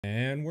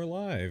And we're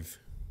live.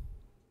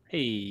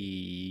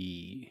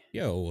 Hey.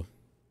 Yo.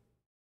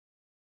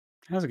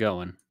 How's it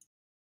going?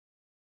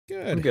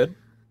 Good. I'm good.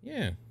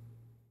 Yeah.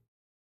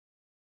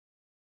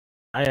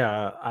 I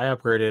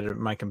upgraded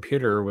my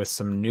computer with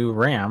some new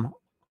RAM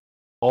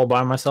all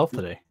by myself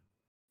today.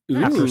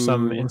 After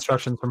some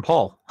instructions from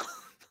Paul.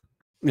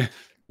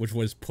 Which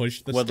was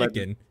push the What stick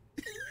in.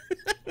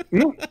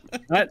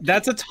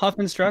 That's a tough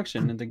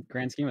instruction in the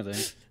grand scheme of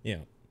things. Yeah.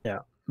 Yeah.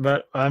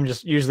 But I'm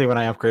just usually when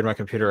I upgrade my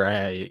computer,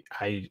 I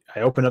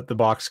open up the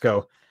box,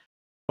 go,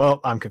 well,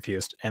 I'm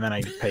confused, and then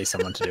I pay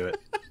someone to do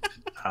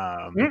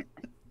it.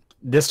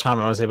 This time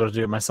I was able to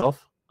do it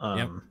myself,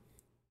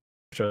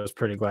 which I was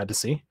pretty glad to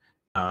see.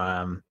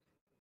 And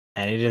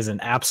it is an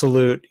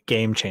absolute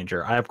game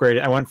changer.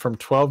 I went from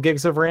 12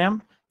 gigs of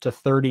RAM to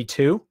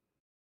 32.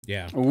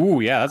 Yeah. Ooh,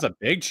 yeah, that's a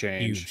big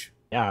change. Huge.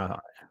 Yeah,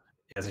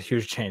 it's a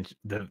huge change.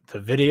 The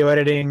video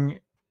editing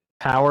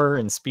power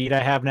and speed I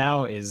have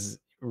now is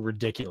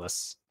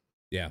ridiculous.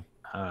 Yeah.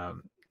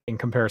 In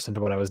comparison to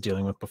what I was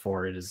dealing with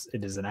before, it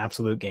is an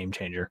absolute game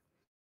changer.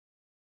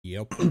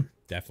 Yep.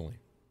 Definitely.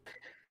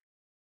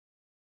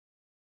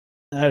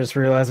 I just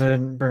realized I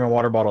didn't bring a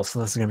water bottle, so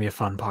this is gonna be a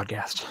fun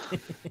podcast.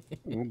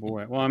 Oh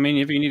boy. Well, I mean,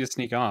 if you need to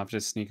sneak off,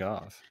 just sneak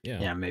off.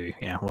 Yeah, maybe.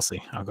 Yeah, we'll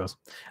see how it goes.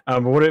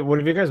 But what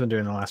have you guys been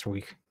doing the last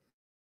week?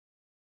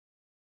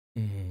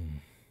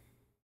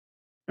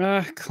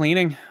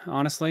 Cleaning,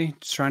 honestly.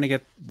 Just trying to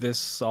get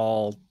this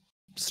all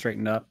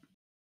straightened up.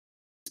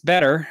 It's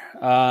better,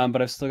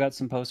 but I've still got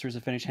some posters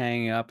to finish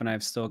hanging up, and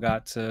I've still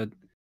got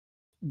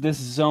this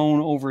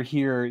zone over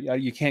here.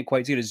 You can't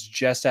quite see it. It's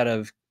just out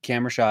of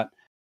camera shot.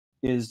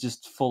 Is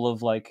just full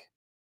of like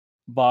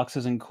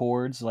boxes and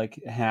cords, like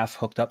half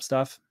hooked up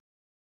stuff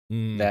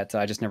that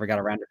I just never got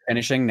around to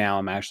finishing. Now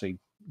I'm actually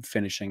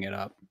finishing it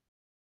up.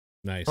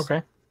 Nice.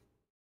 Okay.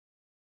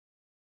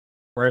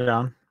 Right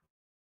on.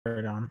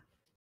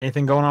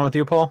 Anything going on with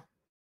you, Paul?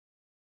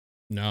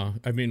 No,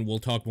 I mean, we'll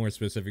talk more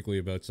specifically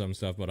about some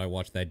stuff, but I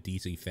watched that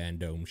DC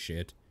Fandome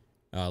shit.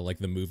 Like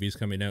the movies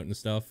coming out and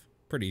stuff.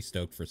 Pretty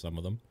stoked for some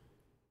of them.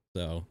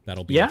 So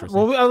that'll be interesting.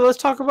 Well, let's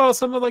talk about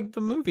some of like the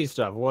movie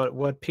stuff.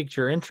 What piqued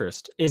your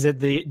interest? Is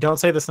it don't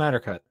say the Snyder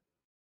Cut?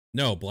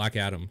 No, Black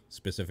Adam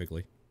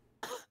specifically.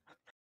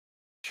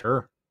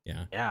 Sure.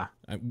 Yeah.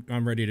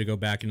 I'm ready to go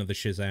back into the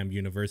Shazam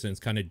universe, and it's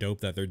kind of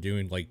dope that they're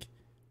doing like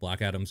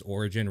Black Adam's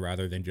origin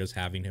rather than just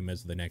having him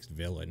as the next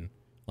villain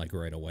like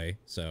right away.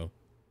 So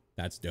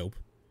that's dope.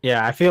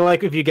 Yeah, I feel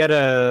like if you get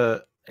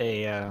a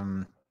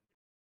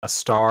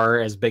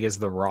star as big as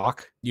The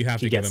Rock, you have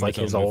to give him like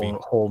his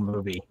whole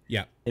movie.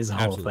 Yeah, his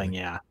whole thing.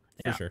 Yeah,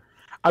 for sure.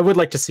 I would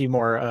like to see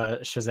more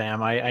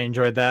Shazam. I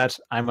enjoyed that.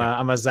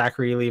 I'm a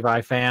Zachary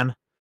Levi fan.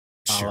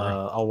 Sure.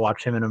 I'll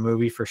watch him in a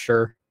movie for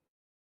sure.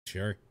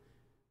 Sure.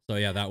 So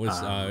yeah, that was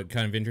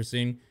kind of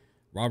interesting.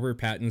 Robert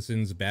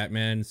Pattinson's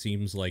Batman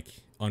seems like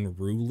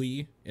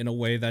unruly in a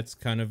way that's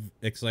kind of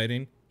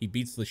exciting. He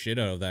beats the shit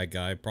out of that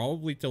guy,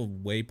 probably till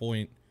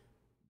waypoint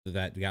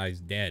that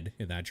guy's dead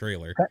in that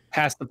trailer.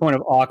 Past the point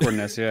of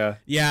awkwardness, yeah.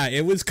 Yeah,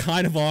 it was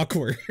kind of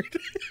awkward.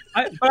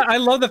 But I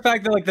love the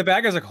fact that like the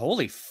bad guy's like,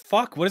 holy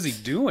fuck, what is he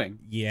doing?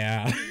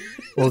 Yeah.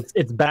 Well,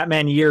 it's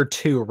Batman year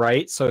 2,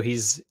 right? So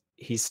he's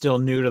still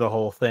new to the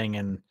whole thing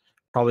and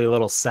probably a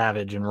little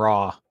savage and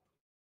raw.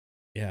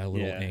 Yeah, a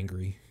little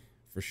angry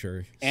for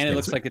sure. And it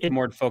looks like it's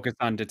more focused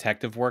on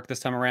detective work this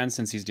time around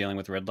since he's dealing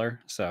with Riddler.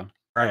 So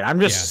right, I'm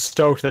just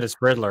stoked that it's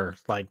Riddler.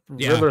 Like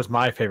Riddler's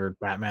my favorite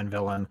Batman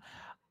villain.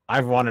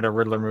 I've wanted a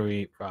Riddler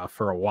movie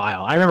for a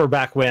while. I remember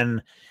back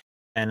when,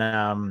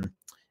 and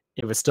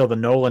it was still the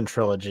Nolan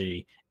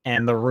trilogy,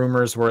 and the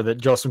rumors were that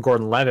Joseph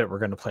Gordon-Levitt were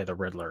going to play the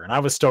Riddler, and I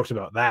was stoked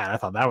about that. I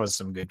thought that was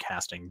some good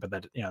casting, but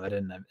that that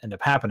didn't end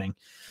up happening.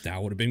 That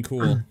would have been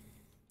cool,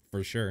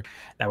 for sure.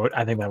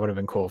 I think that would have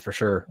been cool for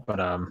sure. But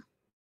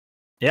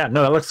yeah,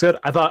 no, that looks good.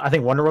 I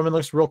think Wonder Woman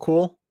looks real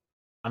cool.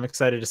 I'm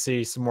excited to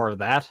see some more of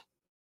that.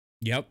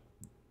 Yep,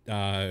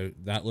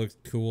 that looks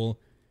cool.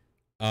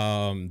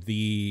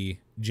 The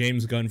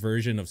James Gunn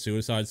version of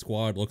Suicide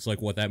Squad looks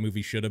like what that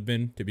movie should have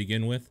been to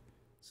begin with,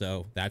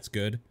 so that's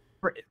good.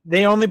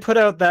 They only put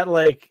out that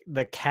like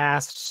the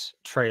cast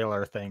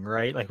trailer thing,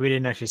 right? Like we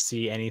didn't actually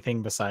see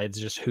anything besides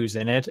just who's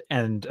in it,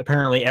 and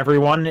apparently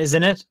everyone is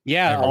in it.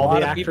 Yeah, all the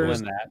the actors actors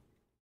in that.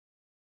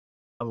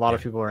 A lot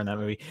of people are in that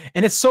movie,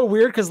 and it's so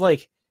weird because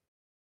like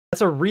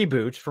that's a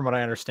reboot from what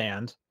I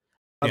understand,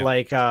 but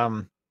like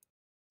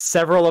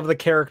several of the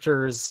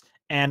characters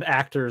and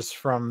actors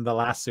from the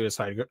last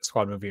Suicide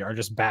Squad movie are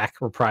just back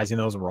reprising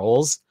those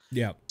roles.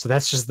 Yeah. So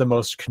that's just the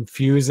most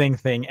confusing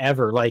thing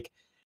ever. Like,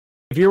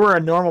 if you were a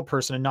normal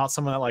person and not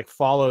someone that like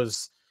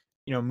follows,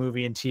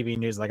 movie and TV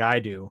news like I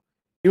do,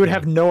 you would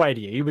have no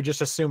idea. You would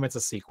just assume it's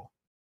a sequel.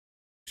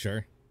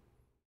 Sure.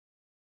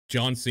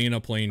 John Cena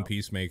playing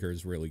Peacemaker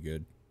is really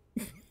good.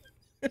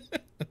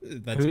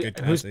 That's good.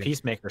 Who's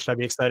Peacemaker? Should I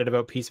be excited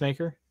about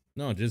Peacemaker?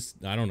 No,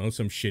 just I don't know,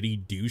 some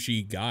shitty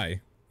douchey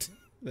guy.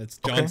 That's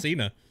John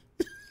Cena.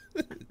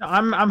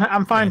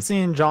 I'm fine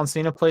seeing John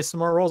Cena play some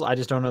more roles. I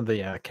just don't know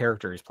the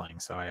character he's playing,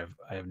 so I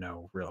have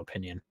no real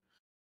opinion.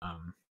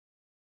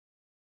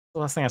 the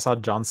last thing I saw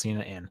John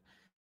Cena in?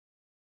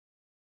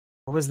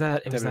 What was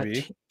that? It was that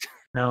WWE?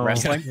 no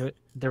Wrestling?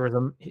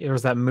 It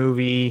was that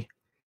movie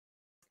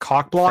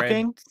Cock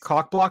Blocking?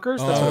 Cock Blockers?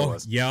 That's what it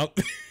was. Yep.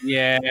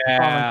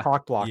 Yeah.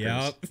 Cock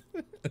Blockers.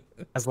 Yep.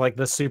 As like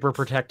the super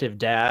protective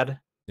dad.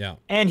 Yeah.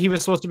 And he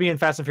was supposed to be in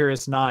Fast and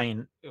Furious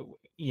 9.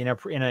 You know,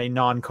 in a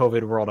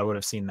non-COVID world, I would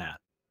have seen that.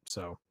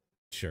 So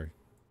sure.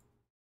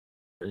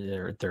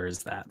 There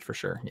is that for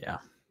sure. Yeah.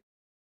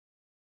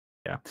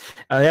 Yeah.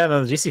 Yeah,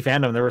 no, the DC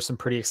Fandome, there was some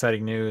pretty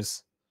exciting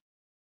news.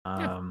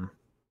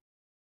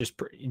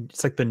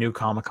 It's like the new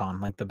Comic-Con,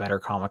 like the better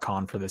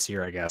Comic-Con for this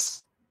year, I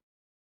guess.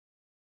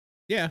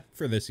 Yeah,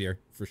 for this year,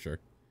 for sure.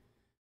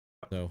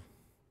 So,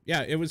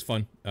 yeah, it was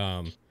fun.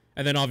 And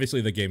then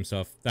obviously the game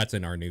stuff, that's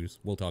in our news.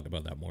 We'll talk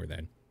about that more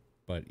then.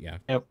 But yeah.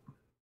 Yep.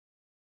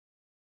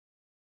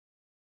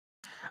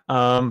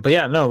 But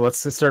yeah, no,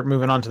 let's start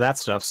moving on to that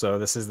stuff. So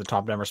this is the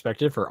Top Down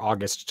Perspective for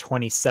August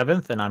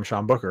 27th, and I'm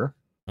Sean Booker.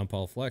 I'm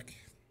Paul Fleck.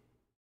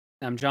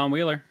 I'm John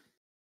Wheeler.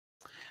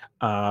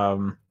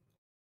 And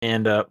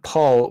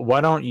Paul,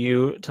 why don't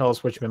you tell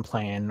us what you've been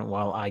playing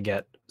while I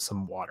get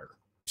some water?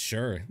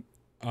 Sure.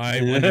 All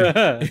I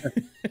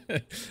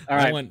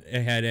went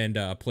ahead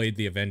and played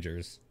the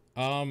Avengers.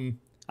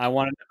 I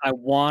want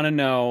to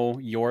know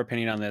your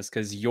opinion on this,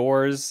 because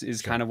yours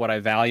is kind of what I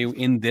value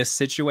in this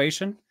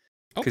situation.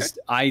 Because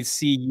I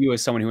see you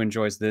as someone who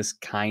enjoys this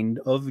kind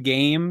of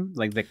game,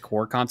 like the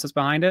core concepts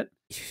behind it.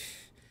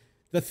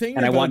 The thing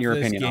and about I want your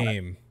this opinion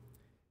game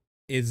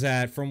is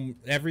that from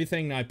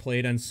everything I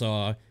played and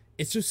saw,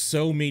 it's just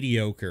so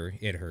mediocre,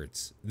 it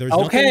hurts. There's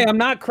nothing, I'm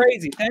not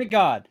crazy, thank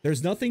God.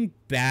 There's nothing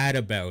bad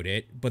about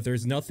it, but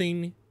there's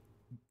nothing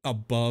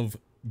above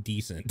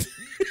decent.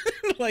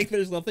 Like,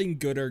 there's nothing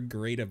good or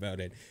great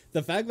about it.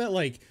 The fact that,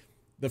 like,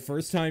 the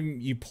first time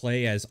you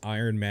play as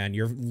Iron Man,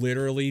 you're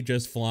literally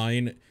just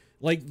flying.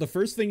 Like, the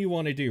first thing you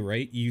want to do,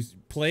 right? You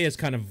play as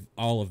kind of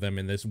all of them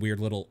in this weird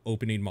little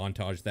opening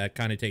montage that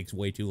kind of takes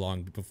way too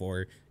long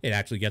before it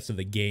actually gets to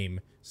the game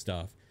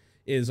stuff.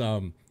 Is,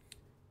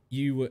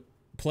 you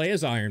play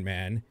as Iron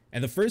Man,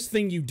 and the first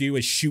thing you do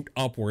is shoot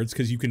upwards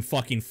because you can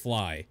fucking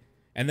fly.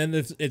 And then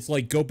it's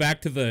like, go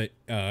back to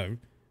the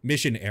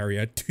mission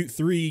area,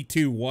 3,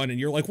 2, 1, and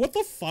you're like, what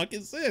the fuck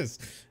is this?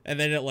 And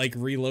then it, like,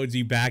 reloads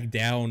you back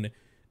down,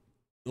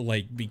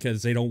 like,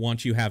 because they don't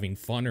want you having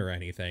fun or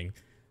anything.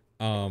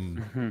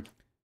 And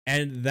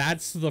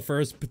that's the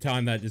first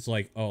time that it's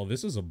like, oh,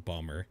 this is a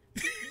bummer.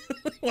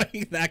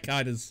 Like, that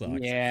kind of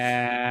sucks.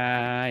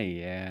 Yeah.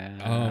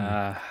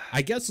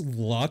 I guess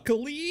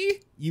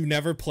luckily you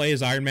never play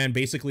as Iron Man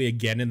basically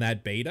again in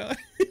that beta.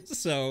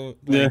 So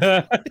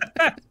like,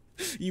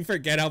 you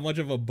forget how much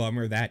of a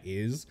bummer that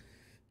is.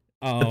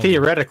 But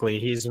theoretically,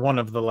 he's one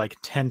of the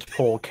like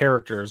tentpole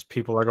characters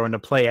people are going to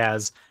play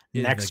as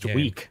next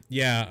week.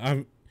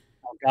 Yeah.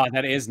 Oh God,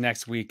 that is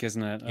next week,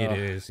 isn't it? It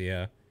is,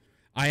 yeah.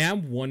 I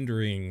am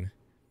wondering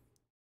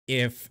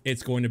if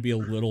it's going to be a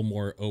little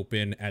more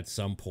open at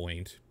some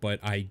point,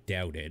 but I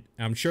doubt it.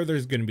 I'm sure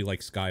there's going to be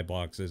like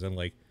skyboxes and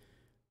like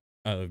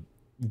a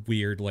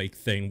weird like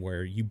thing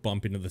where you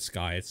bump into the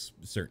sky at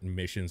certain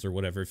missions or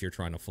whatever if you're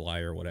trying to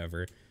fly or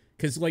whatever.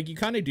 Because like you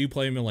kind of do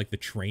play them in like the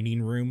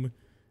training room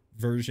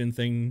version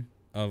thing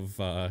of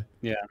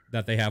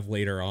that they have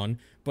later on.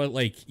 But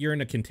like you're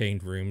in a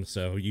contained room,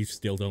 so you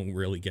still don't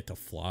really get to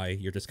fly.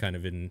 You're just kind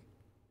of in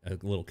a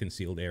little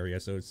concealed area,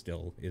 so it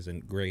still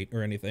isn't great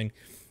or anything.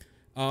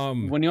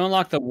 When you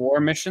unlock the war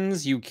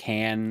missions, you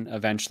can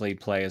eventually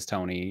play as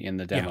Tony in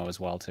the demo as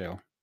well too.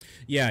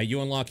 Yeah, you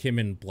unlock him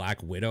in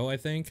Black Widow, I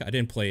think. I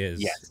didn't play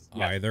as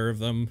either of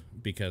them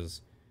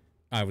because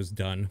I was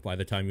done by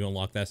the time you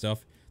unlock that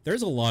stuff.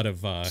 There's a lot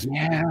of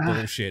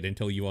bullshit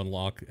until you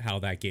unlock how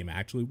that game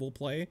actually will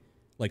play,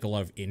 like a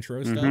lot of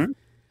intro stuff.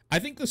 I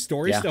think the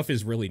story stuff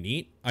is really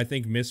neat. I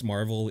think Miss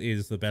Marvel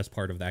is the best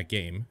part of that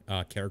game,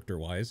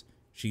 character-wise.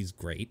 She's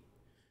great.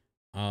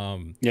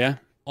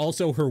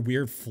 Also, her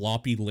weird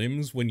floppy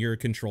limbs when you're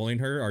controlling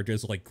her are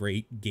just like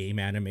great game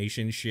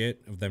animation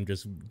shit of them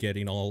just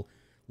getting all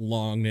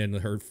long and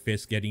her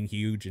fist getting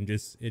huge, and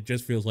it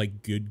just feels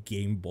like good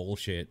game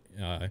bullshit.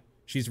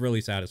 She's really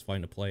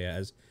satisfying to play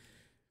as.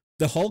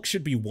 The Hulk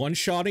should be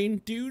one-shotting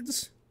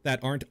dudes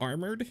that aren't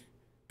armored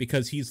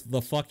because he's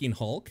the fucking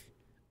Hulk.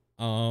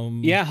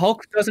 Yeah,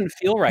 Hulk doesn't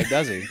feel right,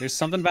 does he? There's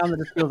something about him that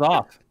just feels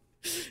off.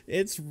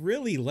 It's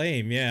really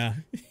lame, yeah.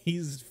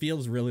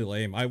 Feels really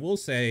lame. I will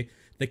say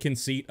the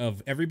conceit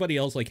of everybody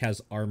else like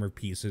has armor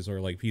pieces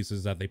or like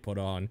pieces that they put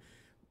on.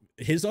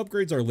 His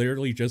upgrades are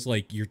literally just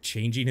like you're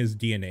changing his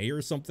DNA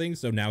or something,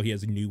 so now he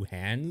has new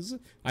hands.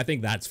 I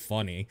think that's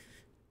funny.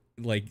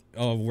 Like,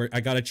 oh,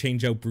 I gotta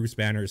change out Bruce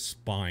Banner's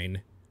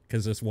spine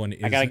because this one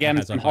is. I gotta get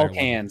him some Hulk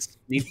hands.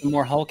 Need some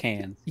more Hulk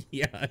hands.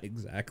 Yeah,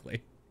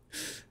 exactly.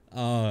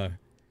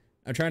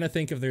 I'm trying to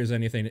think if there's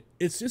anything.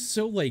 It's just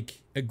so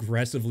like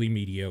aggressively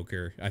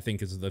mediocre, I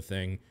think is the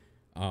thing.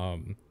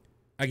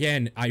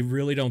 Again, I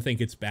really don't think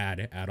it's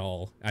bad at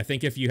all. I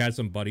think if you had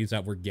some buddies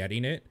that were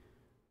getting it,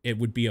 it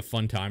would be a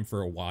fun time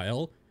for a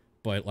while,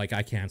 but like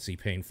I can't see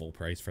paying full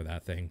price for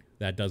that thing.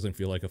 That doesn't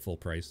feel like a full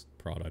price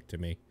product to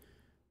me.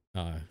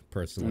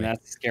 personally. And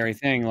that's the scary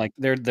thing. Like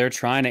they're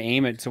trying to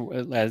aim it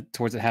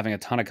towards it having a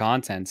ton of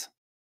content.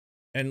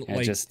 And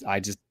like,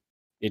 like,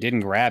 it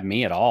didn't grab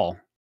me at all.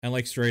 And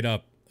like straight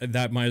up,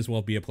 that might as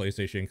well be a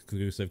PlayStation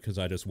exclusive because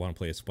I just want to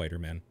play as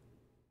Spider-Man.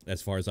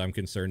 As far as I'm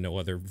concerned, no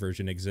other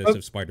version exists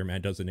if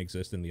Spider-Man doesn't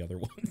exist in the other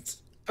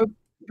ones.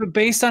 But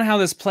based on how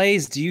this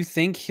plays, do you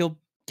think he'll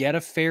get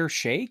a fair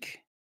shake?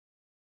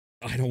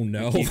 I don't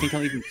know. Do you think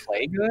he'll even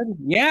play good?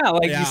 Yeah,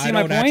 like yeah, you see I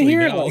my don't point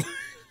here? know.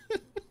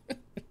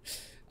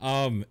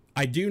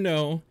 I do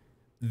know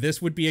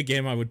this would be a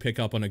game I would pick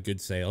up on a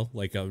good sale,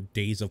 like a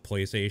Days of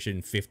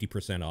PlayStation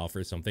 50% off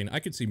or something. I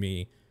could see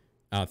me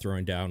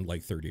throwing down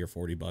like 30 or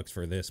 40 bucks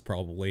for this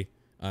probably,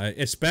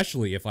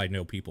 especially if I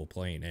know people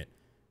playing it,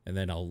 and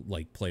then I'll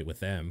like play with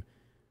them.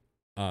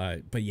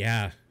 But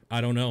yeah,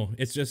 I don't know.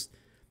 It's just,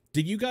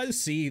 did you guys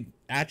see,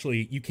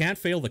 actually, you can't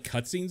fail the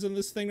cutscenes in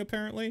this thing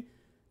apparently?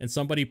 And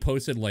somebody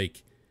posted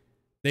like,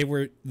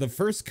 the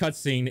first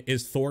cutscene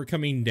is Thor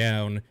coming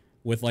down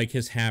with like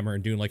his hammer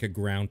and doing like a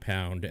ground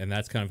pound, and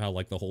that's kind of how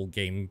like the whole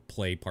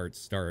gameplay part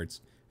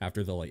starts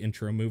after the like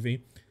intro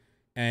movie.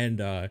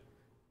 And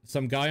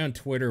some guy on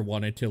Twitter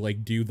wanted to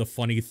like do the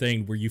funny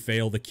thing where you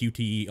fail the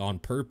QTE on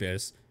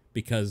purpose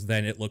because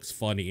then it looks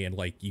funny and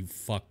like you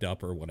fucked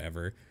up or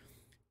whatever.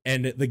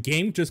 And the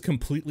game just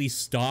completely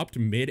stopped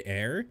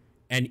mid-air,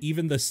 and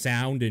even the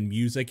sound and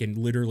music and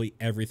literally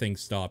everything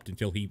stopped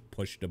until he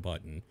pushed a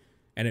button.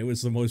 And it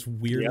was the most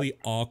weirdly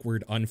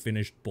awkward,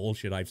 unfinished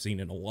bullshit I've seen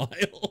in a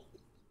while.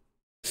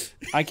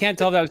 I can't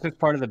tell if that was just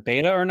part of the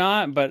beta or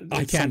not, but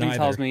something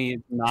tells me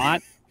it's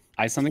not.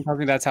 Something tells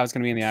me that's how it's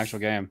going to be in the actual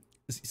game.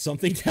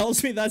 Something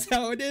tells me that's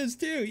how it is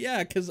too.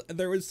 Yeah, because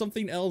there was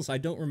something else, I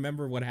don't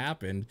remember what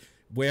happened,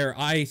 where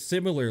I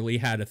similarly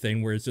had a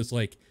thing where it's just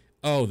like,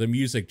 oh, the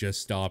music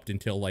just stopped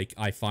until like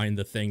I find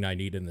the thing I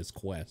need in this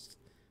quest.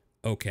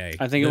 Okay,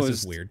 I think this it was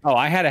is weird. Oh,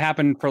 I had it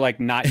happen for like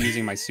not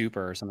using my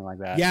super or something like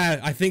that. Yeah,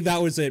 I think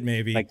that was it.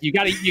 Maybe like you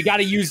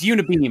gotta use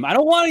Unibeam. I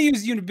don't want to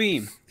use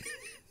Unibeam.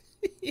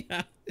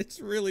 Yeah, it's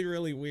really,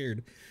 really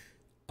weird.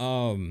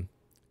 And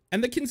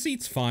the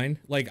conceit's fine.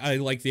 Like, I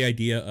like the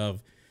idea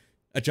of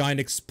a giant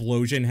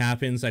explosion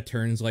happens that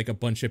turns like a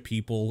bunch of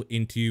people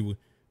into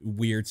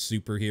weird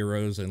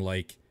superheroes, and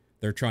like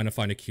they're trying to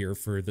find a cure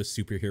for the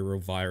superhero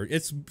virus.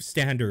 It's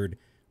standard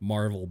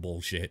Marvel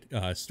bullshit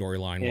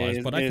storyline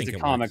wise, but I think it's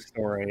a comic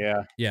story.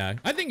 Yeah,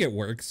 I think it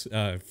works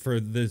for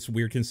this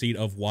weird conceit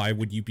of why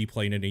would you be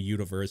playing in a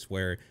universe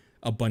where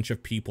a bunch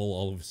of people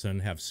all of a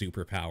sudden have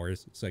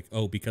superpowers. It's like,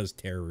 oh, because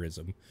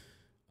terrorism.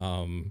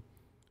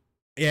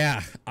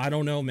 Yeah, I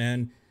don't know,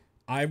 man.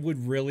 I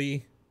would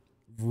really,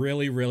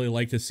 really, really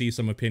like to see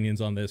some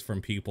opinions on this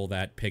from people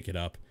that pick it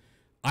up.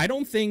 I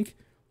don't think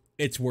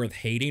it's worth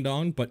hating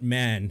on, but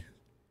man,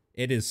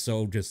 it is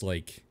so just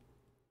like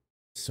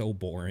so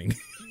boring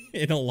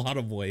in a lot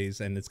of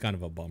ways, and it's kind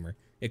of a bummer.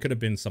 It could have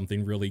been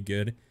something really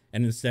good,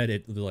 and instead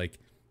it like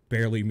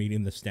barely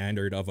meeting the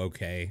standard of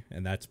okay,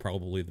 and that's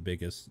probably the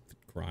biggest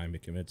crime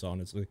it commits,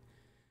 honestly.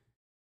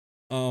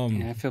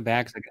 Yeah, I feel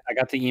bad because I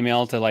got the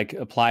email to like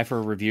apply for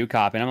a review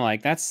copy, and I'm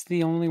like, that's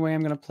the only way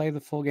I'm gonna play the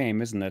full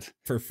game, isn't it?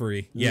 For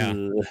free.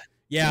 Yeah.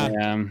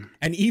 Yeah.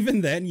 And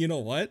even then, you know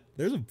what?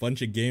 There's a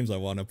bunch of games I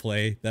want to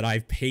play that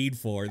I've paid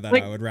for that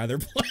like, I would rather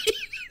play.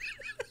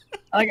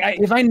 Like,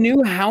 if I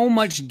knew how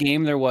much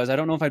game there was, I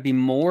don't know if I'd be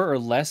more or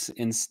less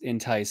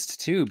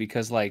enticed too,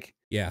 because like,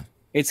 yeah,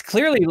 it's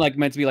clearly like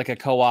meant to be like a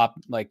co-op,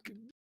 like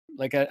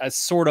a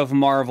sort of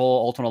Marvel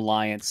Ultimate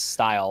Alliance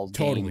style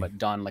game, but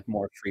done like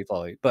more free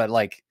flow. But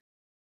like,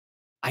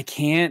 I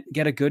can't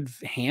get a good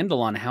handle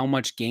on how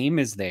much game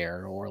is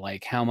there, or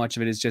like how much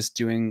of it is just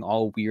doing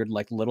all weird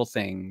like little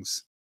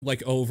things,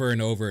 like over and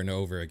over and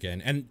over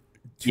again. And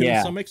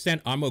to some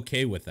extent, I'm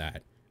okay with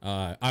that.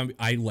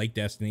 I like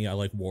Destiny. I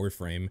like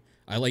Warframe.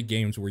 I like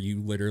games where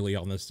you literally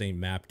on the same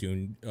map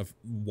doing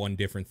one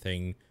different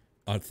thing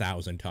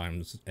 1,000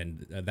 times,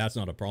 and that's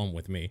not a problem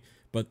with me.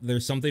 But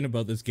there's something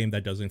about this game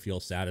that doesn't feel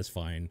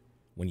satisfying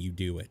when you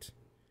do it.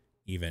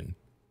 Even,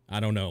 I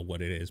don't know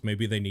what it is.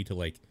 Maybe they need to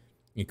like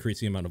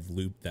increase the amount of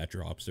loot that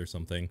drops or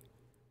something.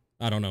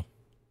 I don't know.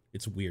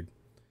 It's weird.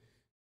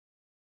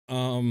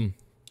 So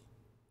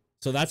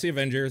that's the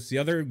Avengers. The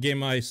other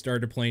game I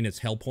started playing is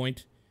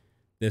Hellpoint.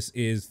 This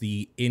is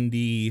the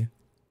indie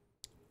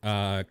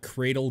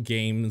Cradle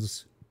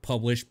Games,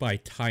 published by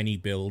Tiny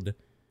Build,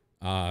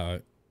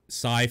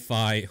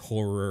 sci-fi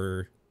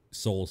horror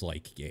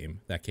Souls-like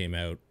game that came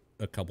out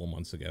a couple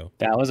months ago.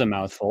 That was a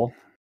mouthful.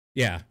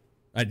 Yeah,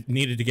 I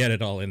needed to get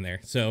it all in there.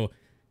 So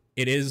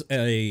it is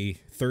a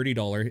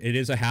 $30. It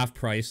is a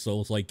half-price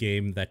Souls-like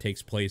game that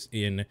takes place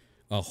in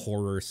a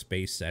horror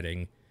space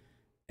setting,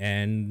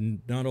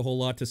 and not a whole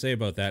lot to say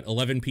about that.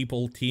 11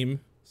 people team,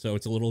 so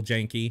it's a little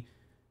janky.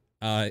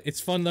 It's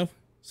fun though.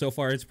 So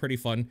far, it's pretty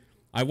fun.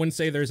 I wouldn't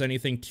say there's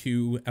anything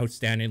too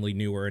outstandingly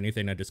new or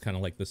anything. I just kind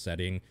of like the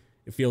setting.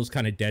 It feels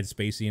kind of Dead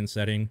Space-ian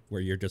setting,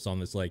 where you're just on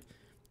this like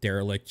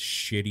derelict,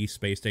 shitty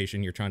space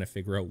station. You're trying to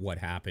figure out what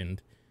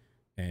happened,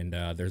 and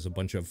there's a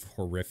bunch of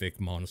horrific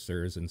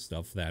monsters and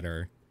stuff that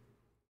are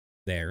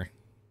there.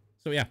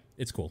 So yeah,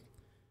 it's cool.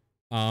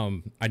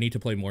 I need to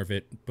play more of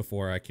it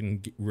before I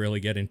can really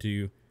get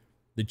into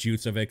the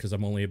juice of it, because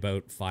I'm only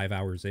about 5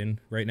 hours in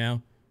right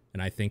now,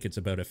 and I think it's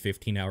about a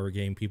 15-hour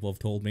game, people have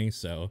told me,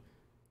 so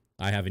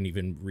I haven't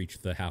even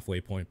reached the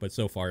halfway point, but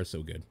so far,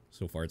 so good.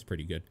 So far, it's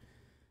pretty good.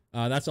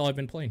 That's all I've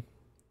been playing.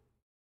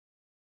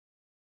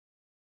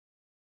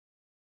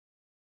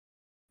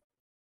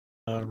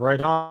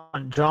 Right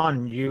on.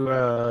 John, you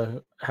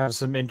have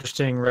some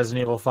interesting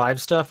Resident Evil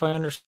 5 stuff, I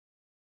understand?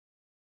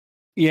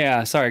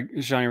 Yeah, sorry,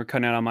 Sean, you were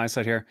cutting out on my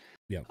side here.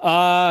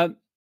 Yeah.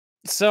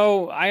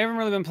 So I haven't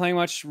really been playing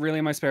much really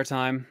in my spare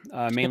time,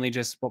 mainly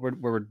just what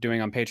we're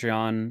doing on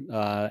Patreon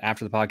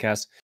after the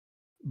podcast.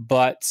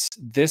 But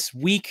this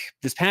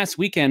past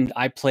weekend,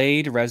 I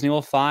played Resident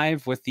Evil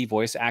 5 with the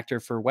voice actor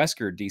for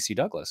Wesker, DC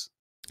Douglas.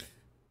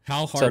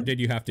 How hard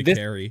did you have to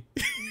carry?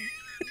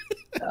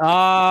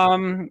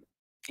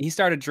 He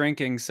started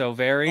drinking, so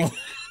very.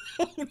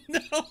 Oh no.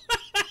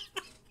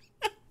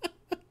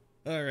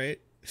 All right.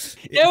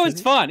 It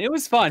was fun. It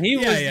was fun. He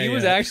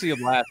was actually a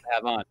blast to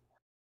have on.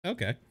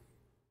 Okay.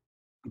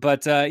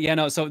 But yeah,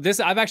 no. So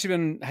I've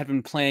actually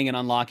been playing and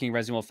unlocking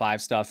Resident Evil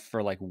 5 stuff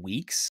for like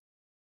weeks.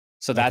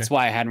 So that's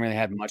why I hadn't really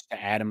had much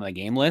to add in my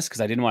game list, because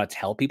I didn't want to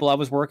tell people I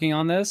was working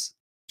on this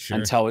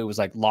until it was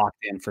like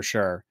locked in for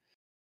sure.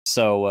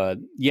 So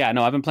yeah,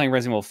 no, I've been playing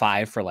Resident Evil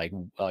 5 for like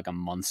a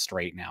month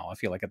straight now, I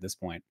feel like, at this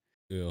point.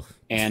 Ew.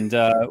 And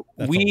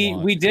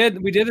we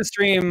did a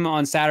stream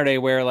on Saturday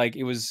where like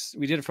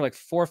we did it for like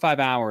 4 or 5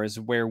 hours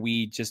where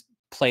we just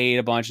played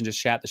a bunch and just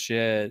chat the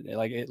shit.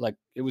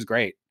 It was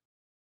great.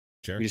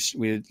 Sure. We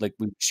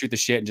shoot the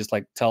shit and just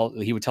like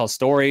he would tell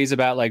stories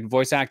about like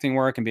voice acting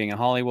work and being in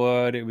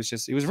Hollywood. It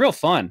was real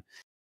fun.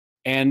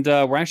 And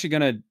we're actually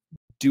gonna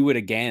do it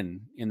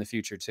again in the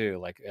future too.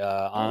 Like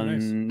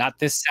on not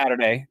this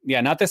Saturday. Yeah,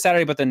 not this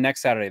Saturday, but the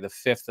next Saturday, the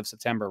 5th of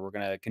September, we're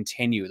gonna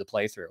continue the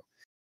playthrough.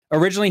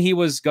 Originally he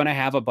was gonna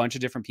have a bunch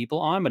of different people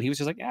on, but he was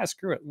just like, yeah,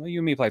 screw it. Well, you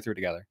and me play through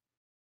together.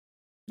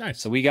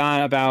 Nice. So we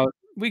got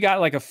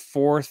like a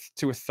fourth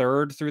to a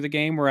third through the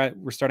game.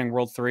 We're starting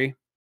World 3.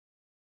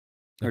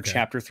 Or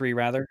Chapter 3,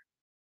 rather.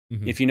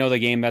 Mm-hmm. If you know the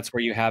game, that's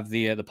where you have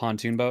the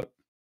pontoon boat.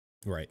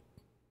 Right.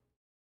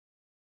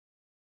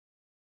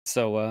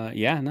 So,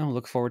 yeah, no,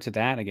 look forward to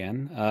that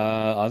again.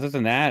 Other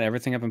than that,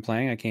 everything I've been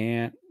playing, I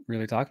can't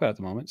really talk about at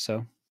the moment.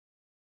 So,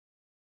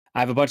 I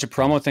have a bunch of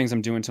promo things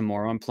I'm doing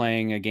tomorrow. I'm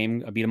playing a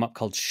beat 'em up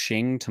called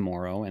Shing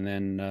tomorrow, and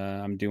then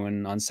I'm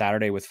doing on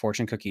Saturday with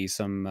Fortune Cookie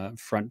some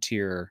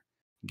Frontier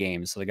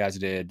games. So the guys who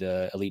did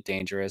Elite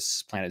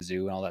Dangerous, Planet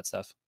Zoo, and all that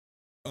stuff.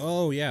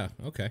 Oh yeah,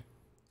 okay.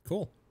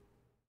 Cool.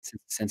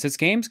 Since it's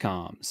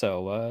Gamescom.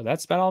 So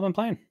that's about all I've been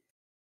playing.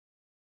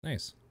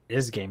 Nice. It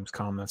is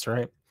Gamescom, that's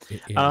right.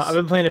 I've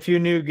been playing a few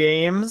new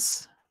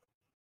games.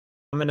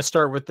 I'm going to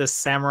start with this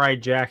Samurai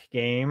Jack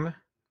game,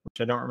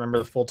 which I don't remember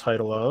the full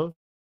title of.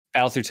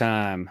 Battle Through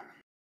Time.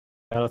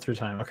 Battle Through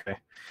Time, okay.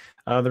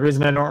 The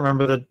reason I don't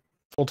remember the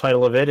full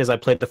title of it is I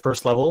played the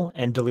first level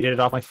and deleted it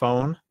off my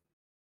phone.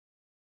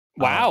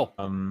 Wow.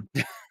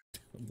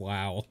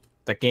 Wow.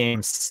 That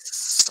game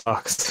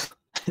sucks.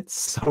 It's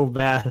so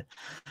bad.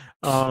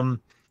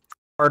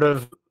 Part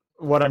of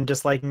what I'm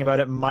disliking about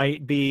it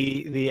might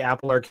be the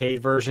Apple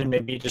Arcade version.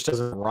 Maybe it just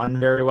doesn't run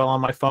very well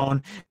on my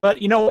phone. But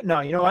you know what?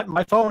 No, you know what?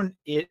 My phone,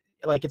 it's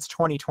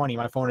 2020.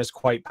 My phone is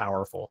quite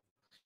powerful.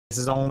 This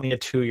is only a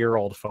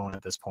 2-year-old phone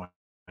at this point.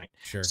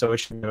 Sure. So it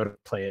should be able to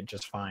play it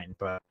just fine.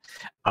 But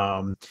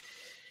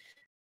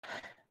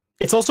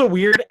it's also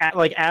weird,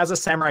 as a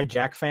Samurai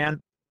Jack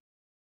fan.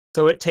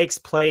 So it takes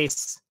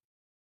place.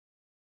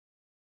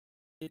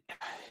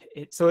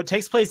 It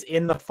takes place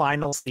in the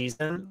final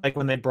season, like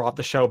when they brought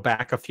the show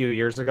back a few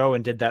years ago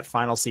and did that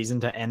final season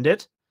to end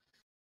it.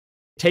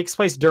 It takes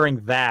place during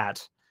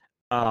that,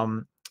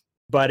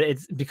 but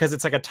it's because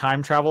it's like a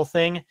time travel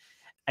thing.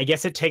 I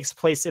guess it takes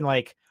place in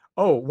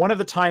one of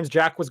the times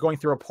Jack was going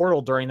through a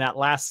portal during that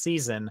last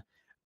season.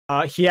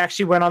 He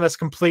actually went on this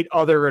complete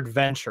other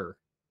adventure,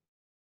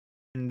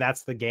 and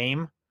that's the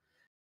game.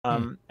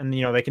 And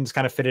they can just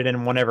kind of fit it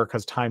in whenever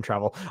because time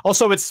travel.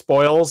 Also, it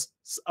spoils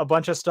a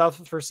bunch of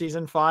stuff for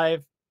season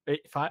 5,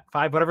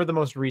 whatever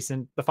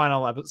the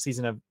final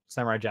season of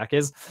Samurai Jack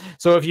is.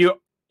 So if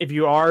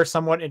you are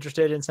somewhat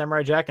interested in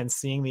Samurai Jack and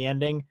seeing the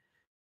ending,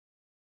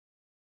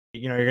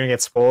 you're gonna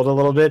get spoiled a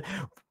little bit.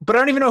 But I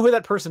don't even know who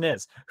that person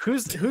is.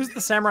 Who's the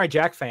Samurai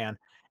Jack fan?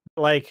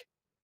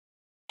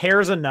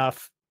 Cares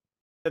enough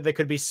that they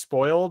could be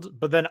spoiled,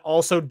 but then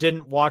also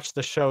didn't watch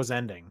the show's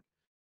ending.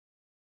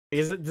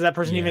 Does that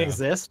person even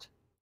exist?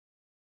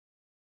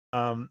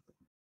 So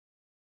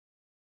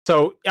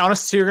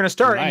honestly, you're going to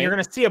start and you're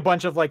going to see a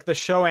bunch of the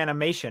show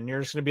animation.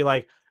 You're just going to be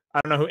like, I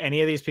don't know who any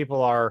of these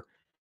people are.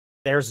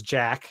 There's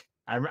Jack.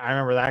 I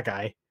remember that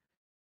guy.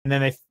 And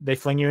then they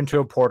fling you into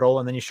a portal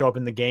and then you show up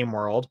in the game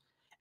world.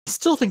 I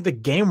still think the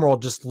game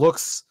world just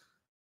looks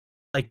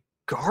like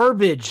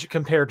garbage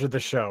compared to the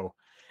show.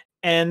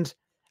 And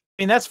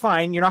I mean, that's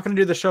fine. You're not going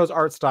to do the show's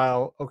art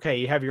style. Okay,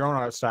 you have your own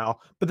art style.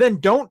 But then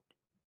don't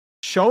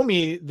show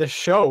me the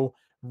show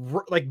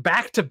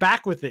back to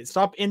back with it.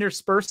 Stop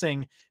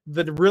interspersing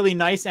the really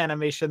nice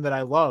animation that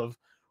I love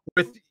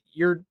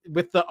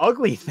with the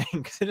ugly thing,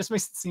 because it just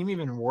makes it seem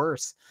even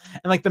worse.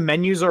 And like the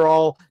menus are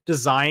all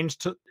designed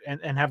to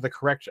and have the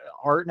correct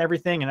art and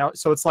everything, and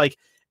so it's like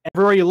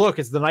everywhere you look,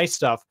 it's the nice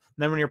stuff.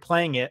 And then when you're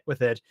playing it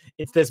with it,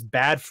 it's this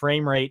bad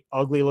frame rate,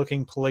 ugly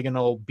looking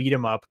polygonal beat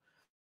 'em up.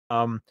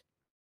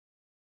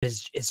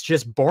 It's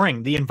just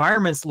boring. The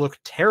environments look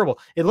terrible.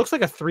 It looks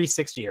like a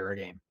 360 era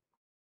game.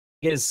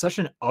 It is such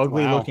an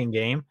ugly looking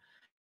game.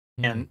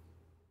 And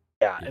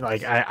yeah,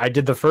 like I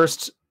did the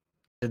first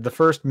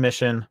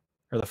mission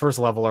or the first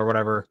level or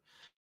whatever,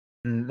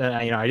 and then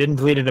I didn't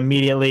delete it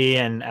immediately.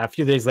 And a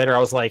few days later, I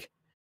was like,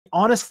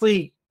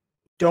 honestly,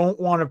 don't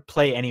want to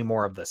play any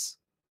more of this.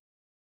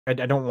 I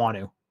don't want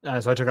to.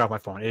 So I took it off my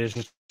phone. It is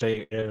just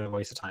a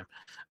waste of time.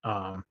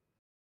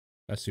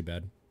 That's too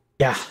bad.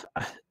 Yeah.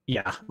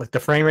 Yeah, like the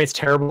frame rate's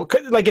terrible.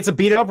 Like it's a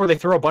beat up where they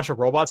throw a bunch of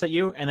robots at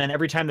you, and then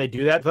every time they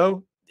do that,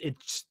 though,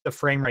 the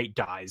frame rate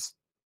dies.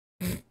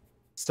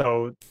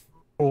 So,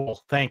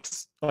 cool,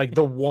 thanks. Like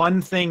the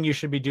one thing you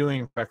should be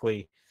doing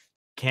correctly,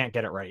 can't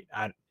get it right.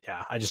 I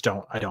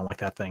don't like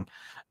that thing.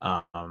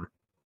 I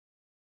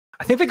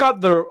think they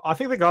got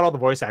all the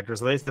voice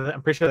actors.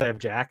 I'm pretty sure they have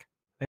Jack.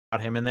 They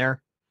got him in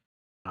there.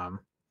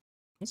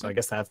 So I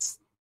guess that's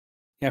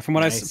from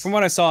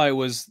what I saw, it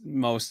was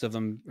most of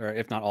them, or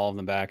if not all of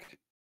them, back.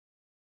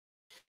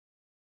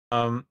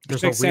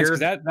 There's makes sense, 'cause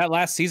that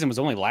last season was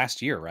only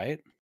last year,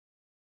 right?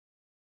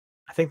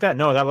 I think that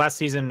last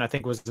season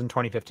was in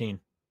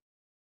 2015.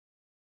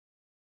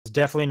 It's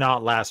definitely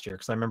not last year,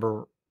 because I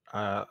remember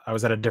I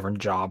was at a different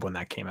job when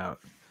that came out.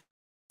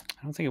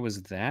 I don't think it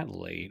was that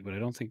late, but I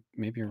don't think,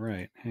 maybe you're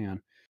right.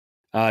 Hang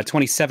on.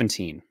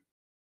 2017.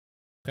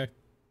 Okay.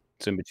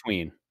 It's in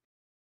between.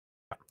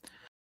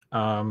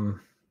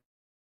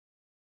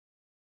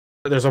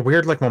 There's a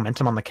weird like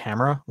momentum on the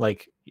camera.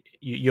 Like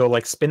you'll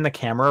like spin the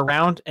camera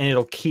around and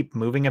it'll keep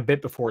moving a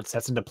bit before it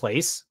sets into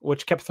place,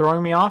 which kept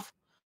throwing me off.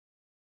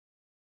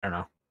 I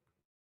don't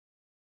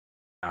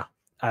know.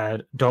 Yeah.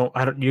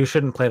 You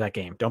shouldn't play that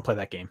game. Don't play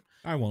that game.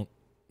 I won't.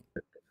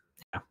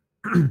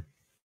 Yeah.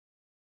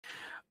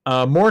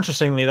 More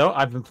interestingly though,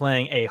 I've been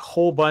playing a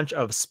whole bunch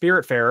of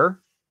Spiritfarer.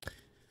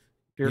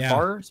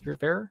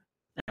 Spiritfarer?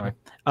 Anyway.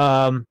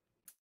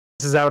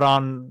 This is out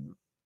on,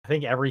 I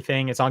think,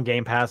 everything. It's on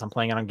Game Pass. I'm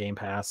playing it on Game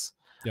Pass.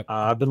 Yep.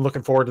 I've been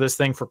looking forward to this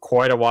thing for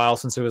quite a while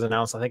since it was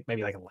announced. I think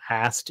maybe like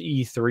last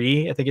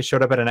E3. I think it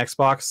showed up at an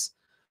Xbox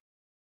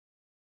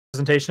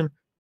presentation.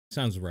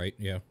 Sounds right,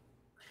 yeah.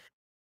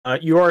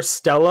 You are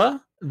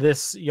Stella,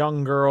 this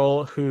young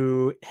girl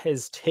who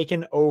has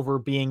taken over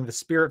being the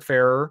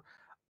Spiritfarer,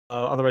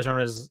 otherwise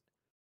known as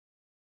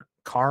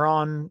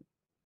Charon,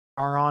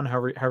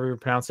 however you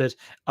pronounce it.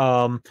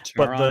 Charon,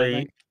 but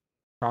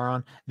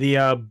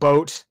the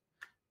boat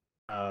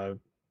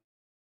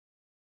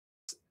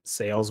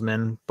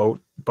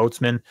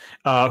boatsman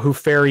who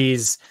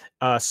ferries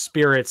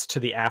spirits to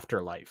the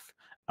afterlife.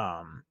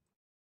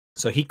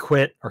 So he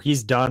quit, or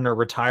he's done, or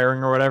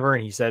retiring, or whatever,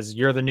 and he says,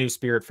 "You're the new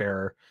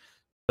Spiritfarer.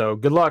 So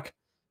good luck."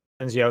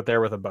 Sends you out there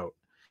with a boat.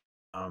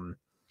 And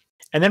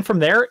then from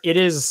there,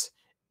 it's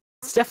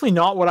definitely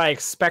not what I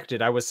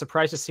expected. I was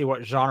surprised to see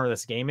what genre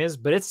this game is,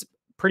 but it's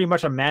pretty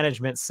much a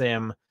management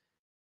sim.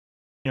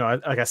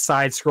 Like a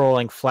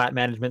side-scrolling flat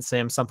management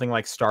sim, something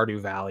like Stardew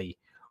Valley,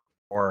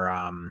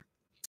 or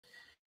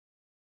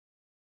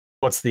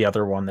what's the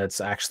other one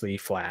that's actually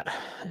flat?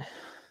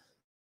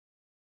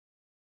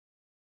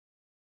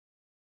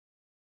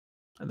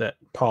 That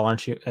Paul,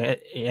 aren't you?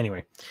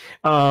 Anyway,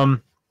 so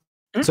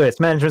it's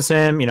management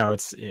sim.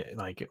 It's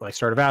like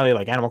Stardew Valley,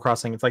 like Animal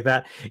Crossing. It's like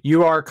that.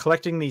 You are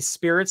collecting these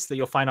spirits that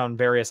you'll find on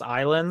various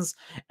islands,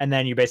 and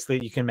then you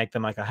can make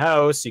them like a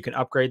house. You can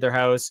upgrade their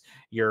house.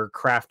 You're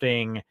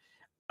crafting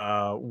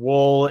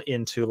wool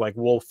into like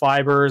wool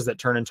fibers that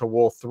turn into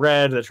wool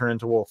thread, that turn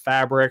into wool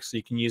fabric, so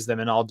you can use them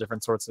in all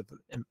different sorts of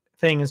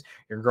things.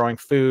 You're growing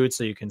food,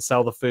 so you can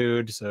sell the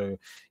food, so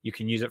you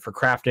can use it for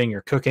crafting.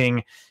 You're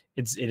cooking.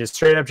 It is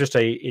straight up just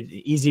a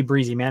easy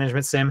breezy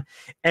management sim,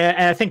 and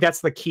I think that's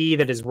the key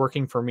that is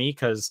working for me,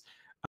 because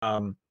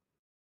it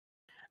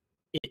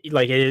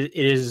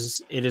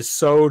is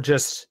so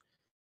just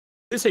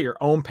at your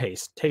own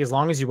pace. Take as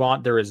long as you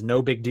want. There is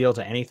no big deal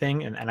to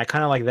anything, and I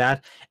kind of like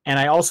that. And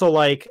I also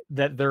like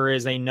that there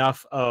is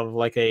enough of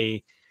like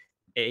a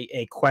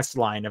quest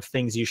line of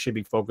things you should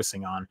be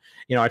focusing on.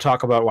 I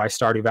talk about why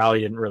Stardew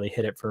Valley didn't really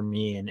hit it for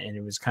me, and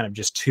it was kind of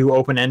just too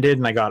open-ended,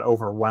 and I got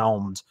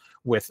overwhelmed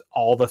with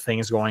all the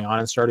things going on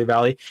in Stardew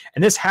Valley.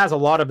 And this has a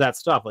lot of that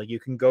stuff. Like you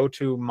can go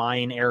to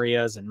mine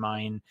areas and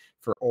mine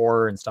for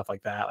ore and stuff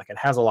like that. Like it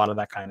has a lot of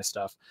that kind of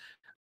stuff.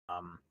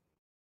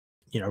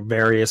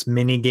 Various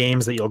mini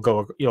games that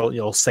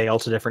you'll sail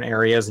to different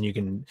areas, and you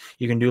can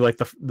do like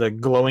the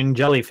glowing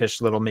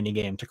jellyfish little mini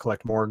game to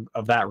collect more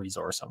of that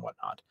resource and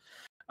whatnot.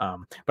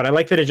 But I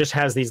like that it just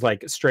has these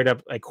like straight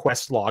up like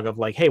quest log of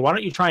like, hey, why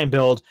don't you try and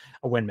build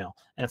a windmill?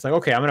 And it's like,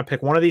 okay, I'm going to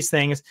pick one of these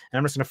things, and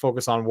I'm just going to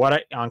focus on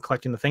on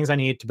collecting the things I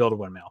need to build a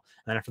windmill.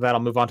 And then after that,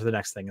 I'll move on to the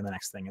next thing and the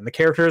next thing. And the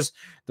characters,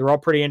 they're all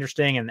pretty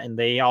interesting, and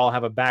they all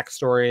have a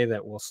backstory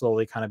that will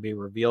slowly kind of be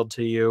revealed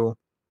to you.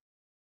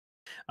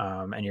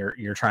 and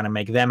you're trying to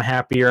make them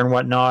happier and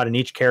whatnot. And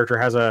each character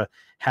has a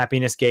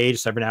happiness gauge.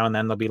 So every now and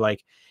then they'll be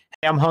like,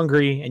 "Hey, I'm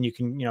hungry," and you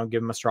can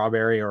give them a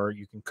strawberry, or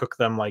you can cook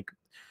them like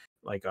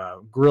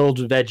grilled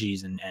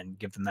veggies and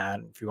give them that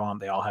if you want.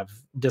 They all have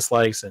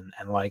dislikes and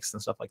likes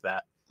and stuff like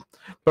that.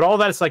 But all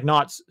that is like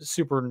not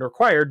super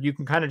required. You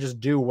can kind of just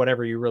do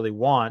whatever you really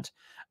want,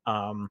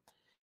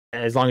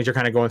 as long as you're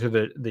kind of going through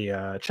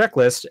the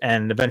checklist,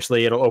 and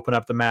eventually it'll open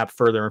up the map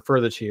further and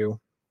further to you.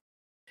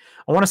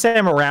 I want to say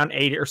I'm around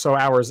 8 or so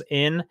hours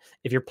in.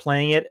 If you're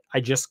playing it,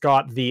 I just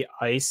got the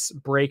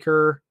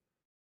iceberg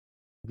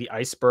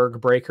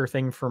breaker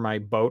thing for my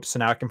boat, so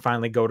now I can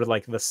finally go to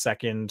like the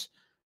second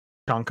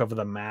chunk of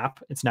the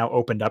map. It's now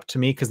opened up to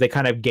me because they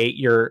kind of gate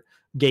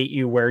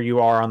you where you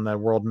are on the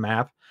world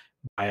map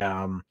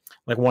by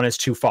like one is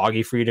too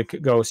foggy for you to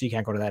go, so you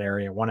can't go to that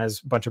area. One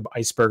has a bunch of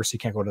icebergs, so you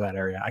can't go to that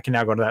area. I can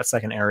now go to that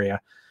second area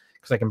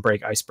because I can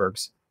break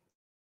icebergs.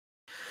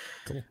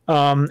 Cool.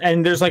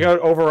 And there's like an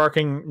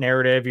overarching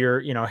narrative.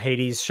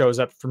 Hades shows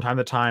up from time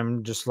to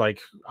time, just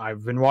like,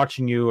 "I've been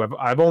watching you."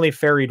 I've only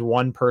ferried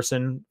one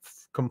person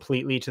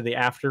completely to the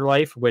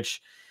afterlife,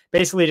 which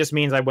basically just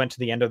means I went to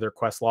the end of their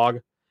quest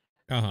log.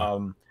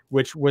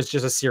 Which was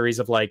just a series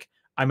of like,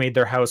 I made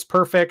their house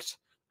perfect,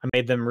 I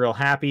made them real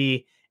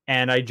happy,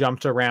 and I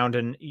jumped around,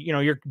 and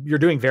you're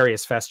doing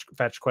various fetch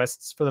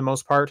quests for the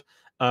most part,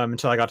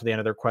 until I got to the end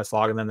of their quest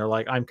log, and then they're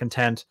like, "I'm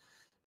content,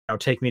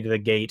 take me to the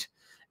gate,"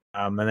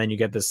 and then you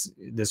get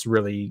this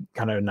really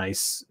kind of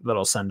nice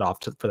little send off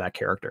for that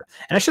character.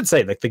 And I should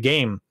say, like, the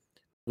game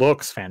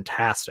looks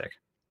fantastic.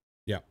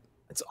 Yeah,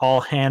 it's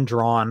all hand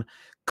drawn.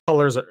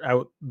 Colors are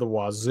out the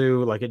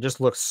wazoo. Like, it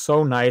just looks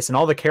so nice, and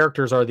all the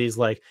characters are these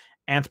like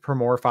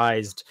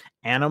anthropomorphized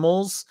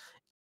animals.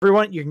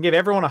 You can give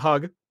everyone a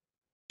hug,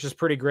 which is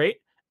pretty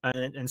great,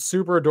 and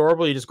super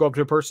adorable. You just go up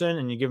to a person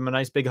and you give them a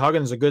nice big hug,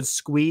 and there's a good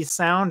squeeze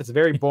sound. It's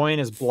very Boy and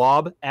His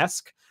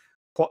Blob-esque.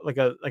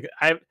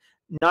 I've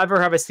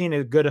never have I seen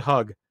a good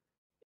hug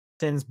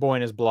since Boy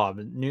and His Blob.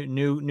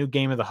 New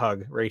game of the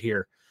hug right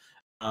here.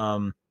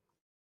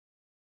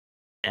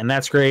 And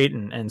that's great.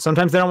 And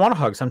sometimes they don't want a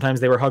hug. Sometimes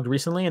they were hugged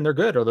recently and they're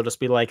good, or they'll just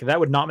be like, "That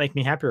would not make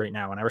me happy right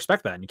now." And I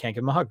respect that. And you can't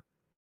give them a hug.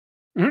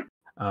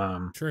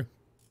 Mm-hmm. True.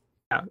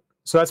 Yeah.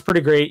 So that's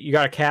pretty great. You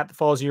got a cat that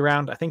follows you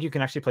around. I think you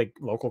can actually play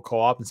local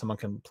co-op and someone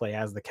can play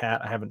as the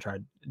cat. I haven't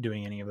tried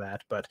doing any of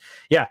that, but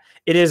yeah,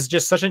 it is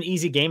just such an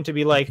easy game to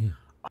be like,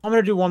 "I'm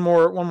going to do one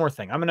more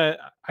thing.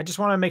 I just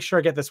want to make sure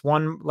I get this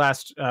one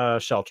last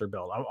shelter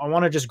built. I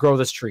want to just grow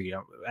this tree."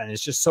 And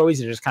it's just so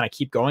easy to just kind of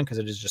keep going because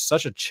it is just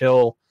such a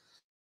chill,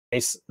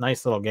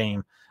 nice little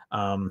game.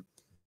 And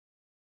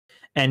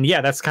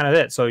yeah, that's kind of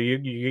it. So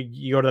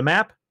you go to the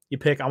map, you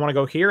pick, "I want to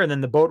go here," and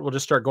then the boat will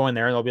just start going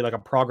there, and there'll be like a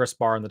progress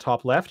bar in the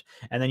top left,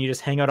 and then you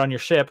just hang out on your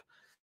ship,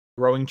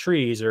 growing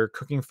trees or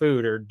cooking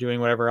food or doing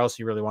whatever else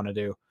you really want to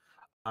do.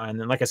 And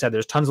then, like I said,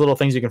 there's tons of little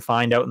things you can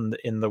find out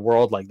in the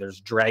world. Like,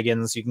 there's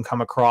dragons you can come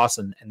across,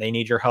 and they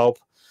need your help.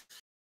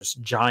 There's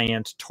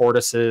giant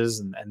tortoises,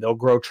 and they'll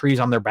grow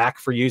trees on their back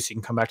for you, so you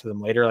can come back to them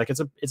later. Like,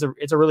 it's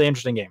a really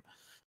interesting game.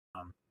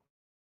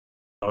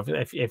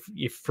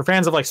 If for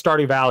fans of like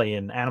Stardew Valley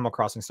and Animal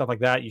Crossing, stuff like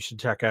that, you should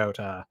check out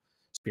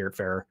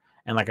Spiritfarer.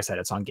 And like I said,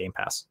 it's on Game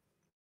Pass.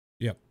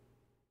 Yep.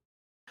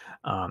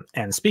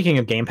 And speaking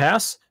of Game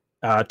Pass,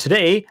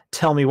 today,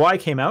 Tell Me Why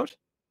came out.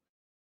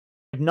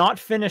 I've not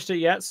finished it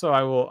yet, so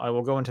I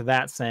will go into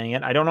that saying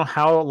it. I don't know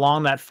how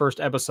long that first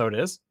episode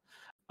is.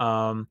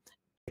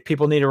 If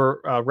people need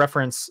a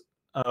reference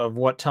of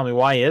what Tell Me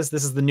Why is,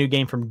 this is the new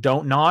game from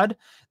Don't Nod,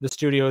 the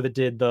studio that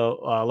did the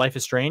Life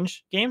is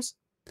Strange games.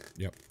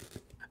 Yep.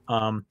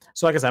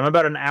 So like I said, I'm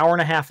about an hour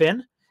and a half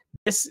in.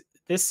 This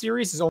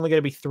series is only going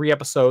to be 3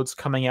 episodes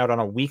coming out on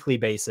a weekly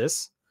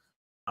basis.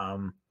 I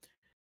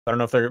don't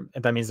know if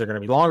that means they're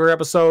going to be longer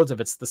episodes, if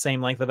it's the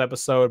same length of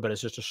episode, but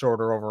it's just a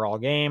shorter overall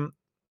game.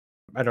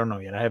 I don't know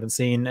yet. I haven't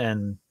seen,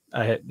 and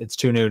it's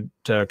too new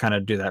to kind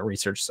of do that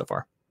research so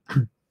far.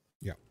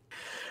 Yeah.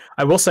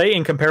 I will say,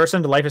 in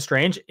comparison to Life is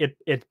Strange,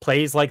 it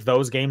plays like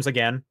those games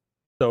again.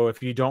 So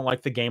if you don't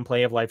like the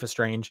gameplay of Life is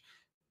Strange,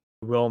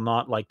 will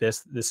not like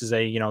this. This is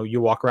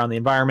you walk around the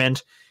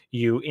environment,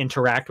 you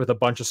interact with a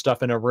bunch of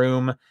stuff in a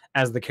room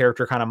as the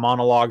character kind of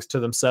monologues to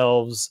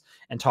themselves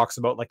and talks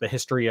about like the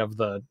history of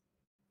the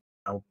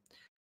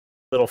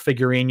little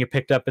figurine you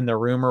picked up in their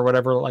room or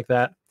whatever like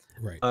that.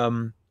 Right.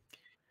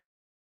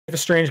 If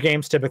Strange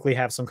games typically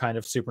have some kind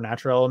of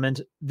supernatural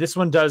element, this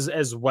one does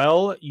as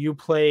well. You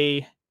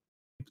play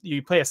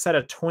a set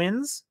of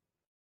twins,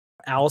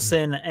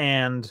 Allison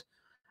and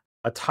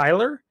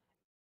Tyler.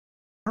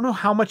 I don't know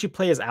how much you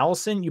play as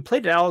Allison. You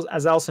played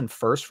as Allison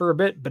first for a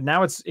bit, but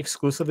now it's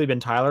exclusively been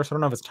Tyler. So I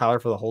don't know if it's Tyler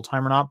for the whole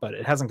time or not, but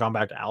it hasn't gone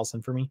back to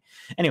Allison for me.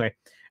 Anyway,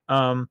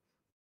 and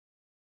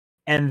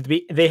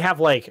they have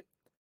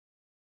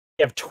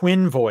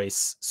twin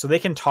voice, so they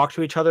can talk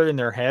to each other in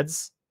their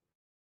heads.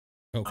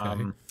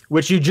 Okay.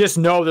 Which you just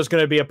know there's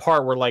going to be a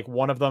part where like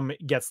one of them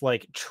gets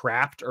like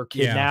trapped or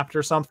kidnapped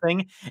or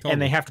something, totally.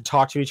 And they have to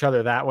talk to each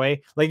other that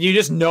way. Like, you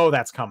just know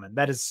that's coming.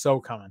 That is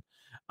so coming.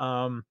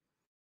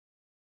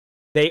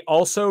 they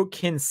also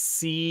can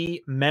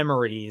see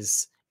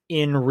memories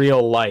in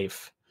real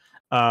life.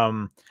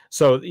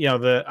 So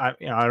I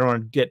don't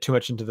want to get too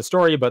much into the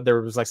story, but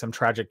there was like some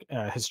tragic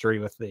history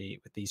with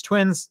these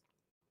twins,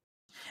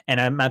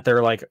 and I'm at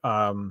their like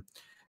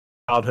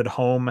childhood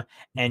home,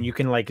 and you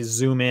can like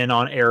zoom in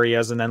on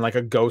areas, and then like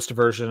a ghost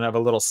version of a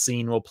little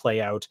scene will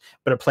play out,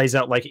 but it plays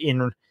out like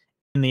in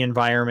the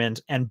environment,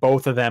 and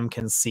both of them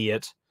can see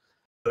it.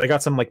 They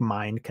got some like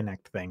mind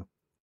connect thing.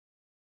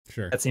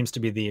 Sure. That seems to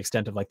be the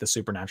extent of like the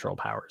supernatural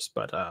powers.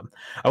 But I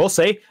will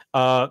say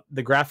the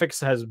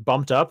graphics has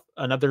bumped up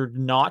another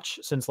notch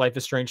since Life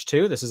is Strange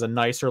 2. This is a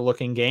nicer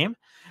looking game,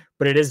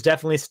 but it is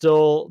definitely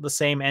still the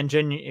same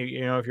engine.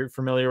 You know, if you're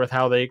familiar with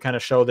how they kind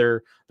of show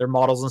their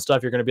models and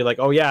stuff, you're going to be like,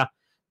 oh yeah,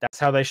 that's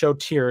how they show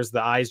tears.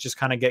 The eyes just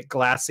kind of get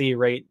glassy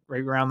right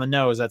around the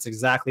nose. That's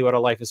exactly what a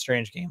Life is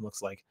Strange game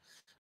looks like.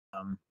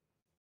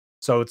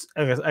 So it's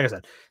like I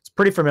said, it's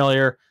pretty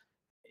familiar.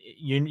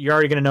 You're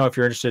already going to know if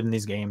you're interested in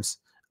these games.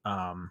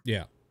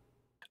 Yeah,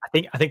 I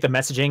think the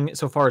messaging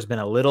so far has been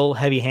a little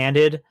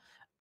heavy-handed.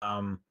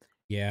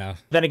 Yeah.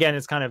 Then again,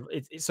 it's kind of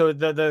so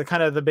the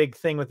kind of the big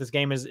thing with this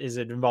game is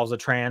it involves a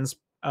trans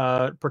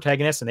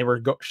protagonist, and they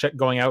were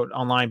going out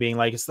online being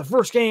like, it's the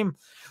first game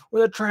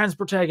with a trans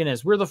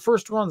protagonist. We're the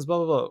first ones, blah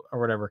blah blah, or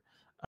whatever.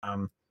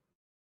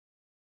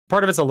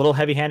 Part of it's a little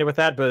heavy-handed with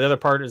that, but the other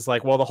part is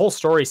like, well, the whole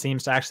story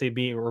seems to actually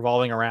be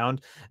revolving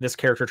around this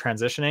character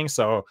transitioning.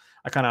 So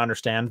I kind of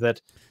understand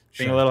that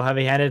being a little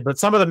heavy-handed, but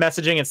some of the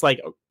messaging, it's like,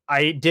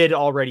 I did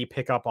already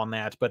pick up on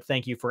that, but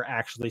thank you for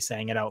actually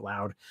saying it out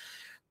loud.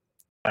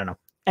 I don't know.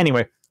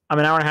 Anyway, I'm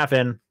an hour and a half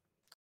in.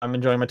 I'm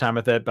enjoying my time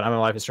with it, but I'm a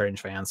Life is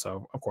Strange fan,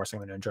 so of course I'm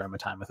going to enjoy my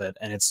time with it.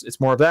 And it's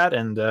more of that,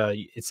 and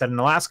it's set in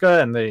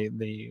Alaska, and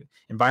the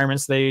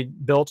environments they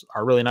built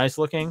are really nice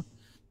looking.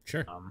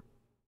 Sure.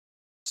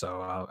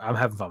 So I'm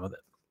having fun with it.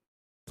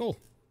 Cool.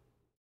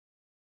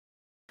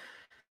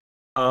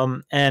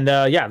 And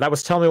yeah, that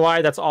was Tell Me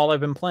Why. That's all I've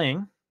been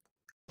playing.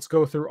 Let's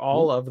go through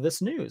all of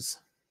this news.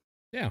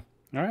 Yeah.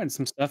 All right,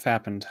 some stuff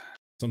happened.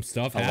 Some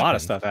stuff A lot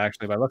of stuff,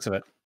 actually, by the looks of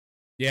it.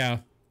 Yeah.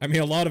 I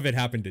mean, a lot of it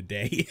happened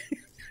today.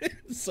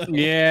 So...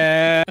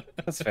 Yeah,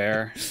 that's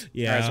fair.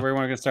 Yeah. All right, so where do we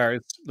want to get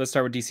started? Let's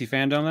start with DC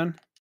Fandome then.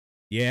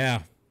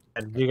 Yeah.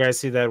 Did you guys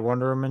see that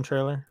Wonder Woman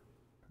trailer?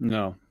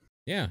 No.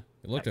 Yeah,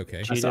 it looked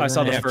okay. I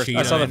saw the first.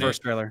 I saw the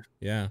first trailer.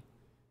 Yeah.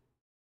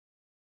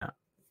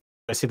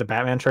 I see the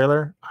Batman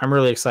trailer. I'm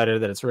really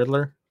excited that it's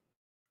Riddler.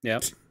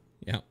 Yep.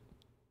 Yeah.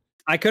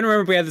 I couldn't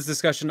remember if we had this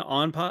discussion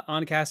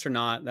on cast or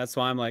not. That's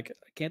why I'm like,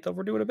 I can't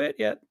overdo it a bit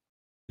yet.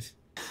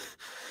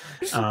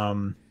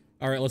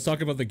 All right, let's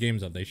talk about the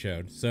games that they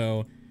showed.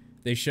 So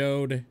they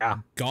showed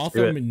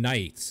Gotham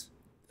Knights,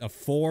 a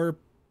four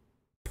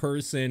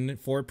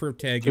protagonist.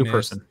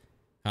 2-person.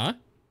 Huh?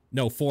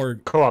 No,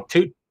 co-op.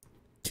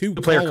 Two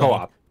player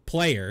co-op.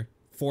 Player,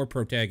 4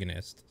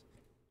 protagonist.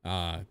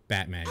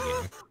 Batman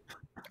game.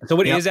 So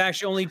it is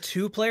actually only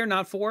 2-player,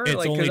 not 4?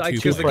 It's only 2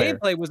 because the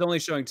gameplay was only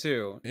showing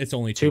 2. It's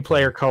only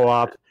 2-player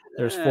co-op.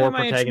 There's 4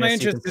 protagonists. My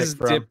interest has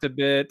dipped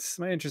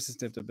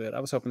a bit. I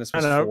was hoping this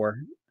was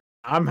 4.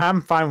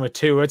 I'm fine with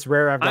 2. It's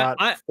rare I've got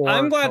 4.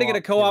 I'm glad to get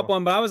a co-op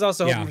one, but I was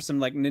also hoping for some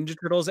like Ninja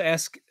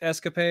Turtles-esque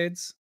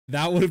escapades.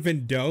 That would have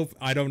been dope.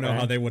 I don't know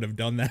how they would have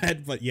done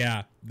that, but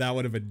yeah, that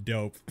would have been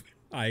dope.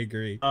 I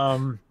agree.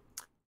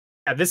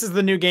 Yeah, this is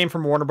the new game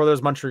from Warner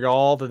Brothers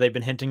Montreal that they've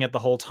been hinting at the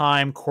whole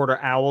time.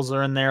 Quarter Owls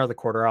are in there. The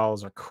Quarter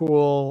Owls are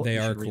cool. They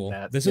are cool.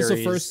 This is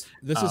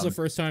the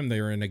first time they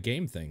were in a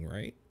game thing,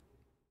 right?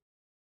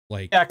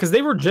 Like, yeah, because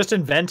they were just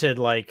invented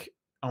like,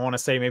 I want to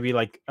say maybe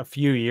like a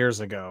few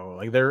years ago.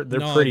 Like they're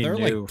pretty new.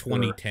 Like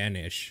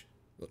 2010-ish.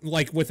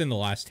 Like within the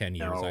last 10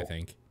 years, I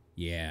think.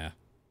 Yeah.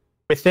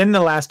 Within the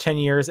last 10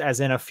 years,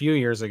 as in a few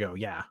years ago,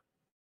 yeah.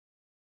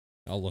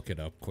 I'll look it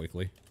up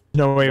quickly.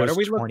 No way. What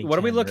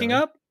are we looking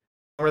up?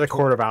 Or the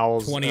Court of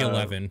Owls.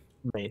 2011.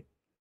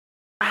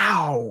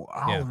 Wow.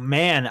 Oh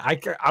man.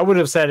 I would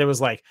have said it was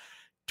like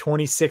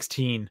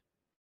 2016.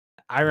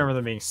 I remember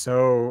them being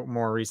so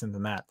more recent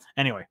than that.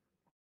 Anyway.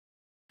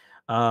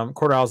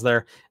 Court of Owls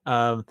there.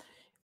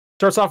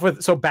 Starts off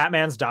with, so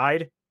Batman's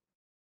died.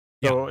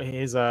 So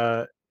his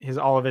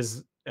all of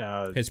his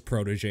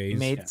proteges.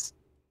 Mates.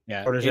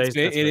 Yeah.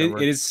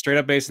 It is straight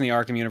up based in the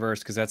Arkham universe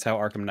because that's how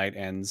Arkham Knight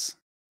ends.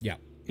 Yeah.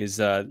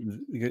 Is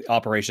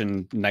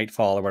Operation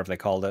Nightfall or whatever they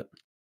called it.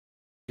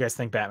 You guys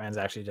think Batman's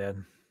actually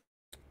dead?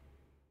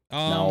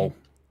 No.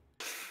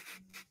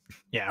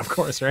 Yeah, of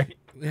course, right?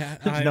 Yeah,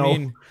 I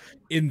mean,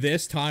 in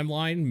this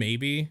timeline,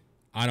 maybe.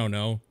 I don't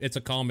know. It's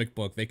a comic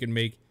book. They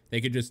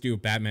could just do a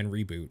Batman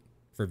reboot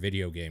for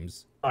video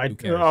games. I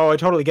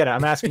totally get it.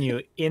 I'm asking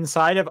you,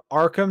 inside of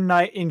Arkham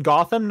Knight, in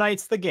Gotham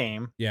Knights the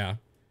game, does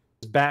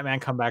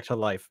Batman come back to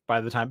life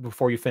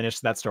before you finish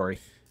that story?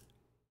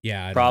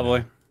 Yeah,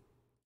 probably.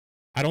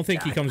 I don't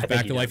think he comes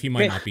back to life. He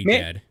might not be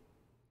dead.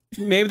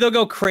 Maybe they'll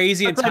go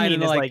crazy and tie it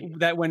into like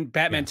that when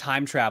Batman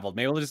time traveled.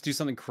 Maybe we'll just do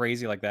something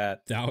crazy like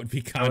that. That would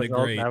be kind of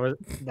great.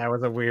 That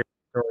was a weird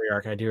story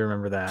arc. I do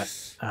remember that.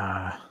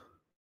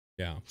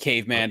 Yeah.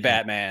 Caveman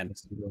Batman.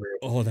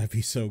 Oh, that'd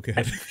be so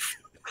good.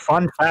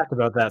 Fun fact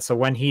about that. So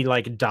when he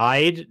like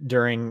died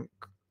during,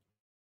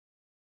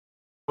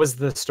 was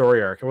the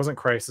story arc? It wasn't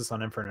Crisis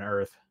on Infinite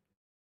Earth.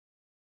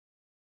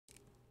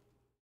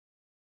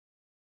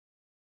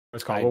 It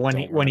was called.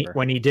 But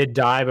when he did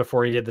die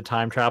before he did the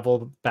time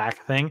travel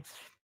back thing,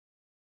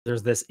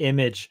 there's this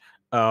image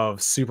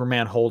of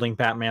Superman holding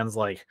Batman's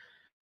like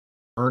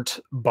burnt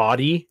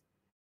body.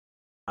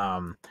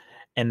 And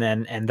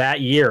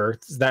that year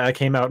that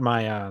came out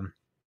my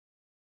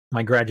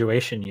my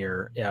graduation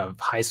year of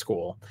high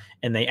school,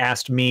 and they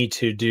asked me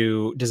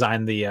to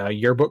design the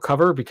yearbook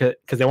cover because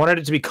they wanted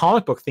it to be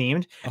comic book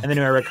themed, and they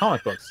knew I read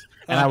comic books,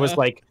 and I was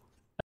like,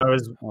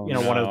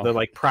 one of the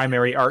like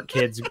primary art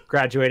kids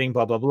graduating,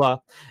 blah blah blah,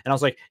 and I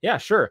was like, yeah,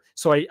 sure.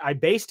 So I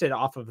based it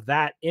off of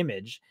that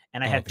image,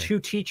 and I had two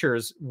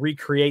teachers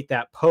recreate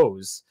that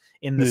pose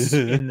in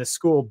the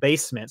school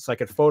basement so I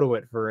could photo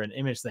it for an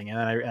image thing, and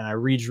I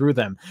redrew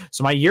them.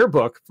 So my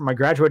yearbook, for my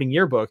graduating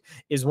yearbook,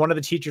 is one of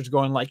the teachers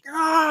going like,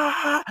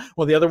 ah,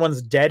 well the other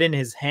one's dead in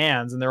his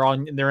hands, and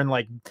they're in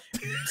like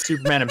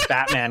Superman and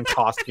Batman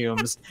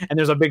costumes, and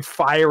there's a big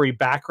fiery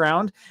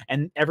background,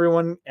 and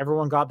everyone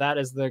got that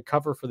as the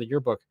cover for the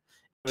yearbook.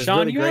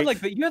 Sean, really you had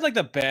like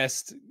the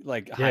best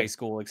like high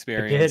school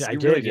experience. I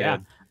did. Yeah.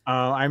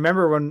 I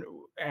remember when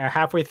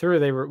halfway through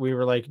we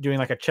were like doing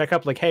like a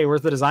checkup, like, hey,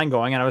 where's the design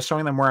going? And I was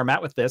showing them where I'm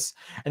at with this,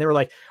 and they were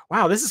like,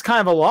 wow, this is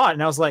kind of a lot.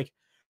 And I was like,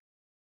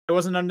 I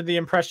wasn't under the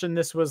impression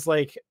this was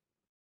like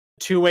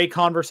two-way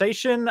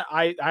conversation.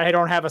 I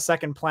don't have a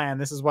second plan.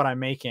 This is what I'm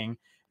making. And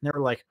they were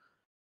like,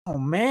 oh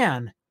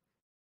man.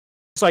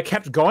 So I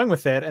kept going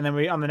with it, and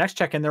then on the next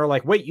check-in they were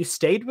like, wait, you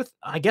stayed with,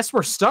 I guess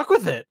we're stuck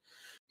with it.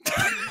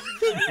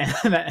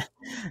 And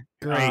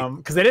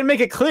because they didn't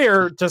make it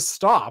clear to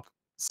stop.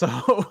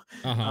 So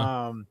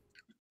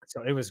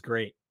so it was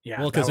great.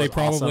 Yeah. Well, because they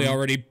probably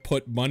already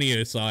put money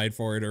aside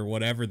for it or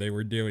whatever they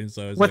were doing.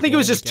 So I think it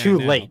was just too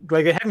late.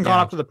 Like they hadn't gone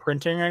up to the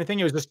printing or anything.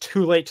 It was just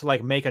too late to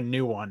like make a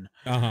new one.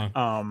 That's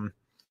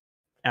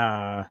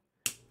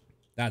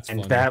and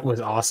funny. That was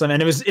awesome.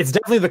 And it's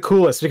definitely the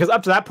coolest, because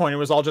up to that point it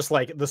was all just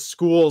like the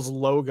school's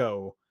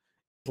logo,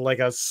 like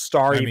a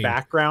starry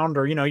background,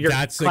 or your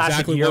that's classic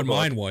exactly yearbook. what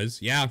mine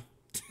was. Yeah.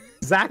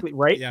 Exactly,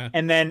 right? Yeah.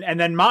 And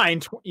then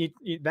mine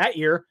that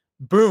year,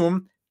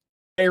 boom,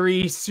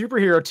 very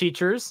superhero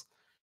teachers.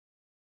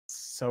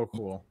 So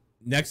cool.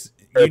 Next,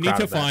 you need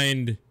to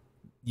find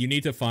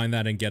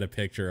that and get a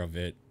picture of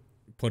it.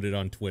 Put it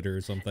on Twitter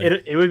or something.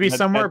 It would be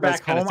somewhere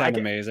back home.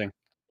 Amazing.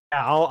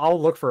 Yeah,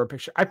 I'll look for a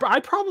picture. I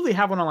probably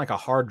have one on like a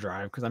hard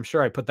drive, because I'm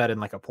sure I put that in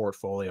like a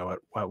portfolio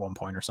at one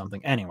point or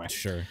something. Anyway.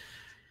 Sure.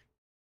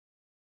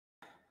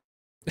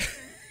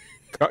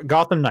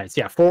 Gotham Knights,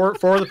 yeah, four of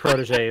the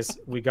proteges.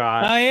 We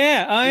got. Oh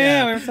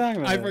yeah, we were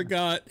talking about. I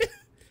forgot.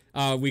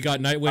 We got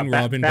Nightwing,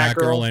 Robin,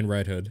 Batgirl, and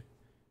Red Hood.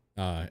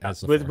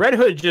 With Red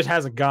Hood, just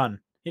has a gun.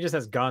 He just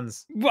has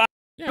guns. Well,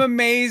 I'm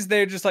amazed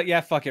they're just like,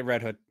 yeah, fuck it,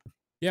 Red Hood.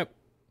 Yep.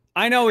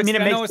 I know it's it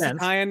makes sense. a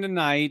tie-in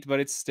tonight, but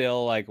it's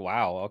still like,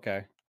 wow,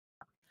 okay.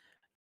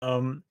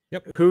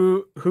 Yep.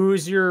 Who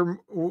do you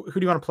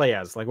want to play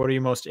as? Like, what are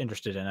you most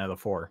interested in out of the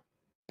four?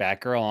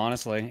 Batgirl,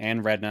 honestly,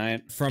 and Red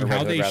Knight. From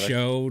how they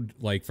showed,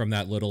 like from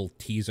that little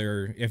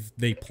teaser, if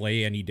they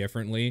play any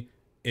differently,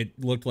 it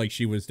looked like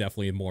she was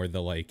definitely more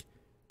the like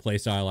play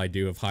style I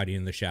do of hiding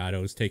in the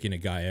shadows, taking a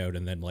guy out,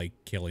 and then like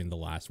killing the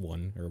last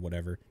one or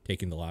whatever,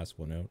 taking the last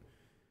one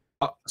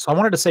out. So I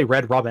wanted to say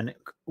Red Robin.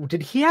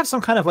 Did he have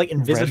some kind of like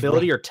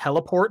invisibility or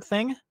teleport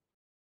thing?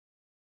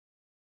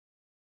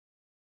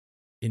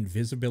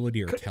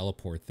 Invisibility or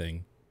teleport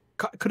thing?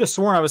 Could have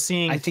sworn I was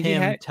seeing him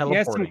teleporting. He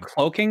had some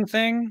cloaking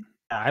thing.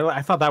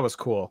 I thought that was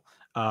cool.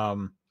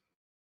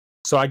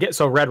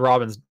 So Red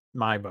Robin's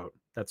my vote.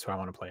 That's who I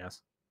want to play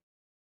as.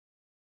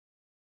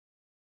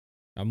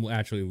 I'm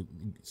actually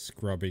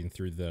scrubbing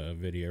through the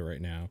video right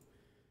now.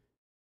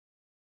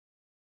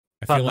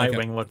 I thought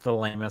Nightwing looked the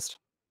lamest.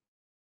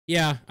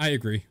 Yeah, I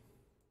agree.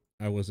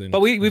 I wasn't. But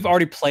we've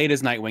already played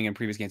as Nightwing in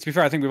previous games. To be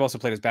fair, I think we've also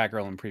played as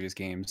Batgirl in previous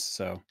games.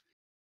 So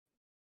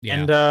yeah,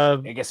 and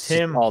I guess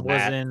Tim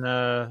was in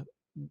the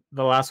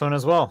last one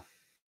as well.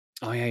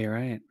 Oh yeah, you're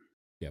right.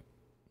 Yep.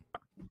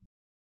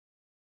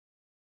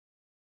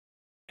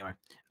 Anyway,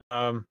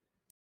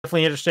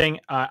 definitely interesting.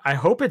 I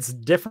hope it's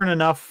different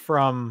enough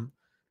from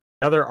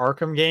other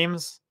Arkham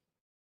games.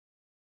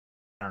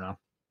 I don't know.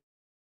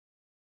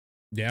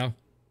 Yeah.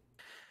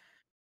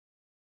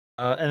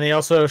 And they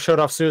also showed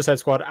off Suicide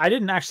Squad. I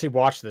didn't actually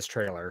watch this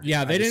trailer.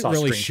 Yeah, they didn't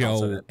really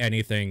show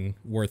anything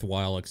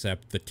worthwhile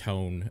except the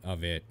tone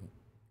of it,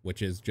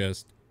 which is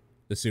just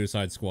the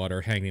Suicide Squad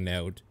are hanging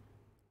out,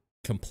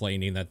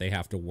 complaining that they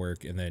have to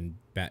work, and then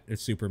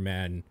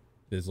Superman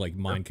is like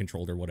mind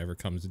controlled or whatever,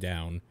 comes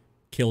down,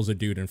 kills a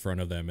dude in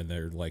front of them, and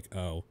they're like,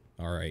 oh,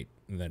 all right,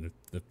 and then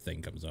the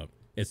thing comes up.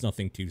 It's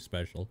nothing too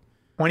special.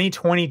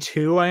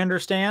 2022, I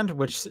understand,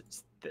 which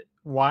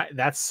why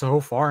that's so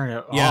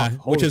far.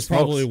 Which is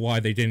probably why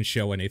they didn't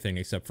show anything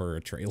except for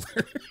a trailer.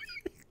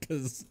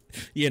 Because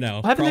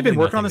haven't they been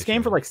working on this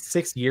game for like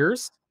 6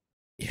 years?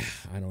 Yeah,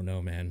 I don't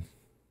know, man.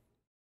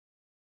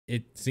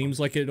 It seems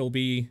like it'll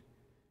be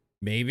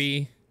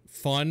maybe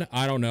fun.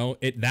 I don't know.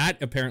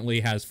 That apparently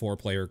has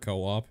 4-player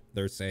co-op,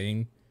 they're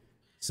saying.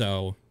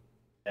 So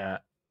yeah,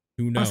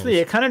 who knows? Honestly,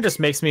 it kind of just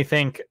makes me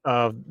think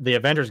of the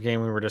Avengers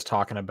game we were just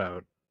talking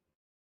about.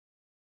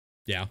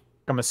 Yeah.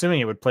 I'm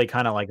assuming it would play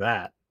kind of like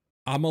that.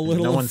 I'm a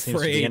little no one afraid.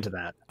 seems to be into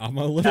that. I'm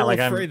a little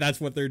afraid that's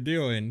what they're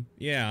doing.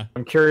 Yeah.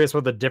 I'm curious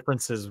what the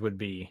differences would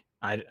be.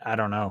 I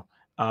don't know.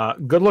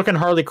 Good looking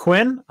Harley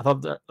Quinn. I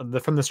thought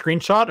from the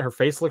screenshot, her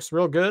face looks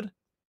real good.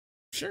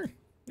 Sure.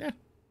 Yeah.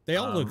 They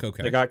all look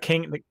okay. They got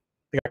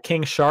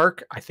King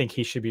Shark. I think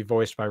he should be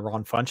voiced by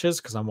Ron Funches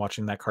because I'm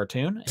watching that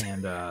cartoon,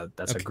 and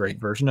that's a great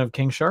version of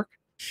King Shark.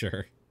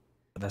 Sure.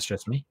 But that's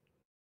just me.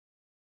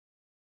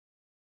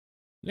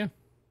 Yeah.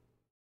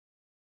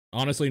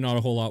 Honestly, not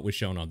a whole lot was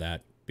shown on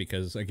that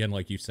because, again,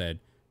 like you said,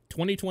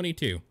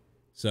 2022.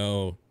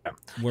 So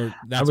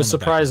I was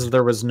surprised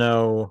there was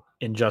no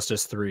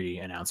Injustice 3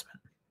 announcement.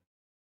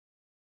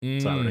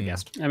 So I would have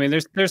guessed. I mean,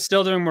 they're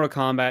still doing Mortal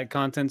Kombat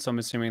content, so I'm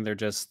assuming they're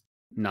just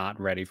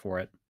not ready for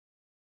it.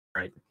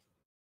 Right.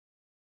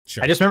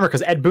 Sure. I just remember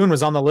because Ed Boon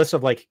was on the list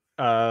of like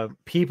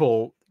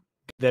people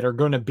that are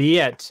going to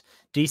be at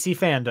DC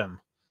Fandome.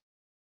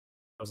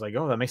 I was like,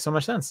 oh, that makes so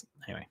much sense.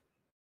 Anyway,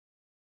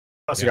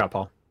 what else you got,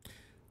 Paul?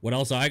 What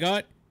else I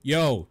got?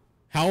 Yo,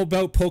 how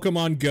about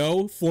Pokemon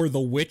Go for The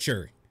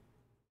Witcher?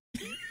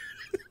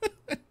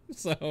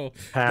 So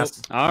pass.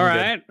 All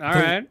right.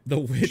 The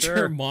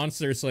Witcher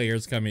Monster Slayer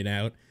is coming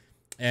out,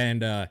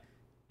 and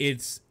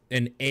it's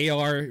an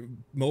AR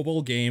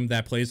mobile game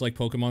that plays like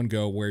Pokemon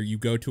Go, where you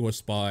go to a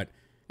spot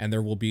and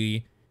there will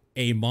be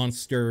a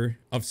monster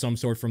of some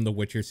sort from the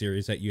Witcher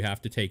series that you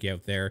have to take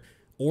out there,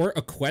 or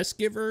a quest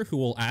giver who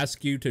will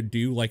ask you to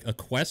do like a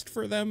quest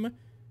for them.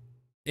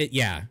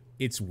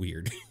 It's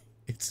weird.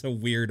 It's a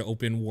weird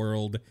open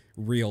world,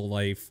 real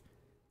life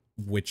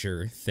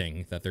Witcher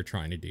thing that they're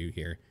trying to do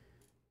here.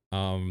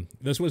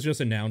 This was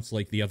just announced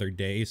like the other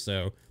day,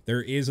 so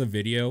there is a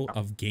video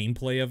of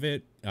gameplay of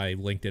it. I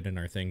linked it in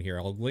our thing here.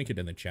 I'll link it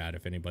in the chat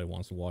if anybody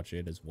wants to watch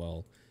it as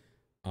well.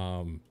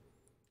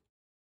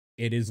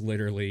 It is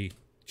literally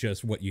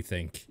just what you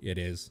think it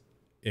is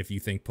if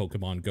you think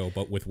Pokemon Go,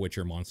 but with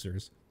Witcher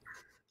monsters.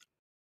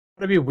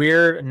 It'd be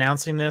weird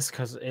announcing this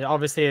because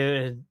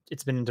obviously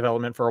it's been in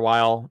development for a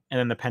while, and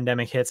then the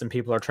pandemic hits and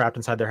people are trapped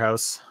inside their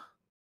house.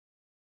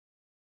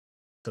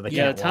 So they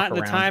can't walk around.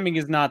 The timing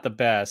is not the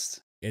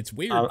best. It's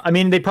weird. I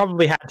mean, they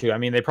probably had to. I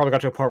mean, they probably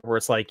got to a point where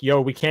it's like, yo,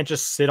 we can't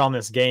just sit on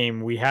this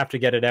game. We have to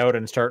get it out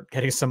and start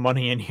getting some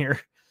money in here.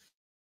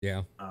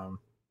 Yeah.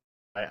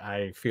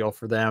 I feel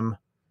for them.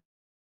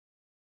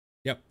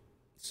 Yep.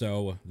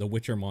 So, The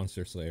Witcher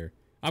Monster Slayer.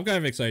 I'm kind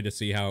of excited to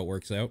see how it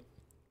works out.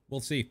 We'll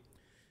see.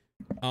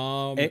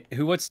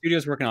 What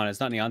studio's working on it?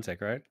 It's not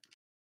Niantic, right?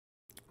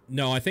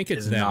 No, I think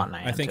it's them.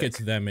 I think it's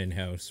them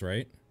in-house,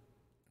 right?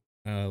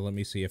 Let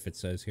me see if it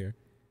says here.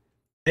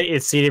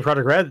 It's CD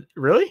Projekt Red?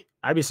 Really?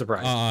 I'd be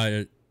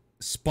surprised.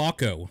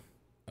 Spocko,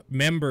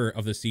 member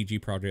of the CG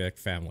Projekt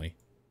family.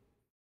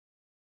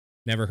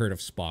 Never heard of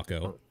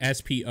Spocko.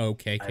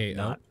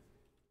 S-P-O-K-K-O.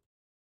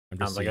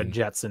 Sounds like a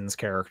Jetsons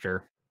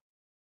character.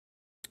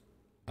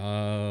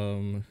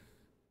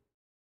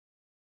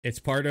 It's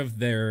part of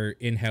their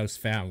in-house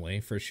family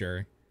for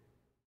sure,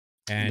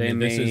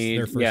 and this is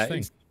their first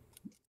thing.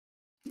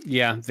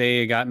 Yeah,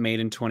 they got made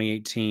in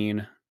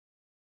 2018.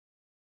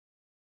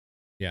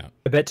 Yeah,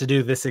 I bet to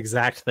do this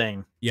exact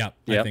thing. Yeah,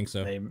 I think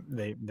so.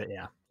 They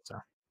yeah.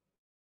 So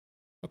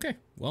okay,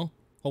 well,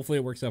 hopefully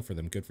it works out for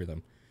them. Good for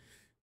them.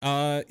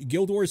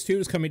 Guild Wars 2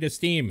 is coming to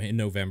Steam in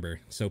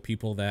November, so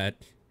people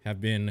that have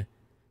been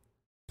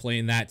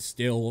playing that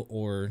still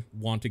or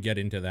want to get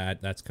into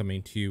that, that's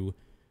coming to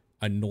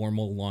a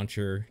normal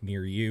launcher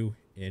near you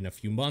in a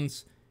few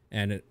months,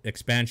 and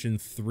expansion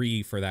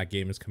 3 for that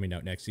game is coming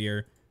out next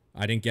year.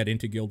 I didn't get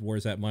into Guild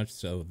Wars that much,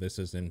 so this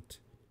isn't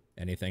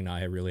anything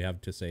I really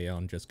have to say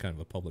on, just kind of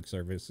a public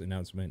service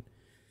announcement.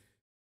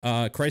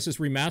 Crisis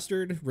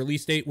Remastered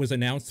release date was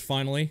announced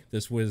finally.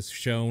 This was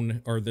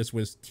shown, or this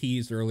was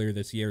teased earlier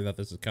this year that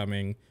this is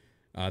coming.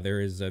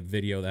 There is a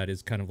video that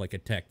is kind of like a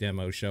tech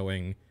demo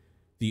showing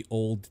the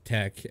old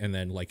tech, and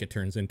then like it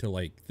turns into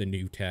like the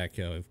new tech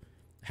of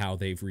how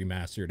they've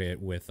remastered it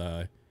with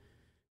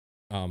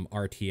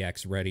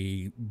RTX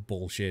ready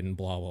bullshit and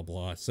blah blah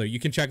blah. So you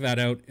can check that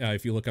out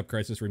if you look up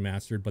Crisis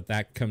Remastered, but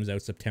that comes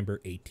out September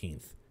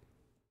 18th.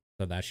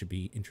 So that should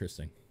be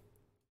interesting.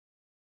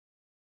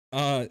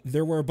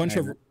 There were a bunch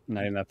of...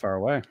 Not even that far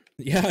away.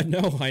 Yeah,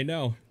 no, I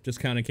know. Just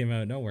kind of came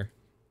out of nowhere.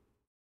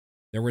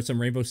 There were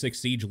some Rainbow Six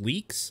Siege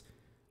leaks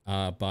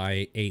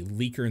by a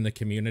leaker in the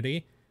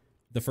community.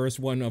 The first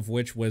one of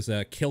which was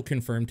a kill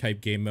confirm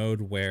type game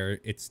mode where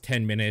it's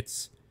 10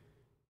 minutes.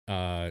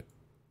 It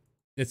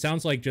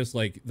sounds like just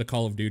like the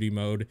Call of Duty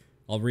mode.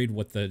 I'll read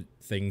what the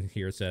thing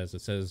here says.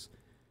 It says...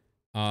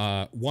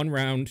 1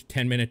 round,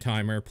 10-minute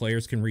timer.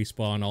 Players can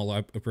respawn. All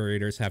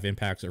operators have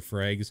impacts or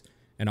frags,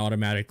 and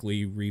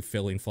automatically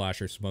refilling flash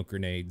or smoke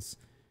grenades.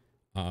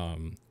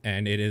 And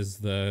it is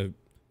the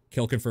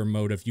kill confirm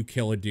mode if you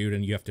kill a dude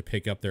and you have to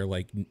pick up their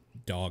like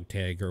dog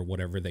tag or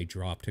whatever they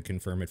drop to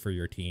confirm it for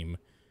your team.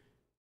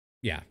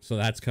 Yeah, so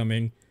that's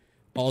coming.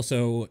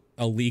 Also,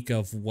 a leak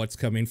of what's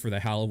coming for the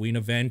Halloween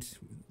event.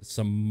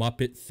 Some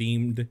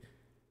Muppet-themed,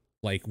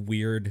 like,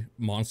 weird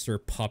monster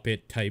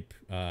puppet type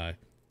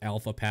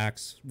alpha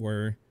packs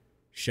were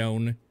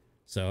shown.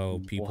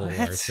 So people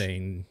are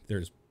saying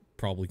there's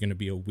probably going to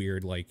be a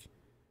weird, like,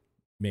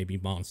 maybe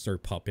monster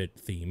puppet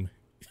theme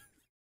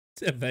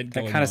event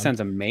going on. That kind of sounds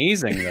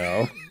amazing,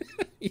 though.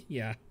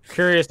 Yeah.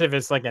 Curious if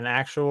it's like an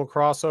actual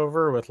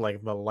crossover with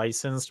like the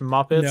licensed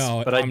Muppets,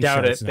 No, but I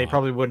doubt sure it. They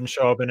probably wouldn't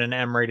show up in an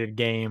M-rated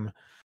game.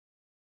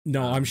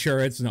 No, I'm sure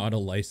it's not a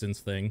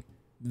licensed thing.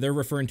 They're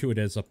referring to it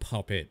as a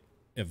puppet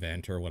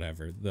event or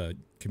whatever, the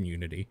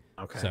community.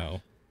 Okay.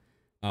 So,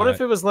 what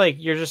if it was like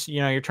you're just,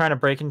 you're trying to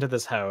break into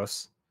this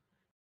house,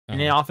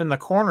 and off in the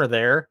corner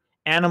there,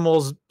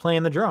 animals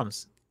playing the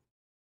drums.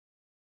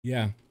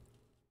 Yeah.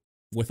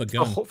 With a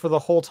gun. For the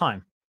whole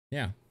time.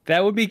 Yeah.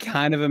 That would be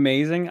kind of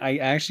amazing. I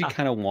actually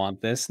kind of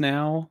want this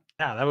now.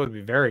 Yeah, that would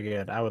be very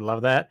good. I would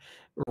love that.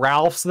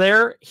 Ralph's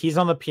there. He's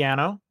on the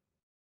piano.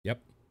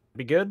 Yep.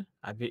 Be good.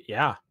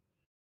 Yeah.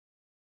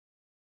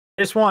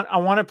 I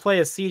want to play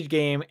a Siege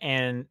game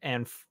and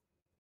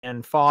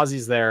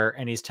Fozzie's there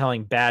and he's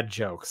telling bad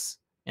jokes.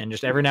 And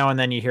just every now and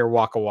then you hear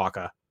Waka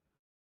Waka.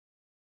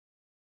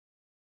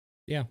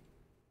 Yeah.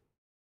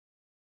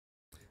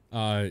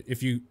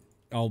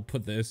 I'll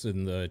put this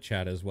in the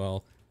chat as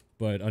well,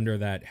 but under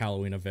that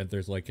Halloween event,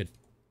 there's like a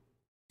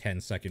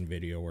 10-second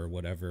video or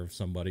whatever of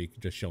somebody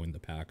just showing the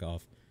pack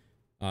off.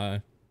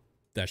 That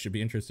should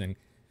be interesting.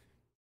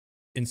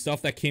 In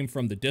stuff that came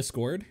from the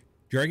Discord,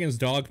 Dragon's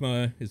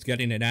Dogma is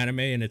getting an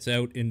anime and it's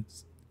out in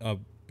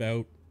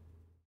about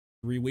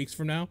 3 weeks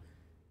from now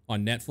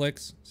on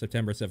Netflix,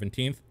 September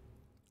 17th.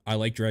 I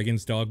like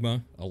Dragon's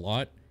Dogma a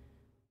lot.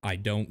 I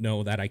don't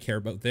know that I care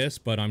about this,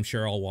 but I'm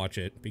sure I'll watch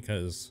it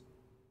because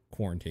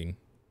quarantine.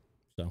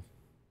 So.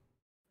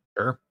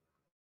 Sure.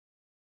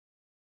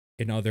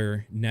 In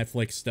other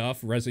Netflix stuff,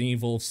 Resident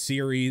Evil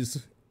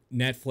series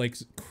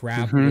Netflix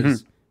crap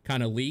was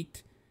kind of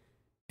leaked.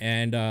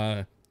 And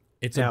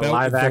it's about a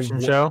live action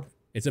show.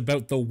 It's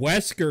about the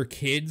Wesker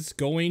kids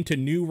going to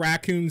New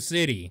Raccoon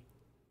City.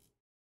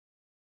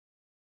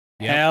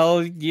 Yep.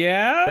 Hell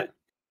yeah. Is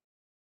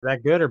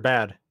that good or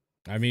bad?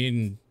 I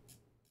mean,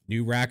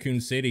 New Raccoon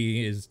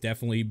City has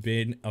definitely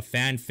been a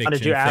fan fiction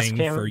Did you ask thing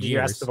him? for Did years. you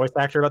ask the voice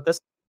actor about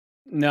this?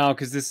 No,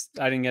 because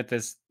I didn't get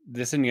this.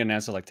 This didn't get an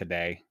answer like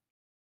today.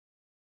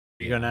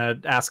 You gonna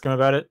ask him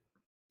about it?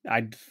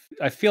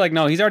 I feel like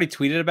no. He's already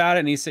tweeted about it,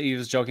 and he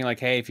was joking like,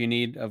 "Hey, if you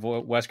need a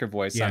Wesker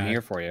voice, I'm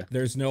here for you."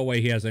 There's no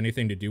way he has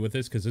anything to do with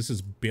this because this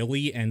is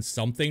Billy and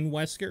something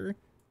Wesker,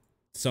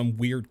 some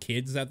weird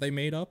kids that they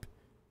made up.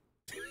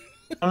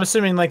 I'm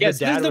assuming like yes,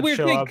 the dad this is the would weird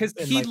show thing up because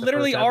in, he like, the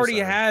literally first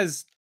already episode.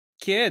 has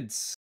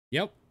kids.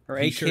 Yep, or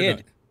a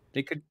kid.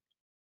 They could.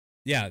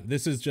 Yeah,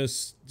 this is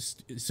just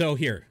so.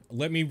 Here,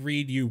 let me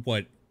read you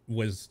what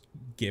was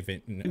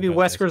given. Maybe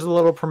Wesker's a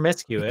little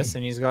promiscuous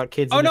and he's got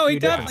kids. Oh no, he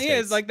definitely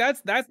is. Like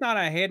that's not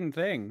a hidden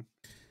thing.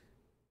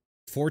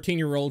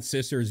 14-year-old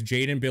sisters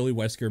Jade and Billy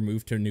Wesker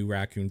moved to New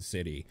Raccoon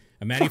City,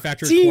 a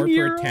manufactured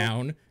corporate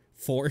town,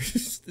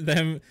 forced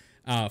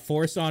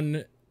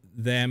on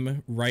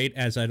them right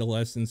as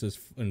adolescence is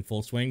in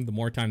full swing. The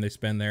more time they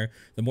spend there,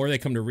 the more they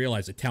come to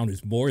realize the town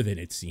is more than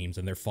it seems,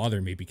 and their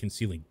father may be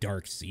concealing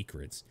dark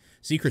secrets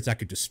that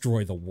could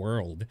destroy the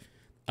world.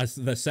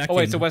 The second. Oh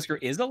wait, so Wesker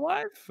is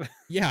alive?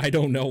 Yeah, I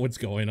don't know what's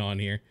going on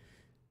here,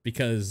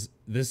 because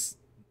this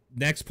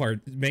next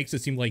part makes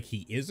it seem like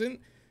he isn't.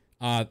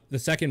 The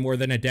second, more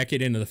than a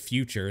decade into the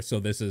future, so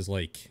this is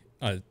like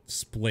a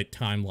split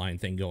timeline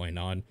thing going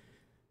on,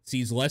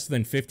 sees less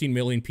than 15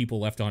 million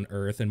people left on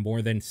Earth and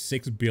more than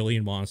 6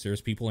 billion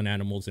monsters, people and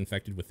animals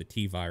infected with the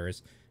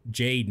T-virus.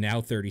 Jade,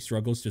 now 30,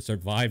 struggles to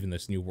survive in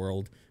this new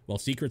world, while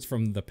secrets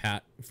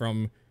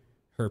from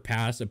her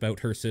past about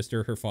her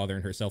sister, her father,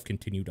 and herself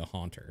continue to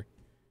haunt her.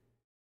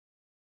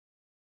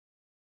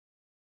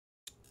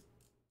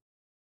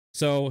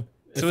 So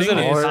is it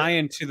a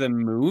tie-in to the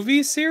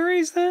movie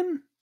series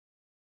then?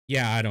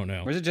 Yeah, I don't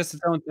know. Or is it just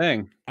its own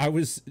thing?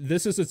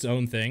 This is its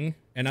own thing,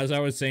 and as I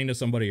was saying to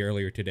somebody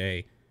earlier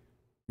today,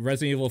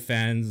 Resident Evil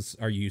fans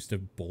are used to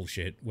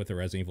bullshit with the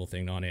Resident Evil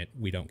thing on it.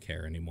 We don't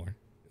care anymore.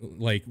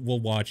 Like,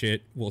 we'll watch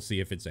it, we'll see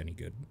if it's any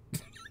good.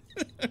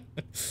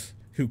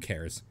 Who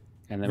cares?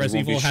 And then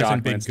Resident Evil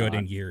hasn't been good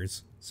in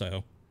years,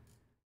 so.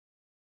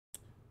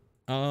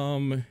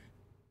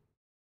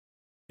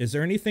 Is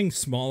there anything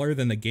smaller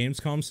than the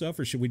Gamescom stuff,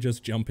 or should we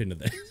just jump into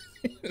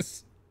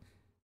this?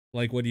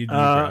 Like, what do you do?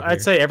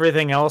 I'd say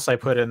everything else I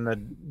put in the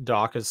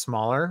doc is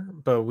smaller,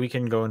 but we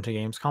can go into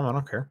Gamescom. I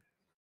don't care.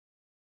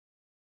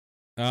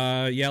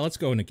 Yeah, let's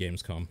go into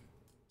Gamescom.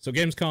 So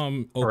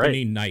Gamescom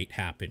opening night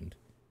happened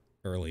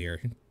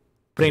earlier.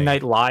 Opening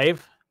night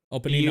live?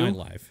 Opening night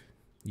live.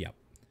 Yep.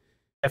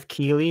 Jeff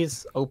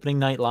Keighley's opening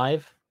night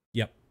live?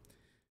 Yep.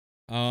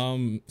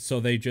 So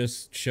they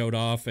just showed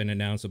off and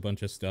announced a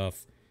bunch of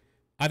stuff.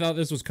 I thought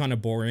this was kind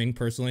of boring,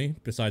 personally,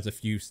 besides a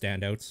few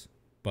standouts.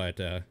 But,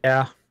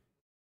 yeah.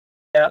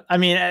 Yeah, I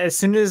mean, as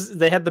soon as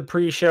they had the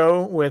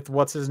pre-show with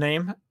what's his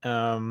name,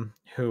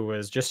 who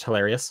was just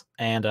hilarious,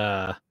 and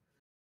as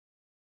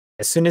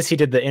soon as he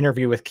did the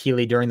interview with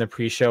Keeley during the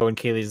pre-show, and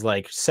Keeley's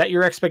like, "Set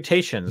your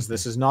expectations.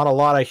 This is not a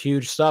lot of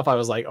huge stuff." I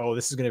was like, "Oh,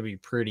 this is going to be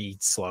pretty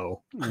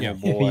slow." Yeah,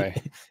 boy.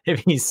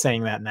 If he's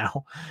saying that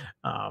now.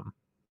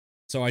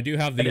 So I do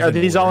have these. Are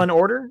these all in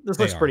order? This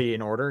looks are. pretty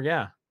in order.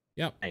 Yeah.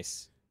 Yep.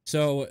 Nice.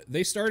 So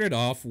they started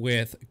off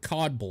with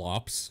COD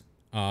Blops,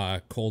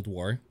 Cold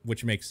War,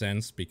 which makes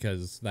sense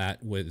because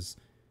that was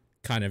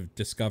kind of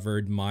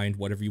discovered, mined,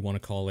 whatever you want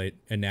to call it,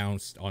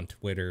 announced on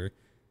Twitter,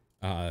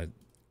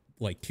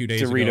 like 2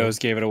 days ago. Doritos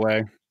gave it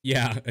away.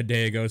 Yeah, a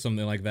day ago,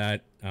 something like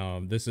that.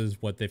 This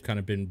is what they've kind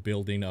of been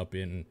building up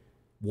in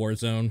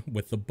Warzone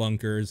with the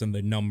bunkers and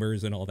the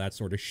numbers and all that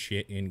sort of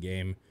shit in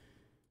game.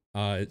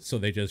 So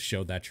they just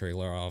showed that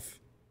trailer off.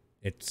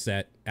 It's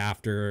set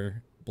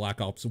after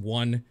Black Ops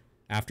 1,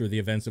 after the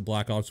events of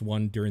Black Ops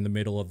 1 during the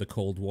middle of the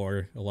Cold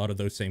War. A lot of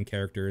those same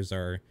characters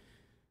are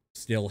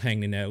still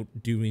hanging out,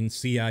 doing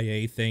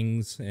CIA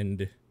things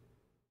and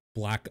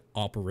black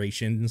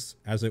operations,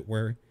 as it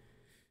were.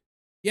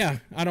 Yeah,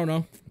 I don't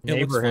know.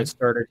 Neighbor has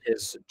started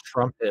his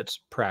trumpet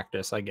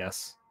practice, I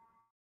guess.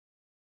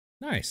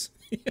 Nice.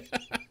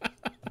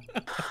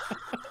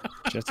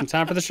 Just in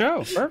time for the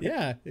show. Perfect.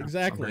 Yeah,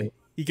 exactly.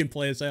 He can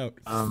play us out.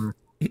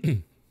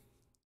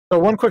 So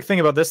one quick thing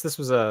about this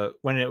was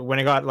when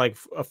it got like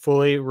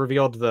fully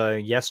revealed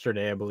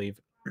yesterday, I believe.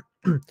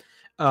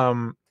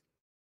 Along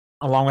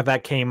with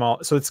that came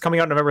so it's coming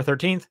out November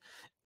 13th.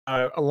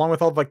 Along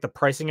with all like the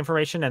pricing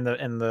information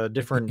and the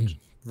different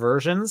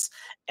versions,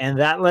 and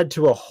that led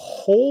to a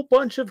whole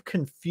bunch of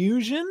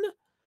confusion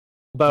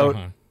about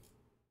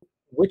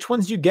which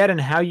ones you get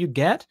and how you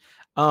get.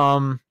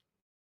 So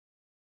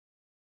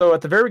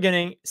at the very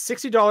beginning,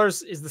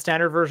 $60 is the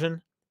standard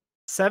version,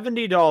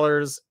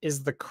 $70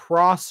 is the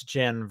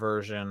cross-gen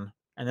version,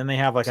 and then they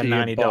have like a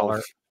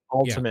 $90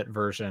 ultimate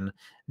version.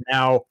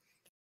 Now,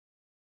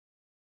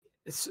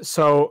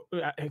 so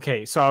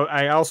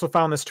I also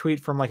found this tweet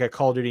from like a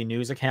Call of Duty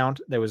news account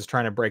that was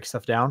trying to break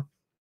stuff down.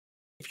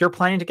 If you're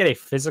planning to get a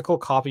physical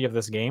copy of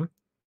this game,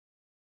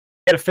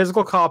 get a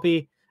physical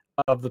copy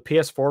of the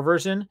PS4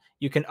 version,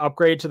 you can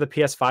upgrade to the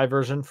PS5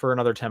 version for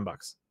another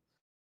 $10.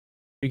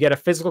 You get a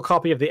physical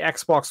copy of the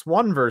Xbox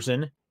One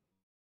version,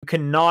 you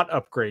cannot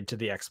upgrade to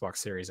the Xbox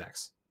Series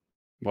X.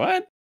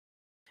 What?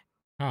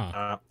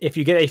 If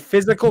you get a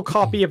physical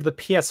copy of the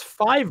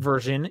PS5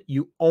 version,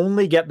 you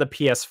only get the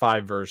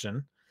PS5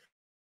 version.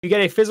 If you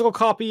get a physical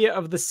copy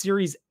of the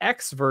Series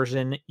X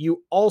version,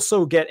 you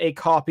also get a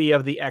copy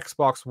of the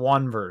Xbox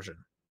One version.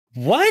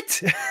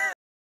 What?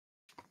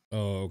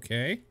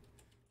 Okay.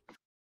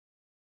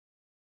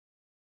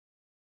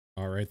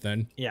 All right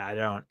then. Yeah, I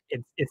don't.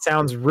 It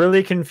sounds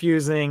really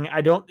confusing.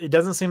 It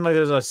doesn't seem like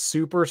there's a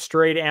super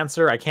straight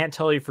answer. I can't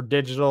tell you for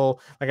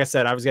digital. Like I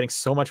said, I was getting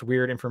so much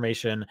weird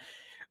information.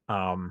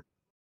 But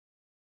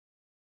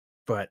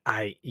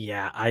I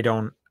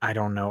don't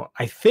know.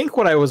 I think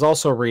what I was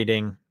also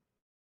reading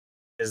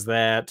is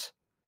that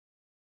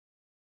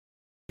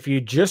if you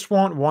just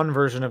want one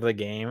version of the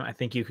game, I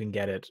think you can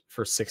get it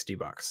for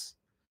 $60.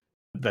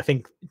 I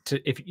think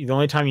if the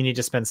only time you need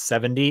to spend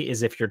 70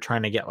 is if you're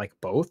trying to get like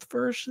both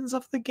versions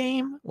of the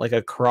game, like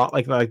a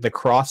like the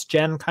cross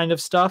gen kind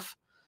of stuff.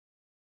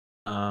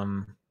 I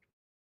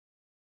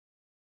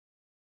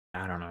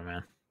don't know,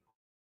 man.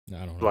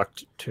 I don't know. Luck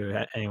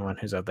to anyone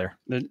who's out there.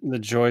 The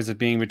joys of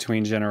being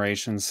between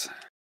generations.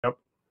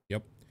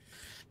 Yep.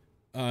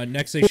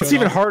 Next, it's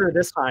even harder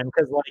this time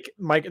because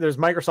there's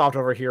Microsoft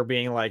over here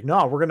being like,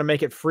 no, we're gonna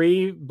make it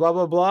free, blah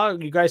blah blah.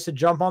 You guys should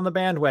jump on the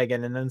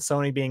bandwagon, and then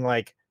Sony being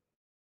like,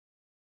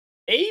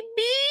 maybe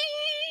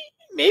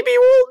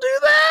we'll do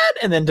that,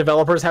 and then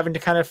developers having to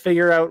kind of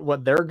figure out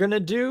what they're gonna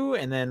do,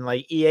 and then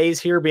like EA's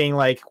here being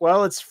like,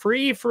 well, it's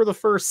free for the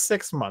first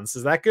 6 months.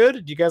 Is that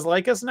good? Do you guys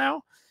like us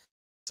now?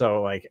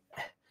 So like,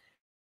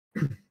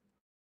 I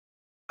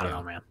don't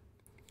know, man.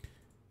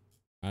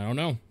 I don't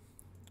know.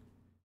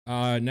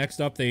 Next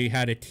up, they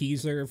had a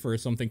teaser for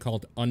something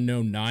called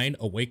Unknown 9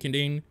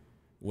 Awakening,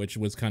 which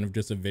was kind of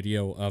just a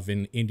video of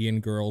an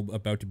Indian girl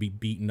about to be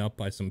beaten up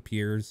by some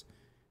peers,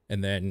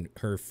 and then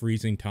her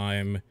freezing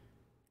time,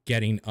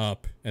 getting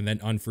up, and then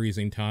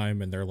unfreezing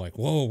time, and they're like,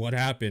 whoa, what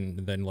happened?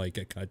 And then like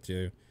a cut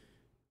to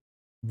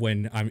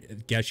when I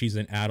guess she's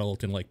an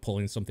adult and like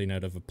pulling something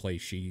out of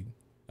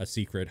a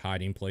secret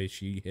hiding place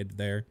she hid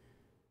there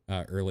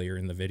earlier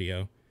in the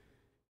video.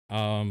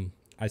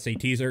 I say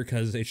teaser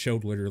because it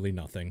showed literally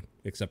nothing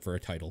except for a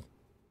title.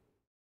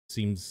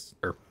 Seems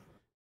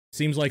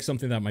like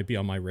something that might be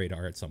on my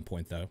radar at some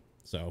point though,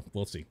 so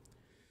we'll see.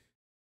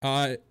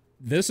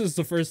 This is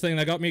the first thing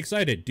that got me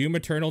excited. Doom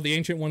Eternal: The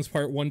Ancient Ones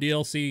Part 1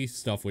 DLC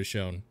stuff was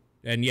shown,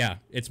 and yeah,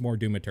 it's more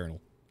Doom Eternal.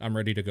 I'm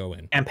ready to go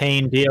in.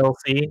 Campaign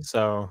DLC,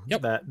 so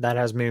yep. that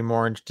has me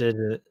more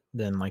interested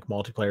than like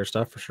multiplayer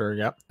stuff for sure.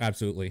 Yep,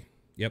 absolutely.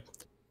 Yep.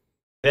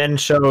 Then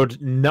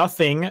showed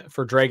nothing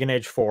for Dragon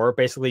Age 4,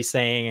 basically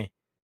saying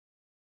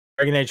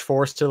Dragon Age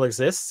 4 still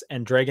exists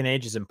and Dragon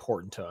Age is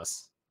important to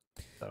us.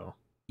 So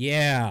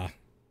yeah,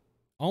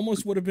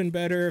 almost would have been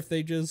better if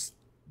they just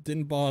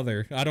didn't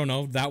bother. I don't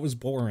know. That was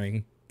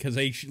boring because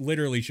they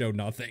literally showed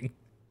nothing.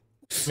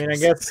 I mean, I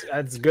guess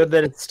it's good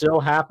that it's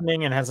still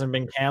happening and hasn't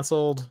been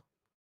canceled.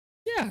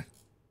 Yeah.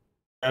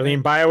 I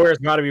mean, BioWare's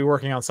got to be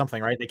working on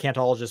something, right? They can't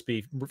all just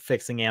be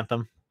fixing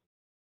Anthem.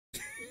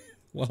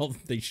 Well,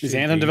 they should. Is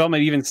Anthem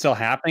development even still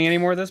happening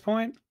anymore at this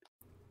point?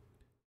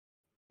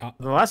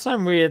 The last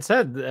time we had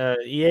said,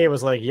 EA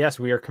was like, yes,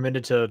 we are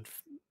committed to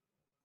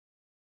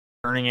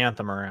turning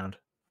Anthem around.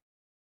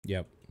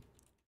 Yep.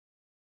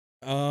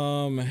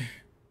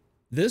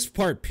 This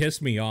part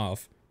pissed me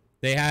off.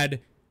 They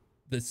had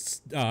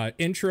this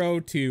intro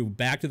to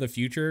Back to the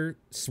Future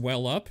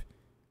swell up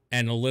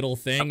and a little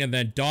thing, and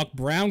then Doc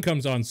Brown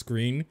comes on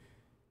screen,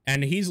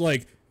 and he's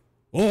like,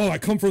 "Oh, I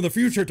come from the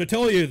future to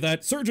tell you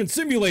that Surgeon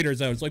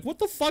Simulator's out." It's like, what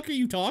the fuck are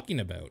you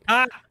talking about?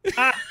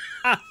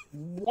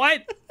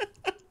 What?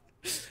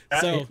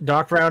 So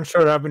Doc Brown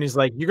showed up, and he's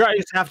like, "You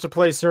guys have to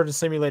play Surgeon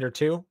Simulator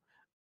 2.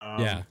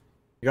 Yeah.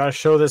 You gotta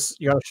show this.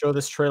 You gotta show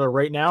this trailer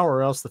right now,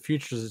 or else the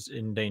future's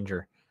in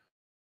danger."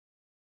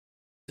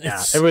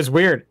 Yeah, it was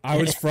weird. I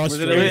was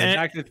frustrated. Was it a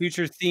Back to the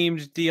Future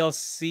themed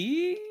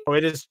DLC? Oh,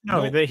 it is.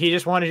 No, he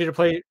just wanted you to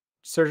play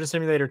Surgeon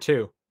Simulator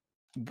 2.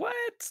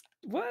 What?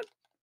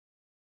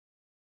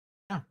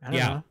 Yeah. I don't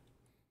know.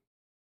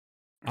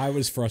 I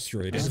was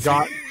frustrated. Just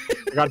got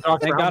Doc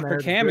Thank Brown God there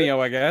for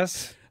Cameo, I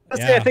guess.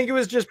 I think it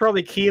was just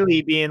probably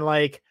Keeley being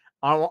like,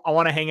 I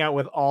want to hang out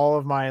with all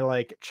of my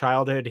like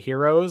childhood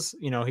heroes.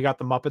 You know, he got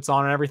the Muppets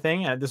on and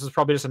everything. And this was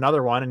probably just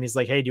another one. And he's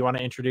like, "Hey, do you want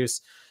to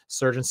introduce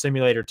Surgeon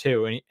Simulator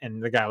 2?"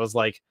 And the guy was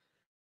like,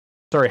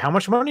 "Sorry, how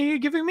much money are you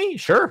giving me?"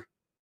 "Sure."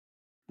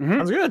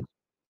 Sounds good.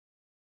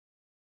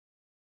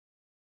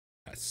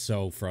 That's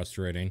so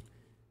frustrating.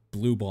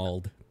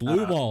 Blue-balled.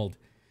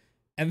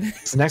 And then,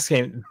 this next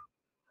game,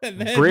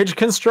 Bridge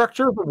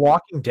Constructor, The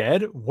Walking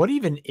Dead. What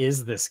even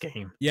is this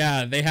game?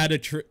 Yeah, they had a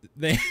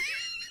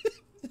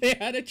they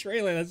had a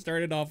trailer that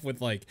started off with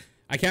like,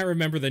 I can't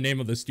remember the name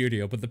of the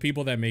studio, but the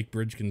people that make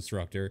Bridge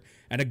Constructor,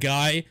 and a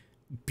guy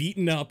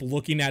beaten up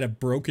looking at a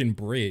broken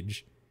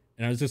bridge.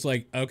 And I was just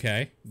like,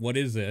 okay, what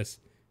is this?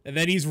 And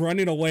then he's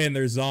running away and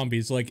there's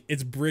zombies. Like,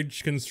 it's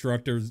Bridge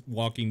Constructor's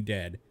Walking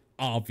Dead,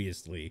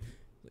 obviously.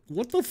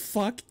 What the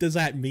fuck does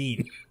that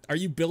mean? Are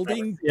you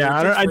building?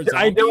 Yeah,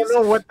 I don't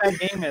know what that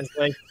game is.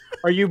 Like,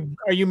 are you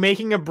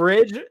making a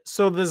bridge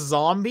so the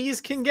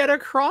zombies can get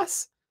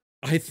across?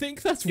 I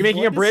think that's you're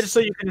making a bridge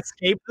so you can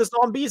escape the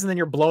zombies, and then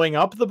you're blowing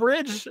up the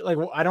bridge. Like,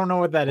 I don't know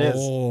what that is.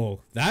 Oh,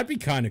 that'd be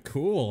kind of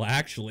cool,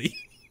 actually.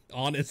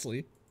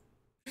 Honestly,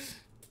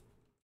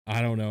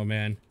 I don't know,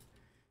 man.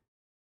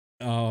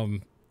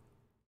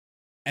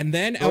 And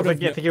then I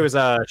think it was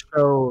a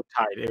show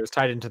tied. It was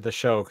tied into the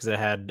show because it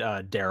had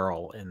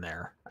Daryl in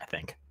there, I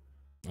think.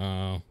 Oh,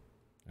 all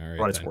right.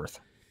 What it's worth.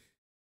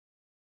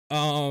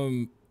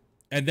 And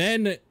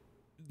then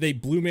they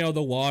blew me out of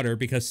the water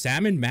because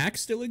Sam and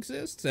Max still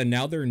exists, and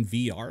now they're in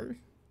VR.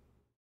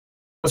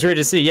 It's weird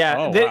to see. Yeah,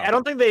 wow. I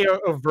don't think they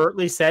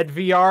overtly said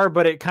VR,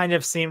 but it kind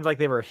of seemed like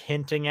they were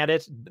hinting at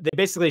it. They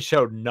basically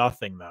showed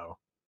nothing, though.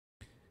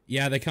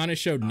 Yeah, they kind of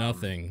showed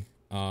nothing.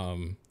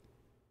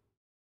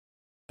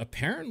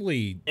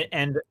 Apparently,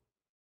 and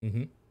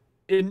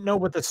didn't know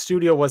what the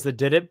studio was that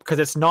did it because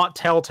it's not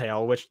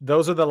Telltale, which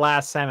those are the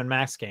last Sam and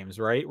Max games,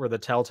 right? Were the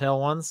Telltale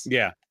ones?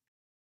 Yeah.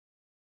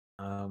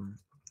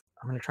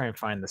 I'm gonna try and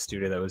find the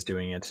studio that was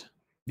doing it.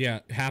 Yeah,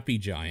 Happy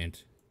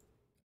Giant.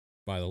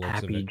 By the looks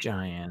of it. Happy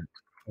Giant.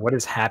 What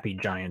is Happy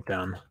Giant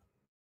done?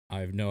 I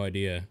have no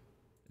idea.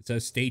 It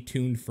says stay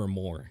tuned for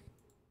more.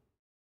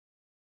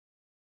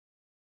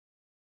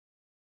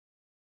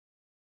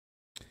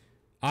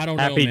 I don't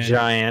know, Happy man.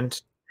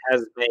 Giant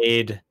has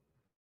made...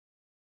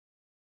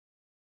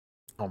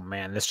 Oh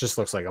man, this just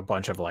looks like a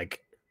bunch of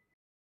like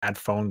bad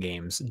phone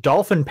games.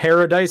 Dolphin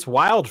Paradise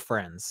Wild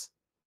Friends.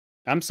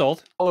 I'm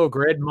sold. Hollow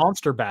Grid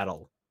Monster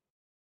Battle.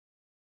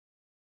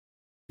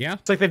 Yeah.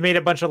 It's like they've made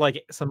a bunch of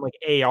like some like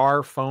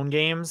AR phone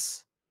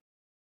games.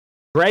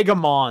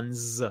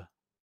 Dragamons.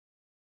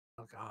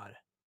 Oh god.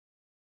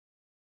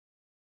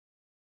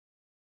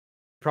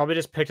 Probably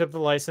just picked up the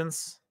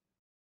license.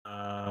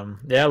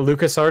 Yeah,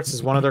 LucasArts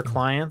is one of their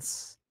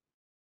clients.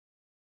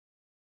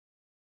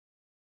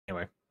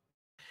 Anyway.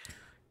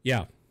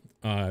 Yeah.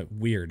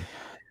 Weird.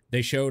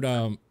 They showed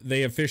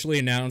they officially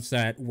announced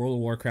that World of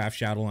Warcraft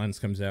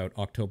Shadowlands comes out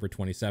October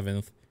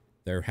 27th.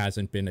 There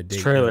hasn't been a date.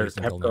 Trailers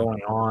kept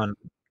going on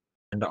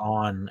and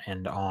on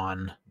and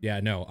on. Yeah,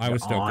 no, I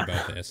was stoked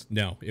about this.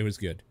 No, it was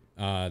good.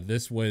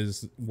 This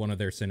was one of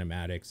their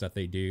cinematics that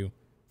they do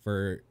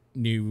for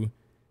new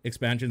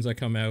expansions that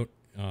come out.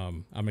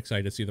 I'm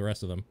excited to see the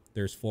rest of them.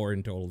 There's 4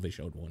 in total. They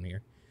showed 1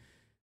 here.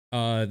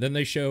 Then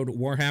they showed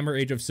Warhammer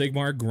Age of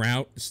Sigmar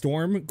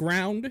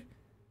Stormground.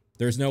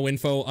 There's no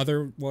info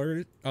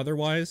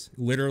otherwise.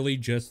 Literally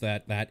just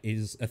that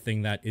is a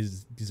thing that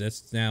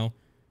exists now.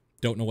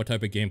 Don't know what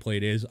type of gameplay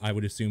it is. I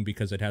would assume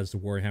because it has the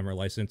Warhammer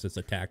license, it's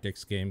a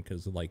tactics game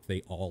because like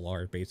they all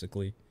are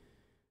basically.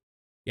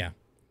 Yeah.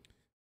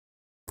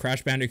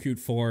 Crash Bandicoot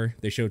 4.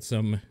 They showed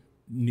some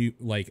new,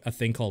 like, a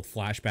thing called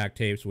flashback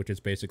tapes, which is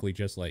basically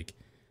just like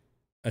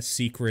a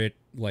secret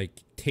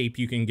like tape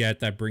you can get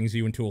that brings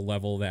you into a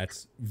level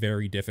that's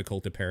very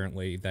difficult,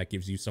 apparently, that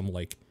gives you some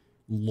like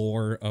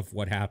lore of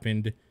what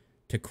happened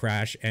to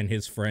Crash and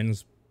his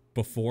friends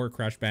before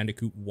Crash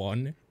Bandicoot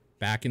 1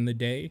 back in the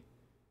day,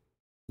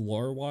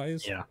 lore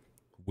wise. Yeah,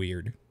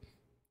 weird.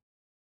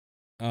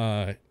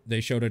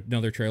 They showed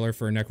another trailer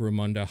for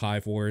Necromunda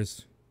Hive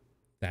Wars.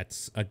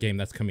 That's a game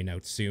that's coming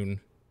out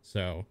soon,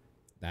 so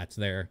that's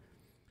there.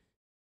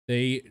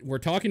 They were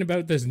talking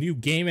about this new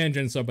game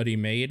engine somebody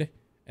made,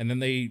 and then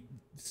they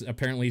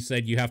apparently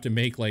said you have to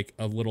make like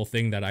a little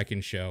thing that I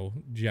can show.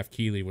 Jeff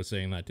Keighley was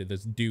saying that to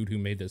this dude who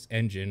made this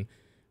engine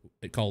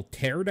called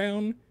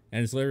Teardown,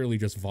 and it's literally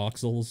just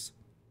voxels,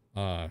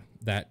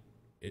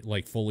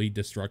 like fully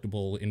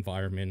destructible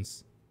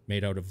environments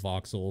made out of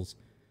voxels.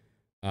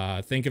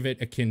 Think of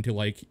it akin to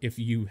like if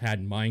you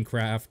had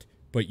Minecraft,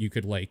 but you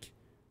could like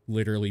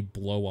literally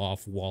blow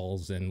off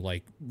walls and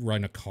like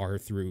run a car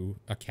through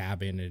a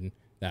cabin and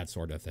that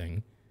sort of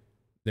thing.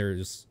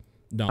 There's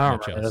not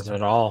much else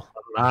at all.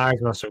 My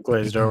eyes must have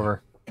glazed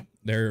over.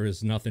 There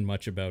is nothing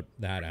much about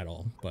that at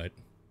all, but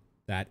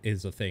that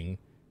is a thing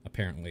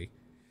apparently.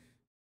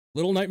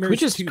 Little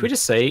Nightmares. Could we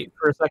just say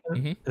for a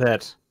second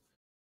that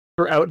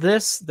throughout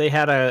this they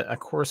had a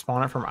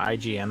correspondent from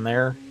IGN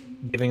there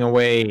giving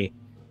away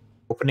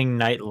Opening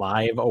Night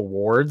Live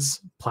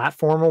awards,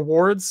 platform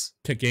awards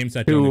to games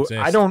that don't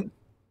exist. I don't.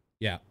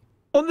 Yeah.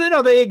 Well,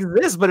 no, they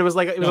exist, but it was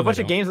like a bunch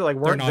of games that like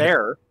weren't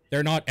there.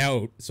 They're not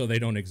out, so they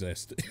don't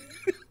exist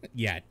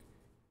yet.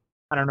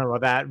 I don't know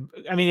about that.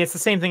 I mean, it's the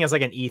same thing as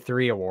like an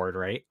E3 award,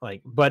 right?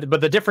 Like, but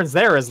the difference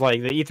there is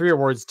like the E3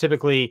 awards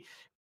typically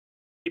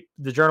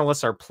the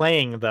journalists are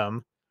playing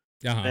them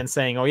and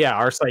saying, "Oh yeah,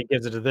 our site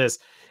gives it to this."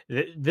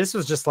 This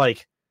was just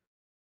like,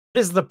 what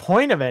is the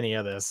point of any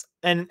of this?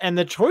 And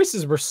the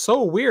choices were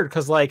so weird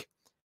because like,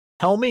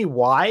 Tell Me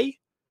Why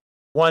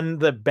won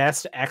the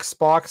best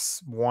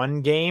Xbox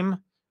One game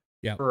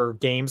for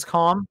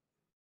Gamescom,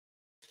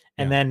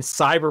 and then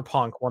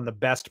Cyberpunk won the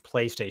best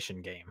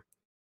PlayStation game.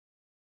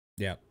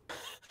 Yeah,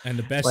 and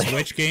the best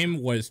Switch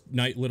game was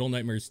Little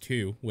Nightmares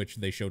 2, which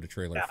they showed a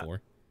trailer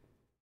for.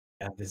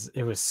 Yeah,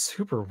 it was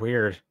super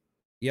weird.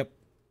 Yep,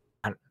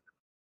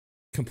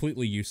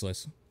 completely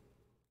useless.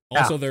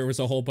 Also, there was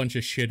a whole bunch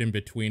of shit in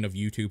between of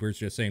YouTubers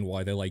just saying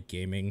why they like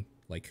gaming.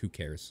 Like, who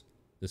cares?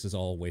 This is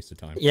all a waste of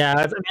time. Yeah,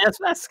 I mean,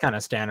 that's kind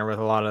of standard with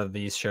a lot of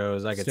these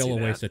shows. I could see that. Still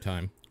a waste of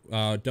time.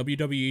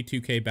 WWE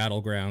 2K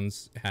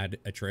Battlegrounds had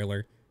a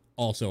trailer.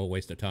 Also a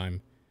waste of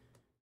time.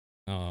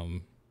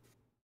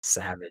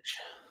 Savage.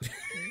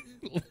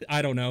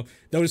 I don't know.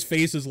 Those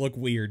faces look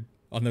weird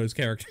on those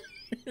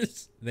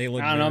characters. They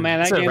look. I don't know,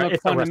 man. That game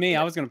looked fun to me.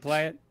 I was gonna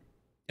play it.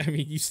 I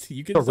mean, you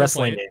can still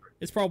play it.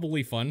 It's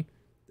probably fun.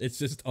 It's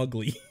just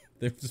ugly.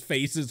 Their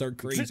faces are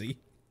crazy.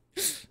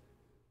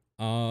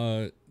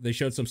 They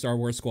showed some Star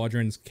Wars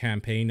Squadrons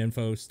campaign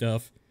info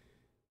stuff.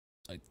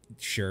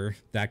 Sure,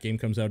 that game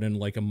comes out in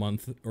like a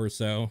month or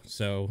so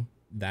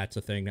that's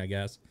a thing, I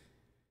guess.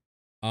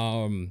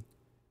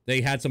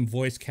 They had some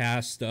voice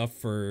cast stuff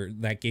for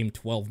that game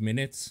 12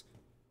 Minutes.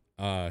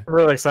 I'm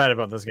really excited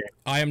about this game.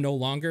 I am no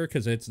longer,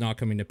 because it's not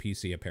coming to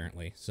PC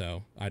apparently,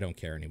 so I don't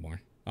care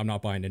anymore. I'm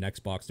not buying an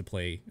Xbox to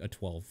play a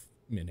 12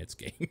 Minutes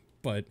game,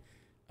 but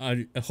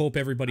I hope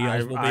everybody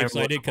else will be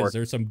excited because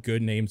there's some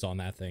good names on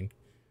that thing.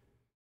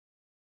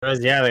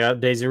 Yeah, they got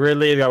Daisy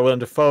Ridley, they got Willem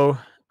Dafoe.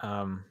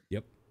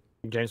 Yep.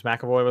 James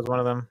McAvoy was one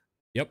of them.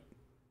 Yep.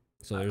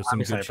 So there's some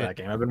good shit. For that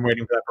game. I've been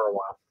waiting for that for a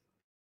while.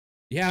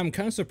 Yeah, I'm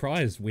kind of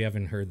surprised we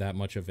haven't heard that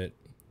much of it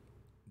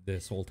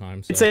this whole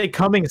time. So. It's a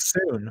coming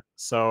soon,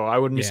 so I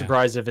wouldn't be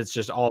surprised if it's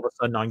just all of a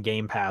sudden on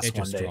Game Pass one day.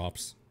 It just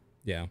drops.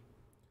 Yeah.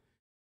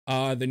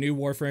 The new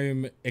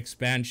Warframe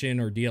expansion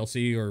or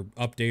DLC or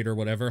update or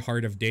whatever,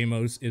 Heart of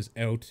Deimos, is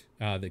out.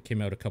 That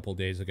came out a couple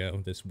days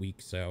ago this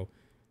week, so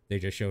they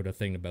just showed a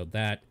thing about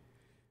that.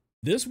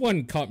 This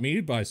one caught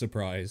me by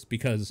surprise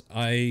because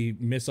I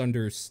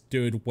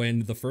misunderstood when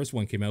the first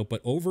one came out, but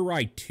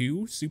Override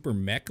 2 Super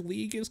Mech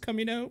League is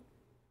coming out.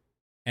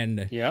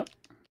 And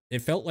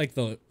it felt like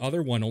the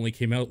other one only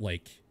came out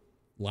like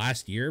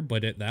last year,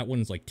 but that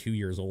one's like 2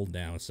 years old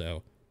now,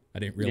 so I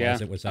didn't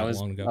realize it was that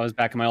long ago. I was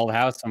back in my old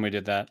house when we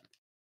did that.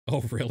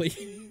 Oh,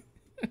 really?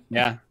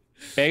 Yeah.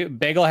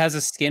 Bagel has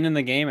a skin in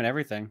the game and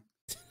everything.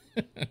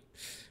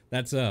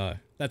 That's a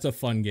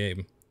fun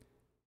game.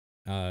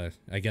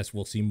 I guess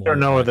we'll see more. I don't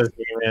know what this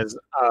game is.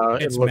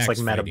 It looks like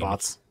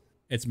Metabots.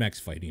 It's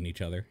mechs fighting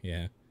each other,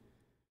 yeah.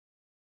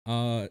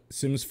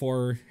 Sims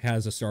 4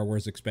 has a Star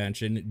Wars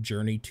expansion,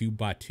 Journey to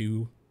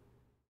Batuu,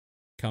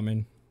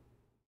 coming.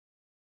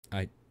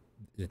 I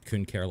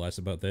couldn't care less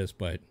about this,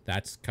 but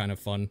that's kind of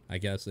fun, I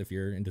guess, if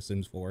you're into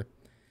Sims 4.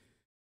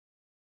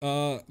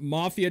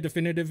 Mafia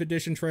Definitive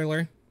Edition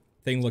trailer.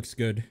 Thing looks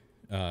good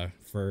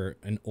for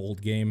an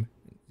old game.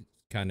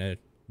 Kind of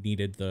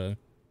needed the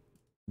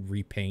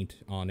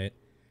repaint on it.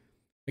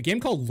 A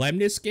game called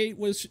Lemniscate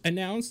was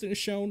announced and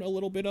shown a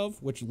little bit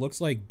of, which looks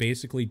like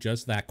basically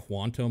just that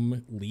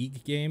Quantum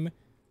League game,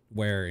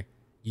 where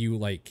you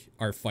like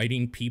are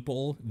fighting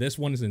people. This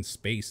one's in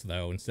space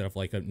though, instead of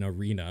like an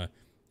arena.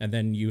 And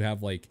then you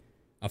have like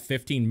a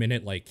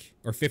 15-minute like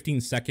or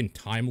 15-second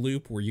time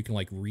loop where you can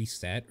like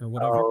reset or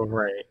whatever. Oh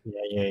right,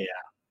 yeah.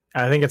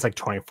 I think it's like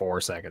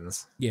 24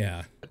 seconds.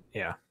 Yeah.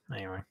 Yeah.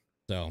 Anyway,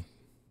 so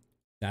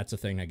that's a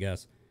thing, I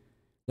guess.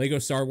 Lego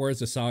Star Wars: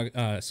 The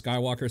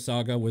Skywalker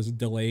Saga was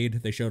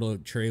delayed. They showed a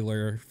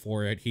trailer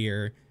for it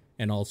here,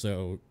 and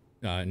also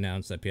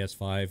announced that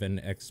PS5 and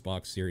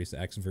Xbox Series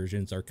X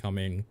versions are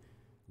coming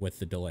with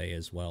the delay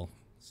as well.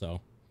 So, I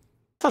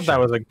thought that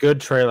was a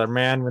good trailer,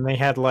 man. When they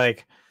had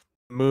like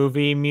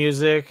movie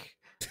music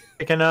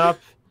picking up,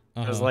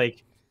 I was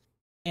like,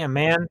 "Damn,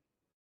 man,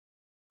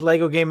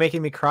 Lego game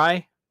making me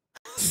cry."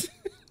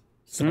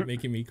 Stop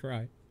making me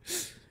cry.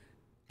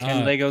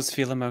 Can Legos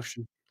feel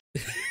emotion?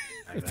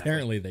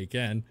 Apparently they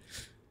can.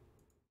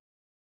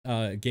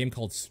 A game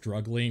called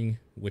Struggling,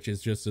 which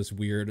is just this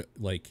weird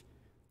like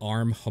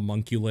arm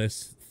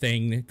homunculus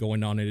thing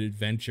going on an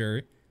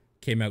adventure,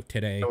 came out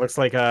today. It looks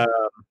like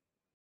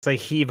it's like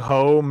Heave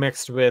Ho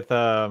mixed with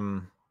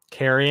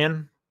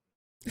Carrion.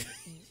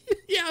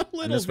 Yeah, a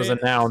little and this bit. was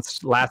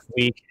announced last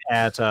week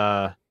at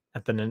the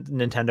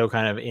Nintendo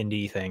kind of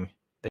indie thing.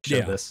 They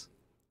showed this.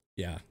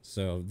 Yeah,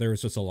 so there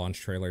was just a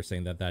launch trailer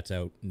saying that that's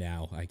out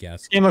now, I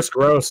guess. This game looks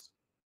gross.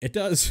 It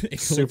does. It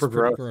super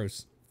looks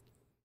gross.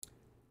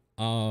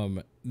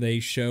 They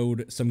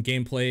showed some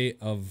gameplay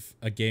of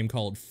a game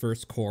called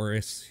First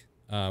Chorus,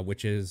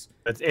 which is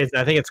I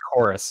think it's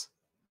Chorus.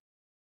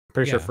 I'm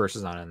pretty sure First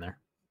is not in there.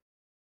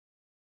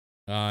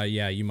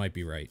 Yeah, you might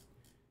be right.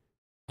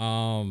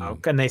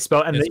 And they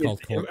spell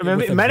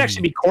it might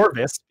actually be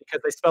Corvus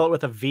because they spell it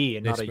with a V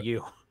and not a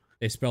U.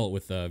 They spell it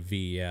with a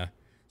V, yeah.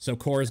 So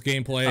Core's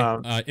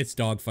gameplay, it's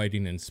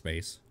dogfighting in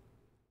space.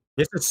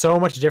 This is so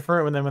much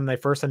different than when they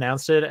first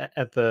announced it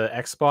at the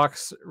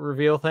Xbox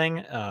reveal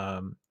thing.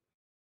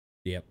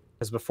 Yep.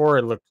 Because before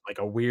it looked like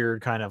a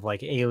weird kind of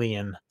like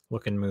alien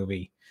looking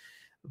movie.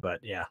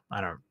 But yeah,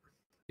 I don't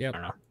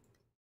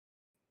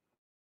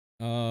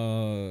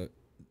know.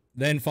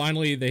 Then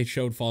finally they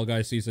showed Fall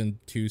Guys Season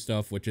 2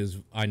 stuff, which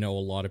is, I know a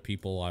lot of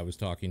people I was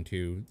talking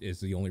to is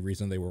the only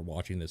reason they were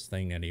watching this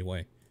thing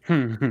anyway.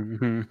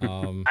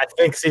 I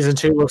think Season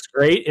 2 looks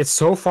great. It's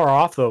so far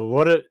off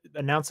though.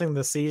 Announcing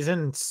the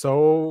season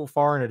so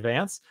far in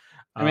advance.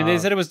 I mean, they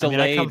said it was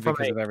delayed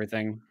because of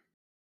everything.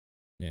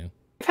 Yeah.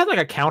 They've had like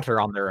a counter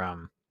on their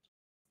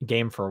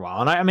game for a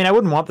while. And I mean, I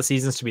wouldn't want the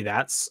seasons to be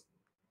that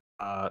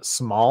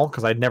small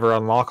because I'd never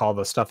unlock all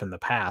the stuff in the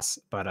past.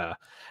 But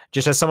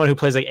just as someone who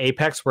plays like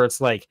Apex, where it's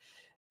like,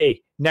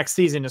 hey, next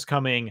season is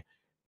coming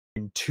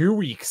in 2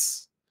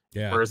 weeks.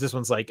 Yeah. Whereas this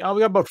one's like, oh,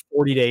 we got about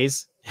 40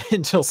 days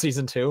until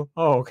season 2.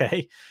 Oh,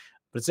 okay.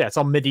 But it's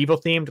all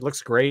medieval themed. It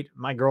looks great.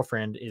 My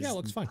girlfriend is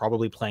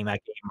probably playing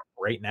that game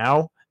right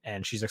now,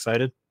 and she's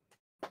excited.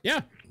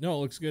 Yeah, no, it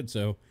looks good.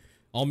 So,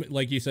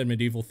 like you said,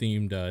 medieval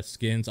themed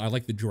skins. I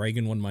like the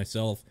dragon one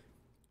myself.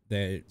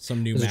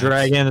 Some new. The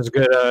dragon is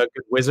good.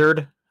 Good wizard.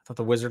 I thought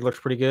the wizard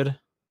looked pretty good.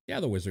 Yeah,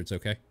 the wizard's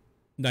okay.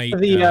 Knight.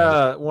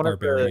 One of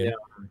the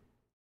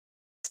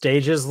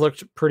stages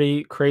looked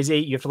pretty crazy.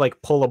 You have to like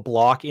pull a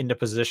block into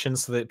position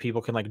so that people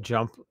can like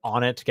jump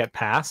on it to get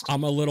past.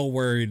 I'm a little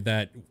worried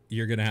that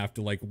you're gonna have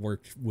to like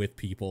work with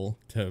people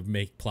to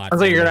make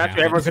platforms. I was like,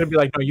 everyone's gonna be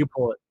like, no, you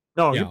pull it.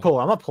 No, you pull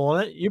it. I'm not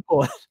pulling it. You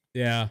pull it.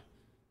 Yeah.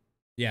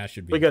 Yeah, it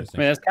should be good. I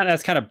mean,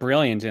 that's kind of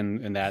brilliant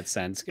in that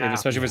sense,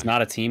 especially if it's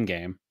not a team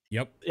game.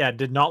 Yep. Yeah, it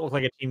did not look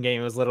like a team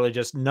game. It was literally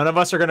just none of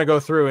us are going to go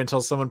through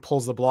until someone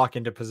pulls the block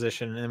into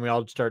position, and then we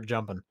all start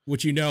jumping.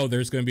 Which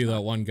there's going to be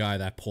that one guy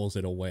that pulls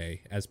it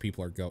away as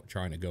people are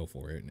trying to go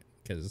for it.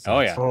 Because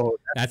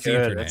that's the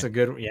internet. That's a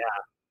good. Yeah.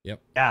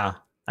 Yep. Yeah.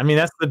 I mean,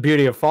 that's the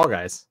beauty of Fall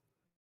Guys.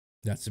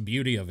 That's the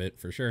beauty of it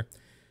for sure.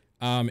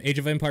 Age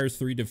of Empires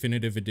 3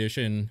 Definitive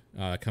Edition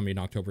coming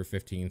October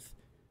 15th.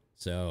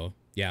 So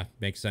yeah,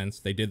 makes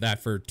sense. They did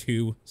that for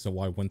 2, so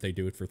why wouldn't they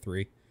do it for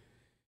 3?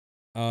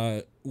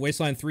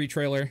 Wasteland 3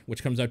 trailer,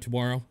 which comes out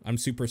tomorrow. I'm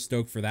super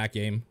stoked for that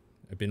game.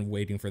 I've been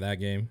waiting for that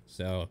game.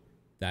 So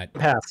that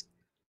Pass.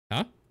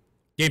 Huh?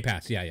 Game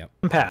Pass, yeah. Game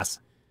Pass.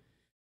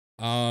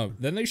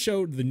 Then they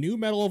showed the new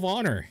Medal of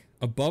Honor,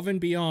 Above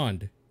and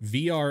Beyond,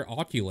 VR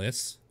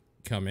Oculus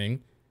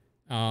coming.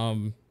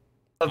 The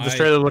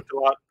trailer looked a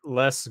lot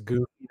less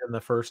goofy than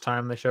the first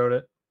time they showed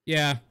it.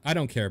 Yeah, I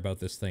don't care about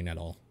this thing at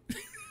all.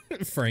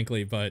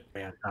 Frankly, but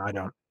man, no, I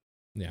don't.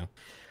 Yeah.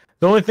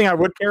 The only thing I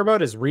would care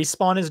about is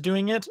Respawn is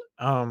doing it.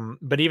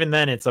 But even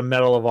then, it's a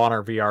Medal of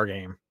Honor VR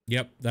game.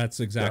 Yep,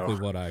 that's exactly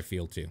what I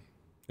feel too.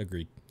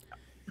 Agreed.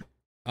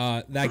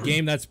 That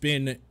game that's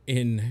been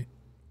in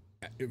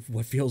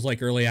what feels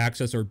like early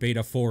access or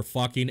beta for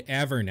fucking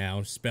ever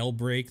now,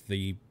 Spellbreak,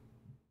 the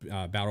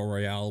battle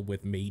royale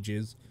with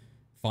mages,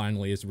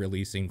 finally is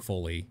releasing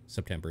fully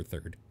September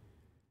 3rd.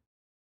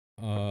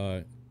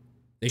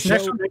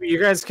 Next one, maybe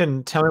you guys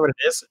can tell me what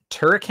it is.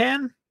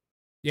 Turrican?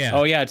 Yeah.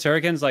 Oh yeah,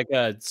 Turrican's like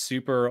a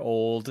super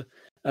old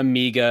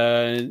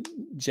Amiga,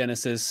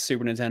 Genesis,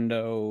 Super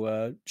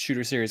Nintendo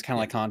shooter series, kind of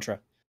like Contra.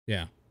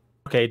 Yeah.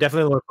 Okay, it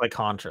definitely looked like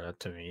Contra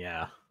to me.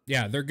 Yeah.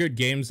 Yeah, they're good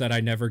games that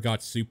I never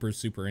got super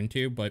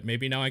into, but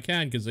maybe now I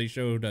can because they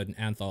showed an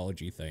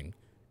anthology thing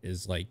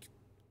is like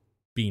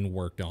being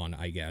worked on,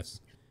 I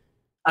guess.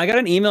 I got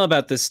an email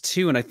about this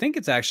too, and I think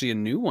it's actually a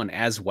new one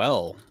as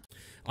well.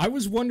 I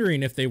was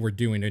wondering if they were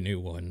doing a new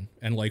one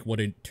and like what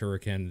a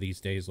Turrican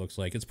these days looks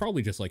like. It's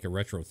probably just like a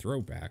retro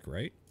throwback,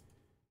 right?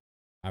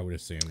 I would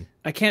assume.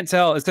 I can't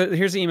tell.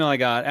 Here's the email I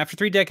got. After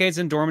 3 decades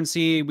in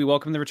dormancy, we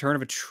welcome the return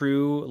of a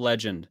true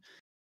legend.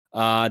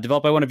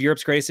 Developed by one of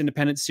Europe's greatest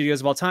independent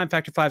studios of all time,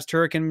 Factor 5's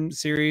Turrican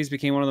series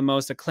became one of the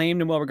most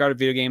acclaimed and well-regarded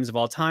video games of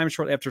all time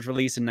shortly after its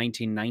release in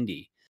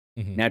 1990.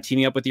 Mm-hmm. Now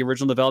teaming up with the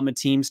original development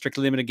team,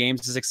 Strictly Limited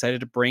Games is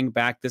excited to bring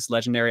back this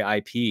legendary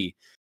IP.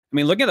 I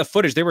mean, looking at the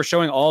footage, they were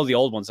showing all the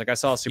old ones. Like I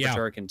saw Super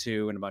Turrican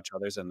 2 and a bunch of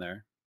others in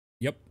there.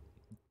 Yep.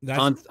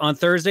 On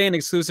Thursday, an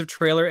exclusive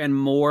trailer and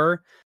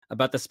more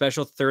about the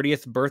special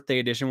 30th birthday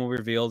edition will be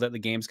revealed at the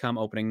Gamescom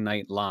Opening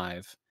Night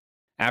Live.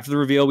 After the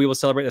reveal, we will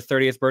celebrate the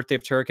 30th birthday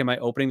of Turrican by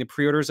opening the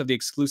pre-orders of the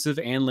exclusive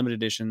and limited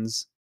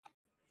editions.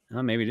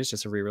 Oh, maybe it is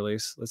just a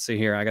re-release. Let's see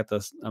here.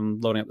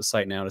 I'm loading up the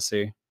site now to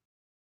see.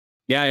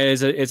 Yeah,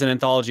 it's an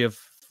anthology of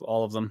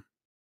all of them.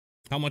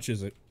 How much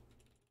is it?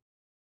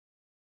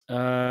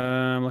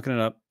 I'm looking it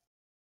up.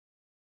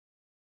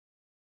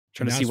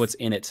 Trying to see what's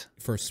in it.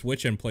 For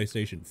Switch and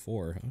PlayStation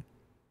 4, huh?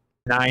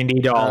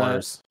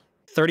 $90.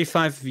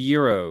 35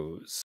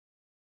 euros.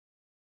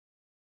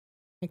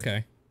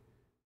 Okay.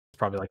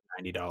 Probably like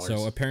 $90.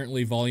 So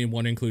apparently Volume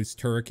 1 includes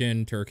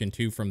Turrican, Turrican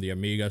 2 from the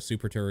Amiga,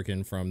 Super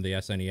Turrican from the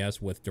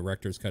SNES with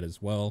Director's Cut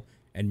as well,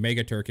 and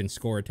Mega Turrican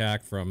Score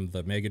Attack from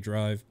the Mega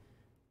Drive.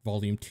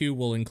 Volume 2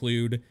 will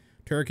include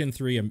Turrican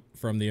 3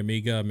 from the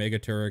Amiga, Mega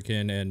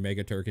Turrican, and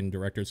Mega Turrican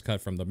Director's Cut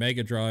from the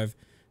Mega Drive,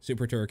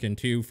 Super Turrican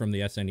 2 from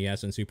the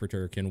SNES, and Super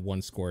Turrican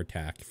 1 Score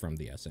Attack from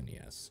the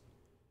SNES.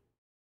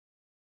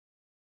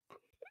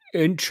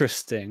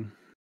 Interesting.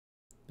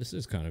 This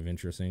is kind of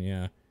interesting,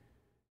 yeah.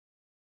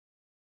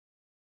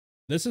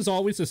 This is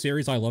always a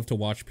series I love to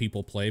watch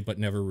people play, but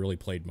never really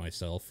played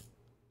myself.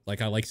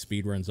 Like, I like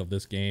speedruns of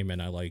this game,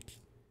 and I like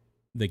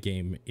the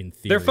game in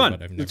theory. They're fun.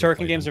 But I've the never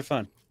Turrican games them. Are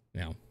fun.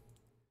 Yeah.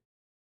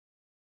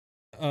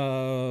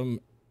 And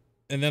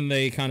then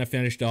they kind of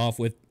finished off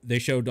with, they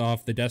showed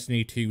off the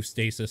Destiny 2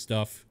 stasis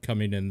stuff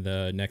coming in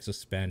the next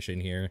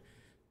expansion here,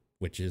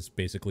 which is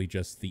basically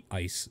just the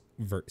ice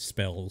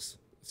spells.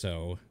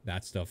 So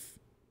that stuff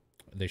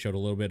they showed a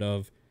little bit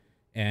of,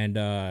 and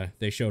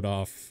they showed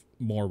off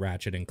more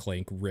Ratchet and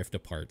Clank Rift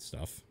Apart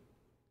stuff.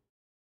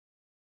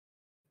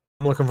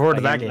 I'm looking forward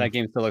to that game. That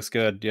game still looks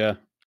good, yeah.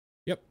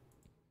 Yep.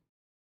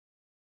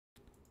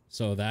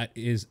 So that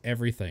is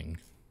everything.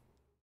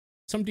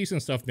 Some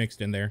decent stuff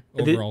mixed in there.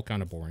 Overall,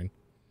 kind of boring.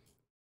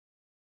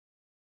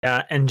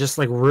 Yeah, and just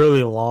like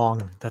really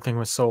long. That thing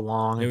was so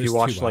long. If you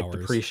watched like the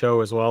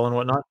pre-show as well and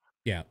whatnot.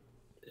 Yeah.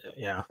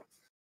 Yeah.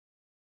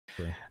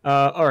 Sure.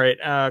 All right.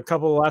 A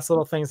couple last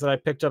little things that I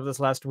picked up this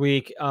last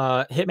week.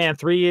 Hitman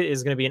 3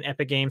 is going to be an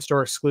Epic Game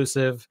Store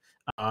exclusive.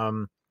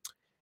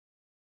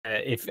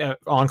 If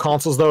on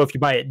consoles though, if you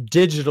buy it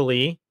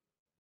digitally,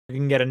 you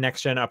can get a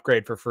next gen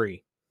upgrade for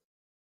free.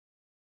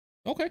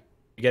 Okay.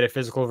 You get a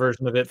physical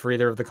version of it for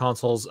either of the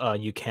consoles.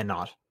 You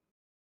cannot.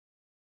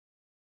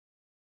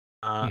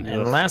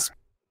 And last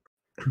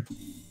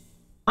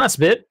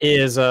bit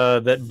is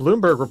that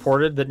Bloomberg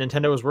reported that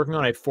Nintendo is working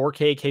on a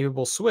 4K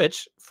capable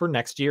Switch for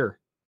next year.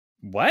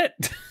 What?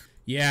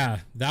 Yeah,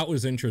 that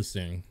was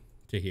interesting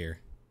to hear.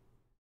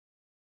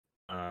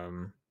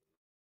 Definitely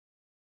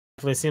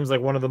seems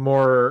like one of the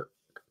more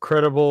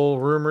credible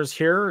rumors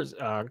here.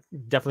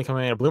 Definitely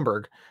coming out of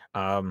Bloomberg.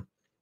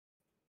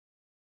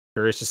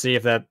 Curious to see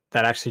if that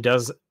actually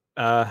does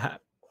go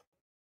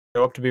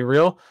up to be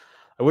real.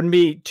 I wouldn't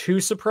be too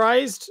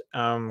surprised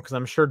because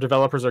I'm sure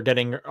developers are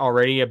getting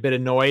already a bit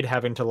annoyed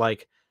having to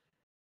like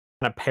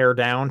kind of pare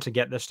down to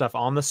get this stuff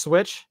on the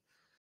Switch.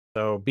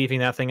 So beefing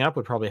that thing up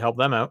would probably help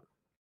them out.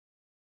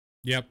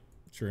 Yep,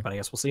 true. But I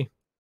guess we'll see.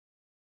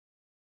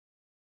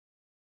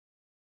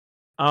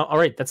 All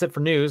right, that's it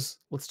for news.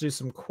 Let's do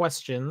some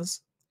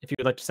questions. If you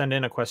would like to send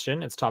in a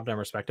question, it's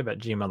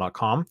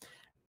topdownperspective@gmail.com,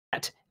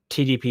 at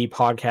TDP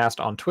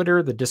Podcast on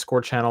Twitter, the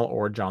Discord channel,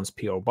 or John's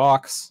P.O.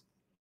 Box.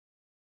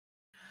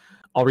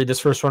 I'll read this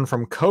first one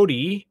from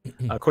Cody.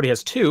 Cody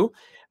has two.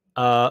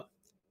 Does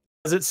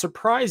it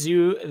surprise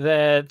you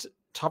that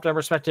Top Down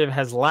Perspective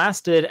has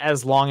lasted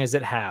as long as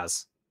it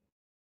has?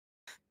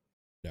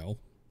 No.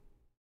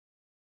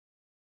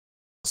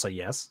 So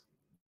yes.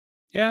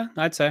 Yeah,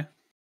 I'd say.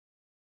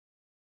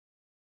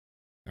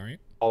 All right.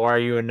 Oh, why are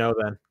you a no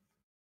then?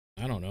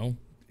 I don't know.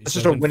 It's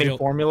just a winning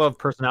formula of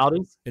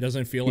personalities. It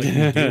doesn't feel like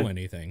we do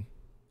anything.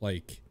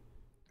 Like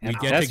we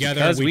get together.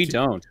 Because we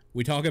don't.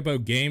 We talk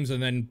about games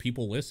and then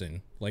people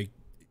listen. Like,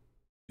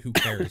 who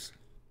cares?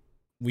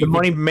 The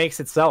money makes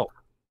itself.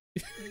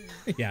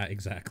 Yeah,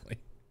 exactly.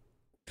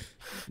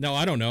 No,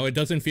 I don't know. It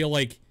doesn't feel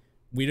like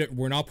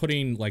we're not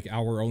putting like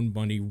our own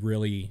money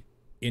really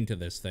into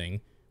this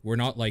thing. We're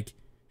not like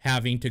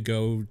having to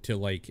go to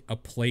like a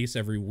place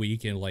every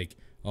week and like,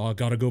 oh, I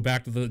gotta go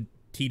back to the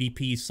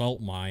TDP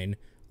salt mine.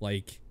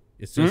 Like,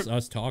 It's just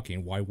us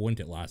talking. Why wouldn't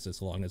it last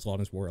as long as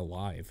we're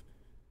alive?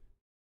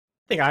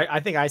 I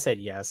think I said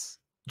yes,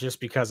 just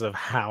because of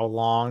how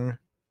long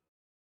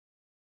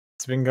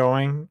it's been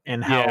going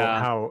and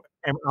how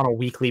on a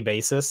weekly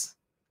basis.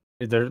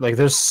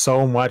 There's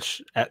so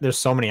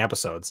many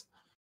episodes.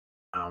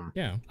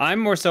 Yeah, I'm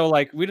more so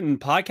like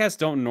podcasts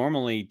don't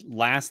normally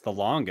last the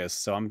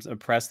longest, so I'm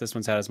impressed this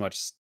one's had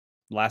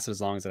lasted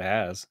as long as it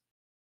has.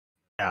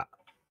 Yeah,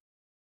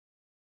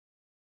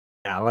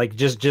 like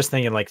just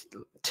thinking like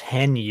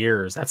 10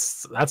 years.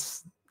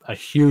 That's a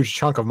huge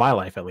chunk of my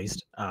life, at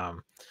least.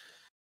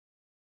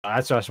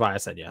 That's just why I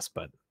said yes,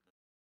 but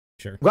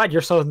sure. I'm glad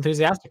you're so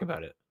enthusiastic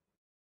about it.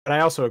 But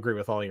I also agree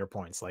with all your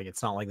points. Like,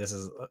 it's not like this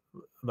is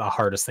the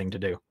hardest thing to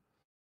do.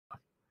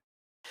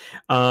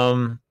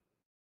 And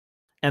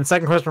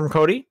second question from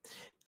Cody.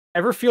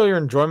 Ever feel your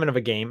enjoyment of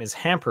a game is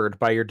hampered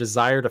by your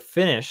desire to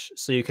finish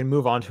so you can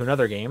move on to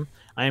another game?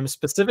 I am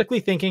specifically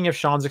thinking of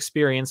Sean's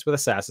experience with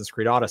Assassin's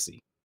Creed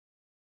Odyssey.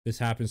 This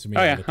happens to me.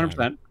 Oh yeah, all the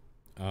time.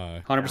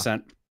 100%.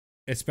 100%.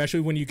 Especially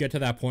when you get to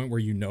that point where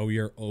you know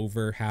you're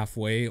over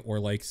halfway or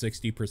like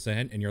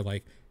 60%, and you're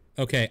like,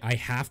 okay, I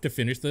have to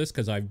finish this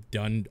because I've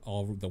done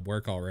all the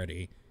work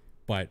already,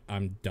 but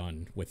I'm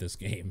done with this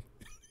game.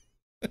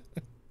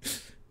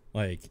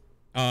 Like,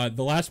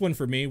 the last one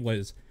for me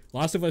was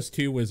Last of Us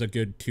 2 was a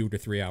good 2 to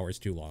 3 hours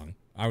too long.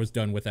 I was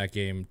done with that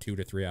game 2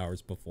 to 3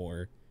 hours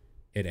before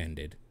it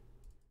ended.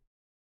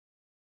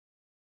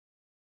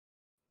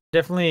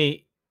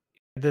 Definitely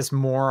this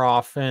more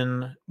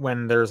often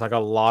when there's like a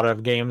lot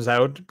of games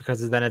out,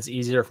 because then it's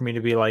easier for me to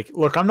be like,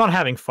 look, I'm not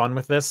having fun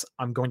with this,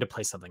 I'm going to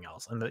play something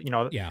else. And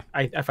Yeah,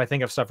 if I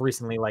think of stuff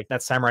recently like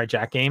that Samurai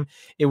Jack game,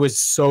 it was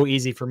so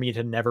easy for me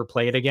to never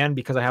play it again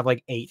because I have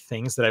like 8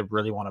 things that I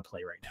really want to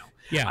play right now.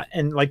 Yeah,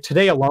 and like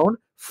today alone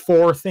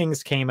 4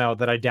 things came out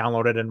that I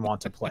downloaded and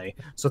want to play.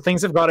 So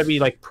things have got to be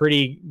like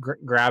pretty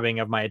grabbing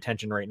of my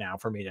attention right now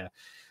for me to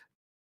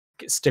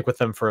stick with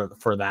them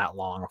for that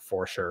long,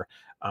 for sure.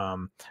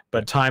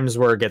 But times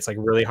where it gets like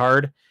really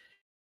hard,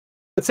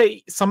 let's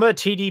say some of the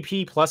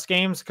TDP plus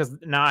games, because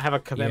now I have a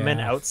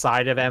commitment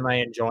outside of am I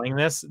enjoying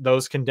this,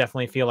 those can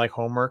definitely feel like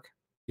homework.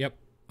 Yep,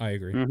 I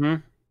agree.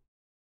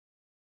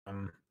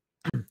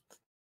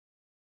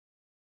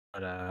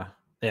 But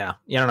yeah, I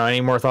don't know,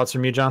 any more thoughts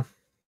from you, John?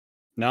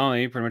 No,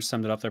 you pretty much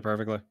summed it up there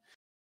perfectly.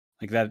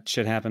 Like, that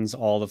shit happens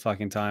all the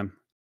fucking time,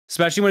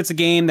 especially when it's a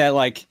game that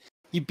like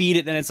you beat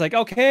it, then it's like,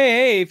 okay,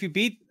 hey, if you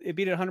beat it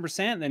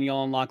 100%, then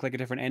you'll unlock like a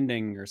different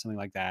ending or something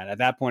like that. At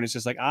that point, it's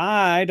just like,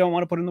 I don't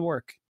want to put in the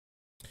work.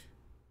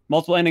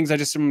 Multiple endings, I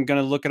just am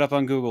going to look it up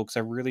on Google because I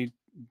really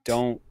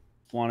don't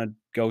want to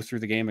go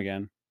through the game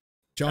again.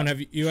 John, have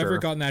you ever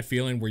gotten that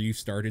feeling where you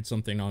started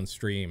something on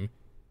stream,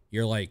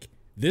 you're like,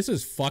 this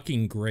is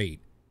fucking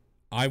great,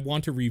 I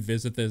want to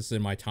revisit this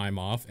in my time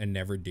off, and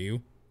never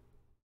do,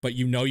 but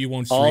you know you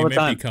won't stream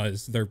it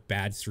because they're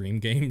bad stream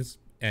games?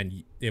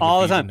 And it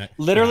all the time.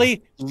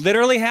 Literally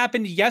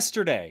happened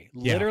yesterday.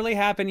 Literally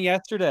happened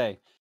yesterday.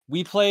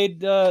 We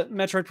played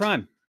Metroid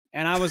Prime,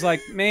 and I was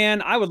like,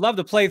 man, I would love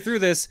to play through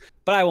this,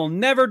 but I will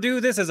never do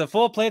this as a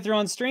full playthrough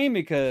on stream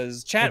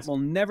because chat will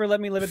never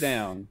let me live it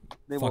down.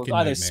 They will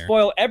either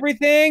spoil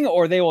everything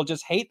or they will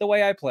just hate the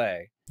way I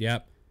play.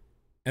 Yep.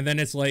 And then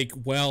it's like,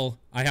 well,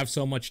 I have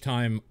so much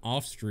time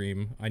off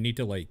stream, I need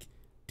to like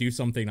do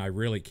something I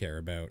really care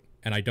about,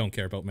 and I don't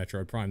care about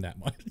Metroid Prime that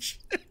much.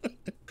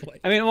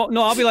 I mean, well,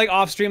 no, I'll be like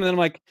off stream, and then I'm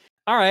like,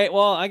 all right,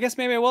 well, I guess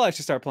maybe I will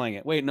actually start playing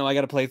it. Wait, no, I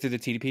got to play through the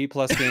TDP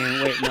plus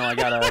game. Wait, no, I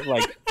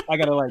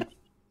gotta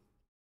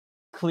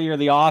clear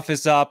the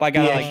office up. I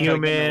gotta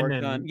human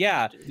and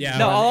yeah.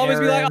 No, I'll always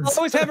be like, I'll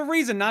always have a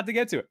reason not to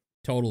get to it.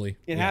 Totally,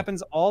 it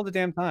happens all the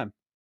damn time.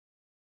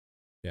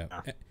 Yeah,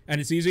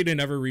 and it's easy to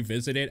never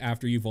revisit it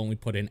after you've only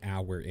put an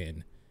hour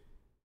in.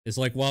 It's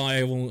like, well,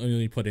 I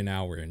only put an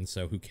hour in,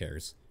 so who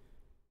cares?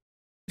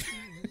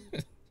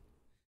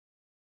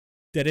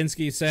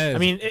 Dedinsky says, I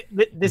mean,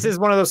 this is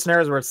one of those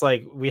scenarios where it's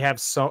like we have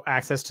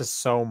access to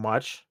so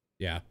much,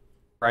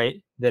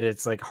 right, that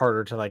it's like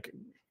harder to like,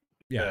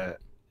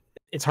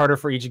 it's harder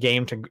for each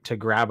game to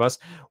grab us.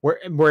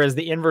 Whereas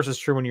the inverse is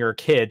true when you're a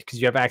kid,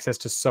 because you have access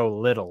to so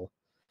little.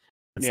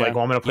 It's like,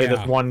 well, I'm going to play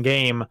this one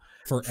game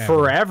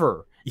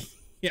forever.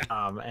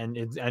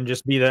 And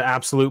just be the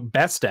absolute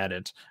best at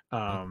it.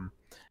 And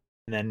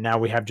then now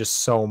we have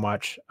just so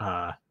much.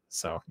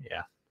 So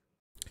yeah.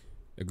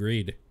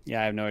 Agreed.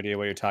 Yeah, I have no idea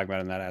what you're talking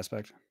about in that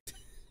aspect.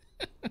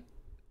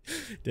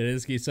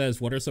 Dedinsky says,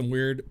 what are some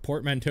weird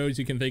portmanteaus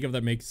you can think of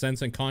that make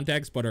sense in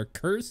context but are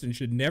cursed and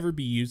should never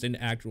be used in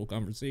actual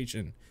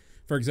conversation?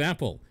 For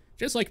example,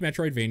 just like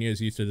Metroidvania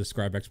is used to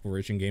describe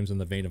exploration games in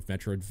the vein of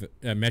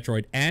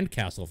Metroid and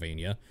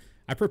Castlevania,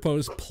 I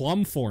propose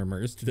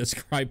plumformers to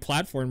describe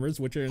platformers,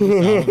 which are in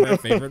the style of our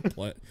favorite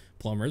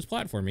plumbers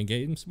platforming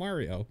games,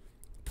 Mario.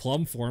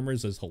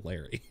 Plumformers is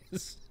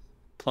hilarious.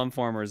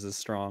 Plumformers is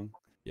strong.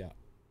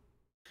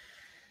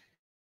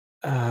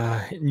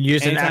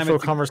 Used in actual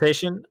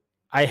conversation,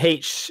 I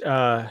hate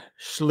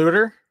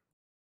Schluter.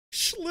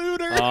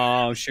 Schluter.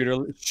 Oh,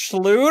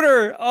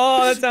 Schluter.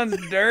 Oh, that sounds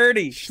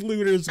dirty.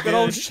 Schluter's good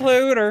old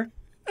Schluter.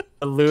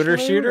 A looter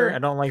shooter. I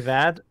don't like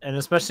that, and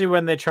especially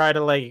when they try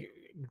to like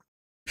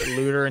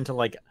looter into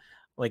like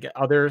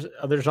other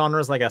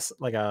genres, like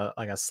a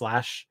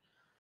slash.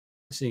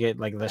 So you get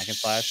like the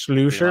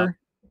Schlusher.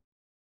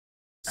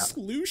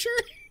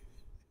 Schlusher.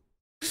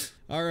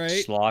 All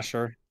right.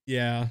 Slosher.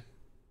 Yeah.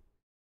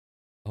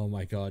 Oh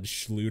my god,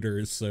 Schluter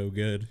is so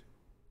good.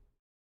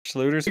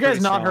 Schluter's You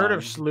guys not heard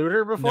of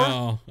Schluter before?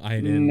 No, I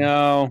didn't.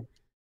 No.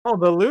 Oh,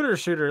 the looter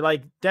shooter,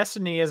 like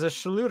Destiny is a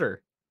Schluter.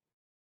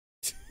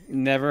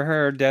 Never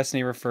heard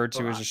Destiny referred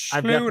to as a Schluter.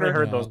 I've definitely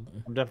heard those.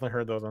 I've definitely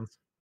heard those ones.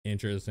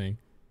 Interesting.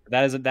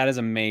 That is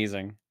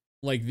amazing.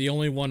 Like the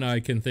only one I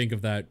can think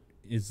of that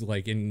is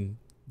like in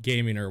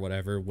gaming or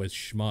whatever was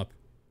Shmup.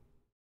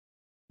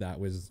 That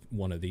was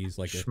one of these,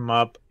 like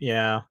Shmup.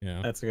 Yeah,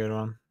 yeah, that's a good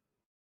one.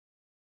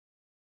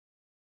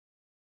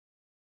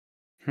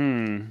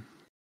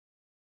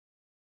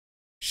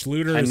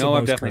 Schluter. I is know the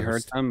I've most definitely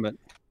cursed. heard some, but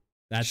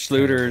that's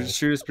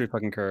Schluter's pretty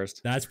fucking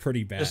cursed. That's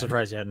pretty bad. Just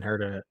surprised you hadn't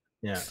heard of it.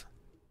 Yeah.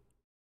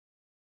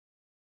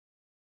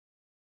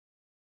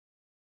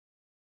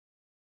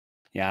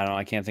 Yeah, I don't know.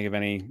 I can't think of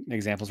any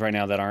examples right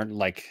now that aren't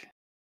like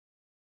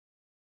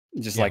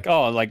just like,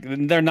 oh, like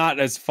they're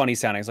not as funny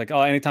sounding. It's like, oh,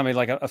 anytime I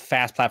like a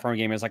fast platform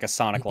game is like a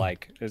Sonic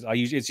like. It's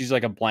usually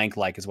like a blank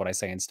like is what I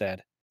say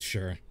instead.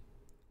 Sure.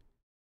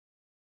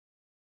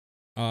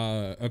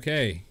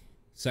 Okay.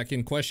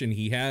 Second question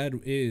he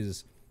had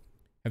is,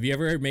 have you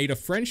ever made a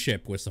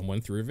friendship with someone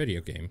through a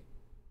video game?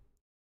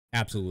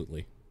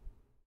 Absolutely.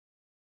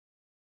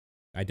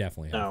 I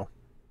definitely have. No.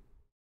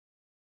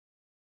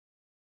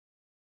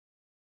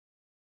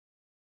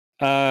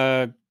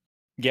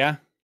 Yeah,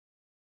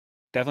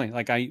 definitely.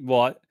 Like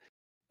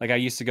I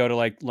used to go to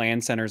like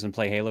LAN centers and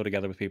play Halo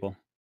together with people,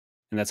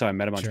 and that's how I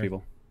met a bunch of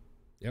people.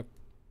 Yep.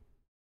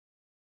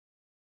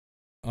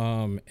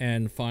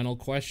 And final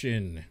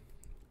question.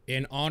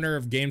 In honor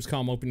of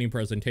Gamescom opening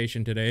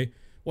presentation today,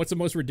 what's the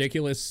most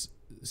ridiculous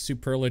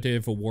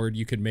superlative award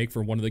you could make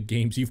for one of the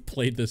games you've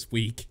played this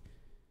week?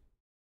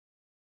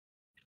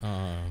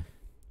 Tell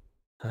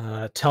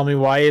me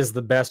why is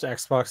the best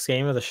Xbox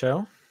game of the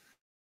show?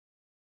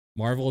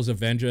 Marvel's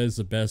Avengers is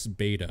the best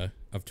beta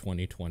of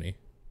 2020.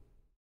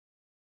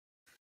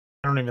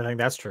 I don't even think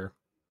that's true.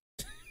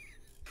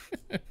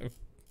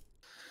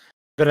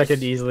 But I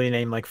could easily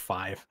name like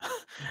 5.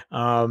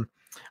 I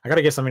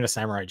gotta give something to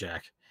Samurai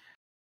Jack.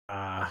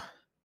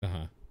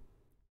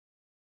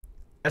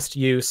 Best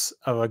use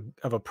of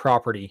a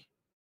property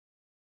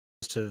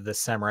to the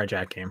Samurai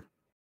Jack game.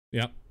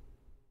 Yep.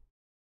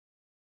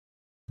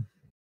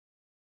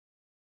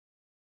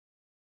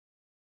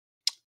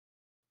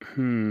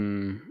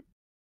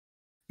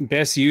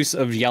 Best use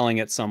of yelling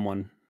at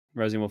someone,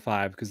 Resident Evil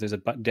 5, because there's a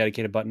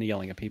dedicated button to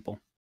yelling at people.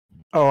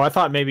 Oh, I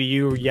thought maybe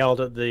you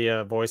yelled at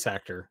the voice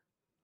actor.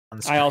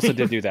 I also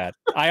did do that.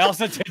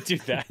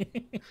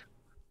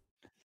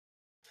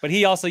 But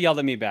he also yelled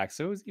at me back,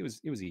 so it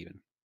was even.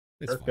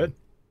 It's good.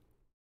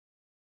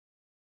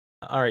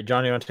 All right,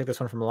 John, you want to take this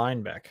one from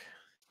Lineback?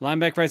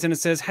 Lineback writes in and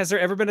says, has there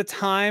ever been a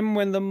time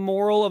when the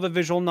moral of a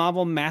visual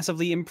novel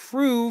massively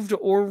improved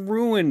or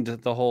ruined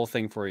the whole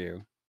thing for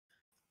you?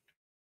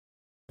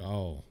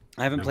 Oh.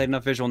 I haven't played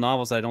enough visual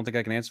novels that I don't think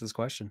I can answer this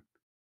question.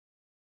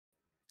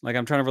 Like,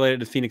 I'm trying to relate it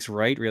to Phoenix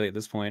Wright, really, at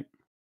this point.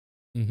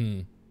 I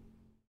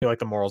feel like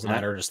the morals in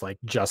that are just like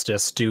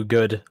justice, do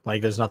good.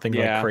 Like, there's nothing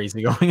like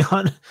crazy going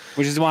on.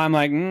 Which is why I'm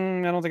like, I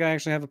don't think I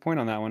actually have a point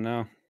on that one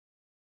now.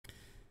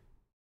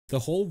 The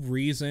whole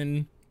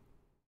reason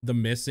the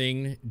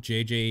missing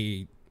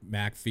JJ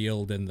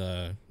Macfield and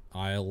the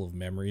Isle of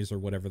Memories or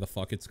whatever the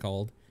fuck it's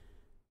called.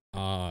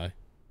 That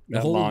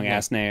long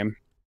ass name.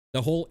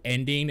 The whole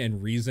ending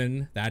and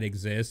reason that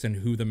exists and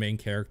who the main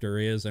character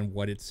is and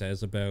what it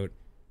says about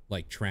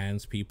like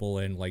trans people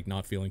and like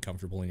not feeling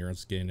comfortable in your own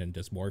skin and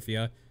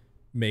dysmorphia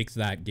makes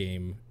that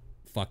game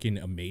fucking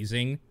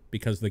amazing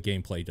because the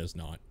gameplay does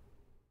not.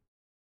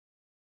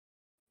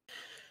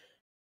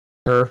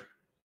 Sure.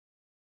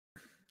 I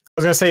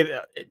was gonna say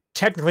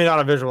technically not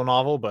a visual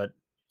novel, but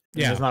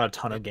there's not a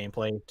ton of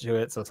gameplay to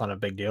it, so it's not a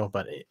big deal.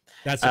 But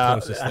that's the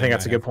closest. I think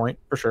that's a good point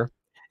for sure.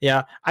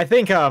 Yeah, I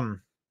think I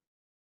don't.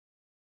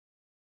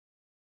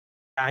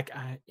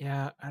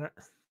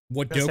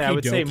 What Doki I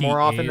would say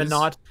more often than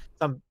not,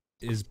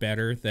 is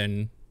better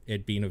than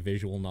it being a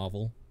visual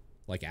novel.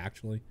 Like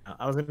actually,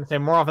 I was gonna say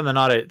more often than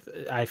not,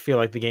 I feel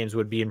like the games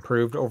would be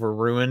improved over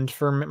ruined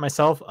for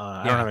myself.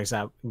 I don't have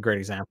a great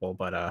example,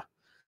 but I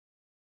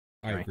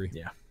agree.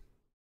 Yeah.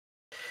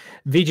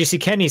 VGC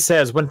Kenny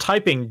says, when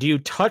typing, do you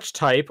touch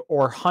type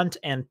or hunt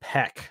and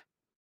peck?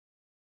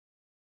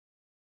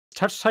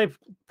 Touch type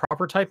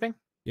proper typing?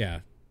 Yeah,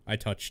 I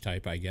touch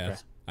type, I guess.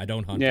 Okay. I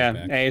don't hunt. Yeah,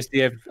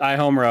 ASDF, I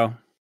home row.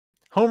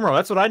 Home row,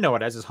 that's what I know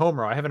it as, is home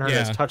row. I haven't heard it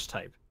as touch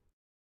type.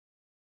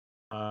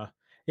 Yeah,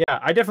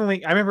 I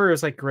remember it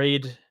was like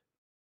grade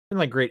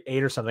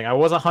 8 or something. I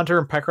was a hunter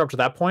and pecker up to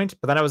that point,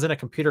 but then I was in a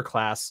computer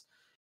class.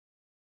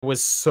 It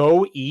was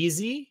so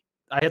easy.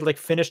 had like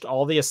finished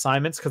all the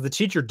assignments because the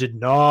teacher did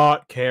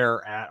not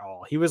care at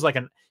all. He was like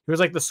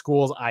the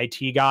school's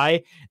IT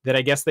guy that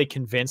I guess they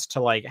convinced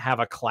to like have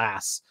a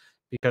class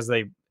because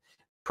they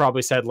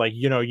probably said like,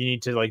 you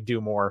need to like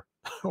do more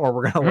or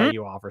we're gonna lay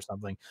you off or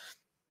something.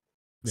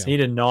 So he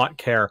did not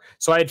care.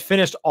 So I had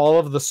finished all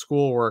of the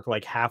schoolwork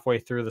like halfway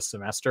through the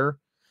semester.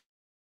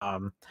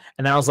 And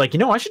then I was like,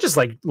 I should just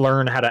like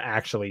learn how to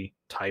actually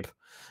type.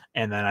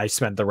 And then I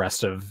spent the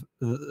rest of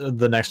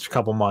the next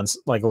couple months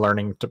like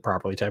learning to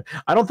properly type.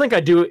 I don't think I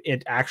do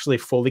it actually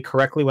fully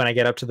correctly when I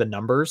get up to the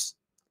numbers,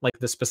 like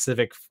the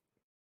specific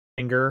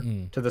finger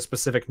to the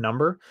specific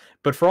number.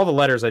 But for all the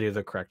letters, I do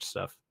the correct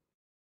stuff.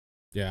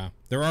 Yeah,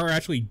 there are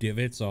actually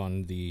divots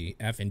on the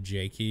F and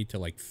J key to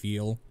like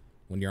feel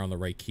when you're on the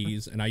right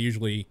keys. And I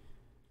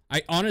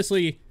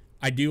honestly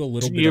do a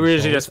little bit. You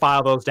usually just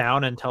file those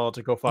down and tell it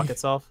to go fuck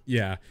itself.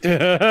 Yeah.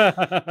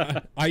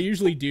 I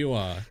usually do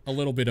a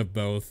little bit of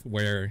both,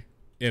 where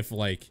if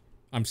like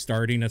I'm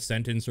starting a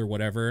sentence or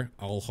whatever,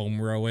 I'll home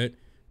row it.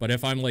 But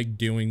if I'm like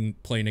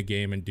playing a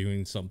game and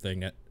doing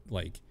something at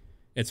like,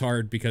 it's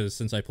hard because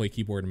since I play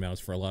keyboard and mouse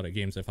for a lot of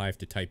games, if I have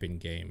to type in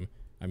game,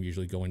 I'm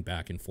usually going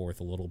back and forth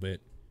a little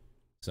bit.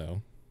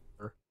 So.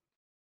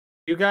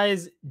 You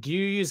guys, do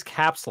you use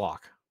caps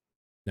lock?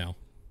 No.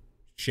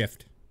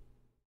 Shift.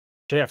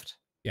 Yeah.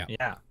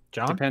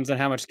 John? Depends on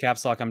how much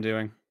caps lock I'm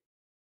doing.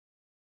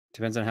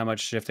 Depends on how much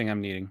shifting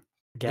I'm needing.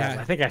 Yeah,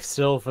 I think I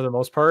still, for the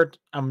most part,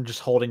 I'm just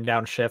holding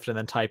down shift and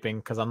then typing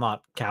because I'm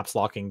not caps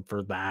locking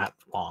for that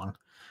long.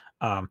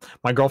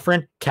 My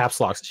girlfriend caps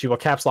locks. She will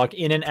caps lock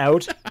in and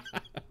out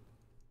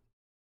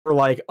for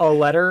like a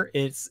letter.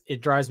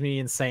 It drives me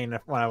insane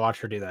when I watch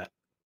her do that.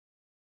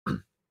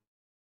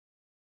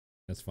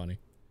 That's funny.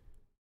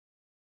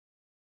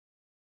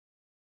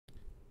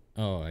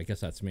 Oh, I guess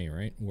that's me,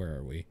 right? Where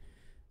are we?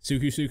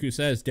 Suku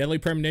says, Deadly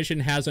Premonition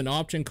has an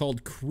option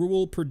called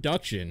Cruel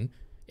Production.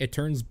 It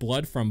turns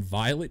blood from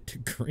violet to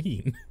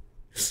green.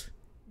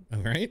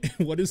 All right.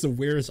 What is the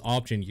weirdest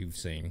option you've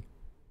seen?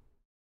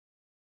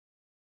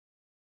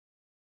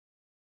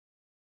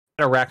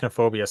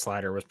 Arachnophobia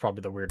slider was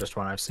probably the weirdest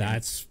one I've seen.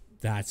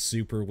 That's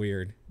super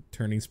weird.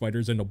 Turning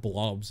spiders into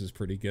blobs is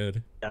pretty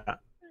good.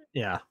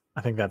 Yeah.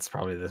 I think that's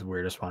probably the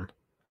weirdest one.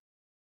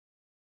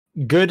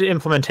 Good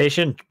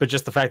implementation, but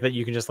just the fact that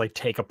you can just like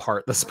take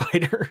apart the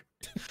spider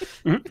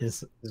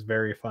is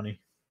very funny.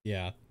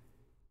 Yeah,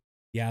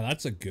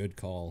 that's a good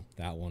call,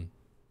 that one.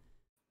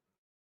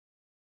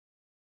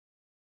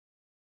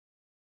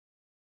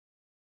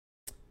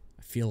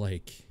 I feel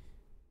like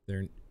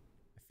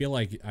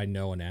I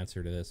know an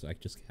answer to this. I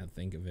just can't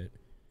think of it.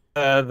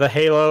 The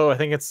Halo, I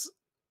think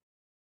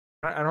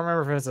I don't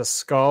remember if it's a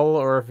skull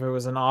or if it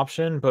was an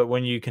option, but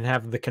when you can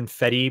have the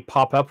confetti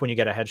pop up when you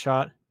get a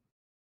headshot.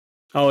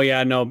 Oh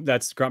yeah, no,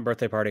 that's Grunt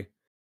Birthday Party.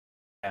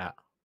 Yeah,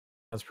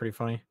 that's pretty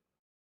funny.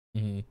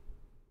 Mm-hmm.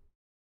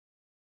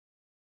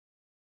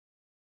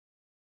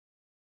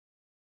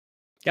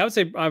 Yeah, I would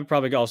say I would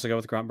probably also go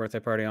with Grunt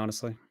Birthday Party,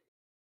 honestly.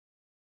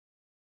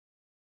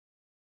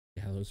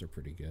 Yeah, those are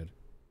pretty good.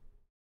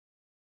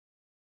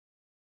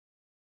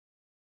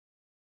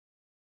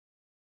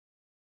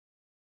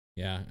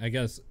 Yeah, I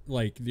guess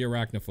like the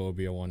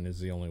arachnophobia one is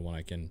the only one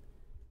I can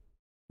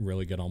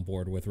really get on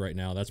board with right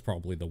now. That's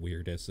probably the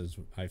weirdest as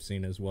I've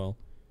seen as well.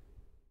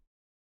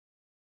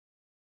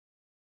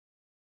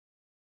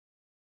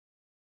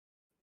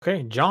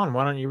 Okay, John,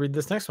 why don't you read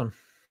this next one?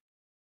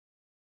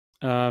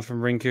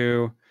 From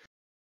Rinku.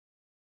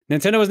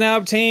 Nintendo has now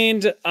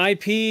obtained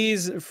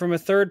IPs from a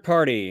third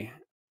party.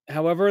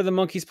 However, the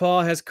monkey's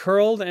paw has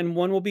curled, and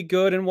one will be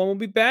good and one will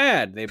be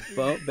bad.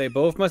 They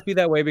both must be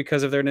that way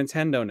because of their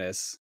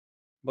Nintendo-ness.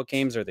 What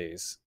games are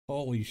these?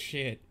 Holy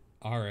shit.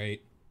 All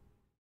right.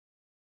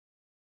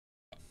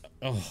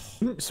 Oh.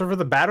 So for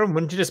the bad one,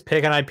 wouldn't you just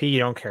pick an IP you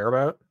don't care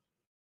about?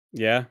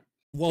 Yeah.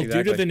 Well,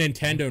 exactly. Due to the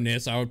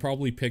Nintendo-ness, I would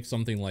probably pick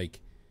something like,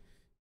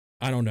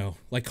 I don't know,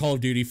 like Call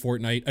of Duty,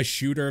 Fortnite, a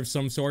shooter of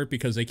some sort,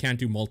 because they can't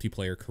do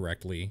multiplayer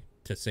correctly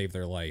to save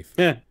their life.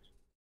 Yeah.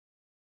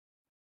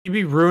 You'd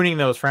be ruining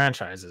those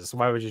franchises.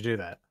 Why would you do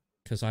that?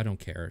 Because I don't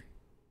care.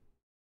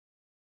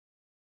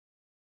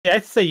 Yeah,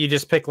 I'd say you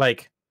just pick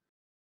like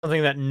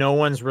something that no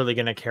one's really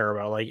gonna care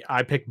about. Like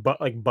I pick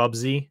like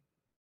Bubsy.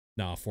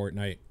 Nah,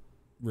 Fortnite.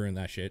 Ruin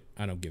that shit.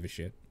 I don't give a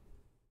shit.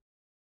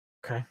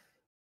 Okay.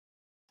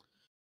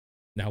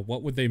 Now,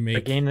 what would they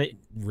make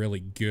really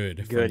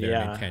good from their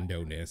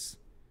Nintendo-ness?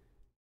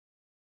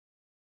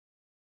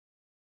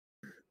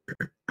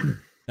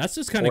 That's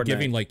just kind of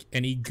giving like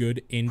any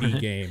good indie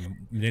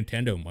game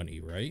Nintendo money,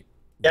 right?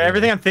 Yeah,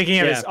 everything I'm thinking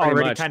of is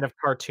already kind of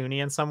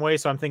cartoony in some way.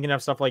 So I'm thinking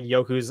of stuff like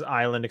Yoku's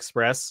Island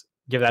Express.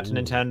 Give that to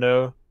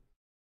Nintendo.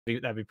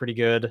 That'd be pretty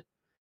good.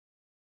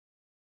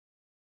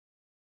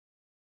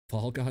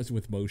 Fall Guys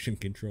with motion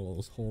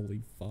controls.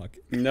 Holy fuck.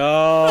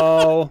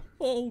 No.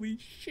 Holy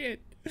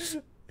shit.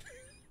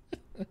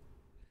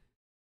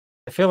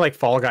 I feel like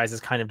Fall Guys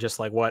is kind of just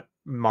like what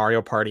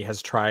Mario Party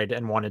has tried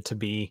and wanted to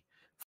be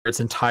for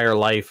its entire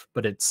life,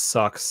 but it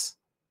sucks.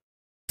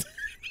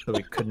 So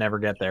we could never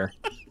get there.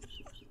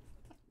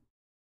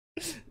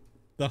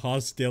 The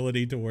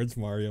hostility towards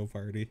Mario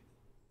Party.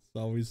 It's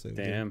always so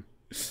Damn.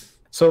 good.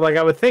 So, like,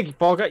 I would think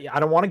Fall Guys. I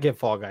don't want to give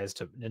Fall Guys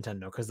to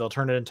Nintendo because they'll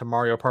turn it into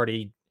Mario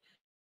Party.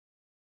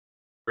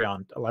 We're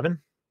on 11,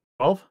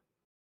 12.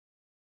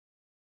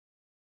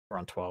 We're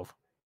on 12.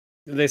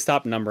 They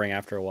stopped numbering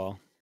after a while.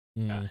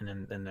 Yeah,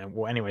 and then,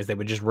 well, anyways, they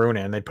would just ruin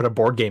it and they'd put a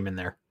board game in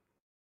there.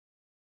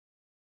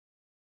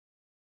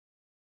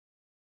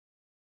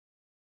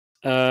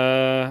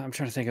 I'm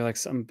trying to think of like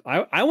some.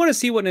 I want to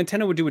see what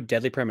Nintendo would do with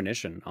Deadly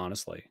Premonition.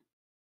 Honestly,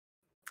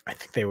 I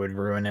think they would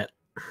ruin it.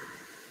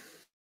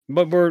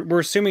 but we're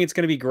assuming it's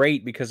going to be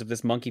great because of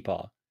this monkey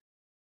paw.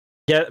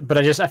 Yeah, but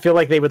I feel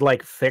like they would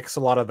like fix a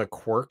lot of the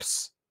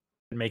quirks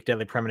and make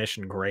Deadly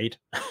Premonition great.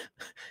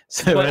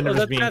 So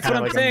that's what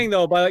I'm saying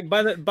though. By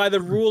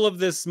the rule of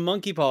this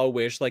monkey paw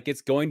wish, like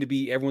it's going to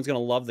be everyone's going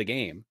to love the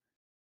game.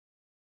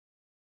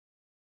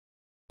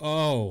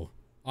 Oh,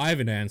 I have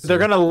an answer. They're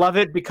gonna love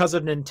it because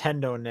of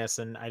Nintendo-ness,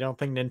 and I don't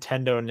think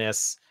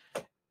Nintendo-ness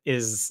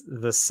is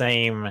the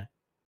same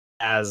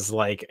as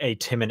like a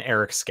Tim and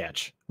Eric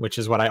sketch, which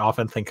is what I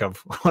often think of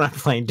when I'm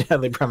playing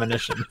Deadly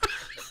Premonition.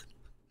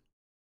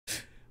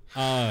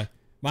 My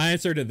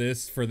answer to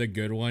this for the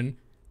good one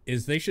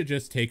is they should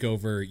just take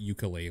over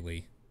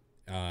Ukulele.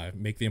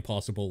 Make the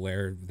Impossible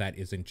Lair that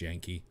isn't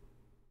janky.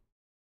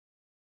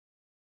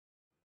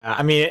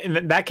 I mean,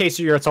 in that case,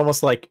 it's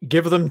almost like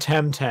give them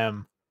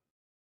Temtem.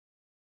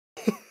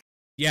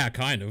 Yeah,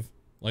 kind of.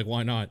 Like,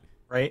 why not?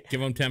 Right?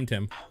 Give them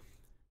Temtem.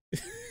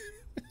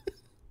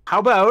 How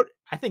about,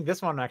 I think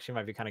this one actually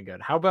might be kind of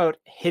good. How about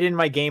Hidden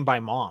My Game by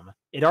Mom?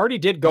 It already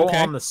did go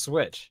on the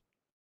Switch.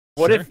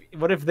 What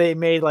if they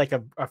made like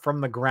a from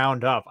the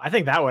ground up? I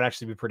think that would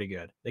actually be pretty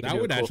good. That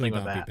would actually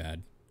not be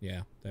bad.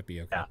 Yeah, that'd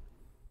be okay. Yeah.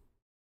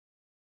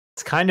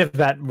 It's kind of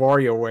that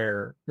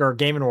WarioWare or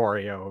Game &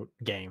 Wario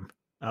game,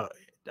 a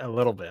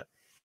little bit.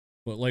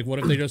 But like, what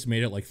if they just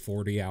made it like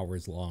 40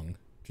 hours long?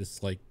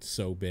 Just like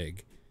so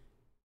big.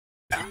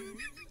 You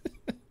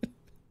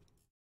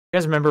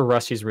guys remember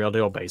Rusty's Real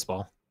Deal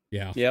Baseball?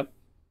 Yeah. Yep.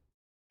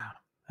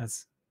 I'm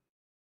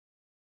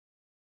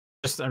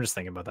just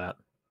thinking about that.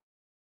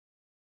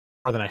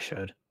 More than I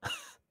should.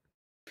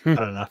 I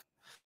don't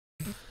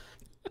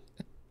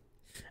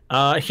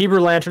know.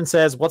 Hebrew Lantern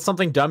says, what's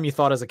something dumb you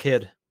thought as a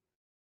kid?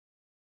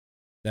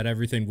 That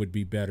everything would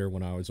be better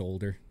when I was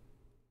older.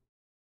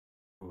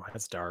 Ooh,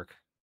 that's dark.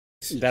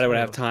 That I would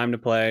have time to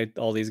play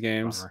all these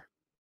games. Bummer.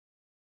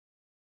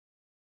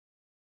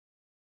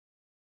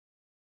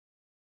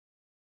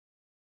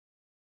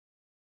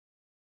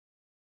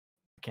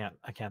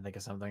 I can't think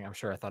of something. I'm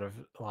sure I thought of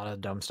a lot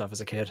of dumb stuff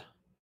as a kid.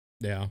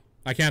 Yeah.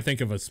 I can't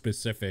think of a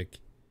specific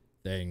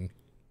thing.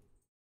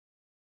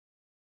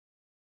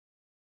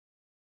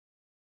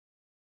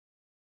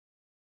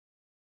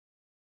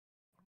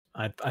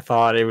 I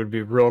thought it would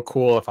be real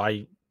cool if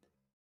I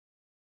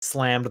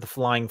slammed the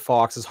flying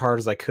fox as hard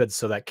as I could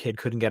so that kid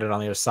couldn't get it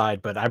on the other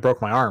side, but I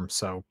broke my arm,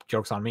 so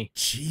joke's on me.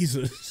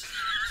 Jesus.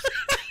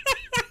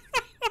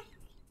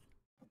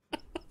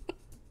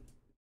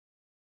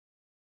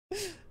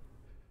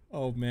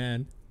 Oh,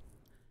 man.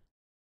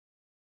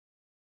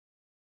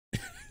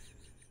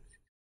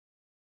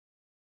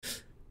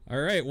 All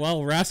right,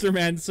 well,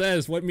 Rasterman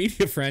says, what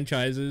media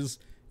franchises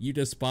you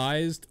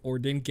despised or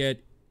didn't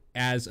get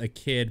as a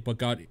kid but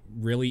got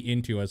really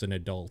into as an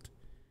adult?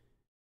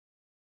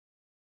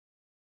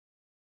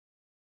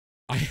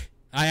 I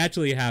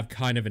actually have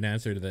kind of an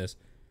answer to this.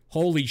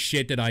 Holy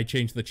shit, did I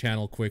change the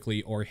channel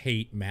quickly or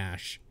hate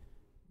MASH?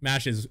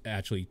 MASH is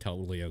actually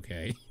totally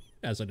okay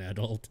as an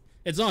adult.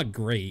 It's not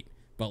great,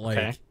 but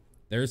like,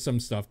 there's some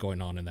stuff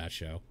going on in that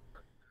show.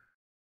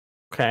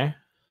 Okay.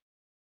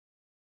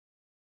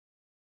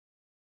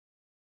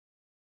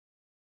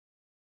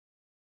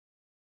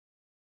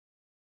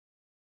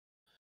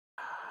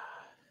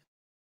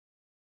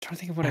 Trying to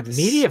think of what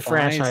media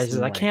franchises.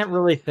 I can't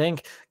really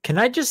think. Can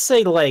I just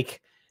say like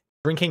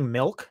drinking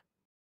milk?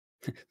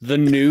 The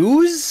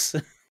News?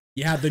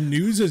 Yeah, the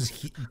News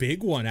is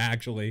big one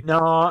actually. No,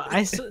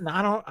 I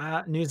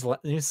don't.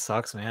 News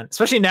sucks, man.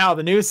 Especially now,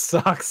 the News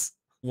sucks.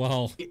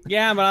 Well,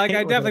 yeah, but like,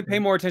 I definitely pay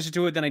more attention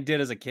to it than I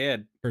did as a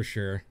kid. For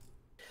sure.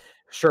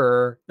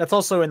 Sure, that's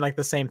also in like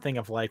the same thing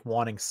of like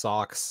wanting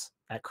socks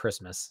at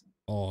Christmas.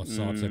 Oh,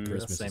 socks at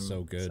Christmas is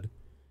so good.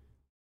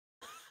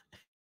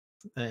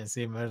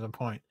 See, there's a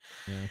point.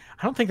 Yeah.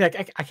 I don't think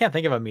that I can't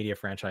think of a media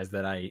franchise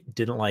that I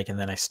didn't like and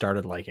then I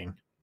started liking.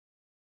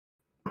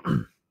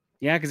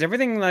 Yeah, because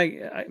everything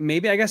like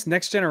maybe I guess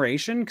Next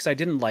Generation because I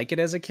didn't like it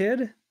as a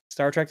kid.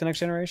 Star Trek: The Next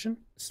Generation.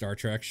 Star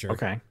Trek, sure.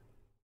 Okay.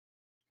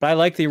 But I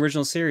liked the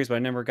original series, but I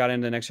never got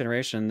into Next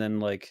Generation. And then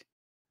like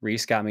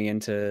Reese got me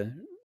into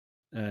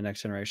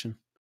Next Generation.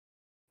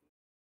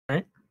 All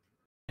right.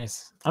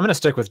 Nice. I'm gonna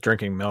stick with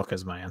drinking milk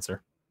as my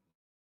answer.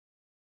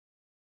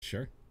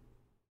 Sure.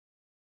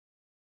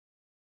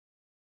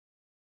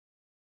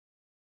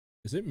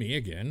 Is it me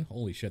again?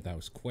 Holy shit, that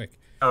was quick.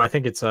 Oh, I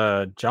think it's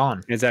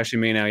John. It's actually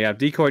me now. Yeah.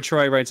 Decoy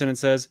Troy writes in and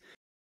says,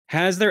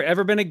 has there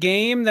ever been a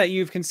game that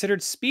you've considered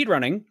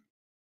speedrunning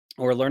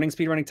or learning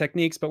speedrunning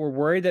techniques, but we're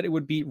worried that it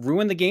would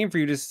ruin the game for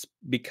you just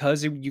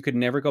because you could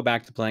never go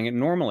back to playing it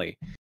normally.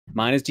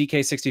 Mine is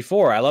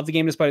DK64. I love the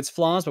game despite its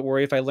flaws, but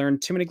worry if I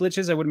learned too many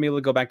glitches, I wouldn't be able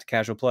to go back to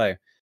casual play.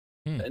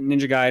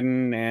 Ninja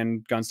Gaiden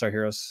and Gunstar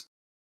Heroes.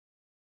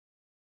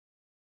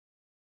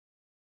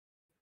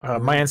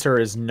 My answer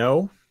is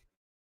no.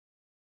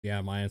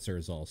 Yeah, my answer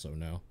is also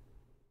no.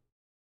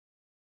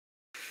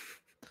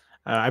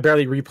 I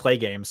barely replay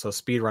games, so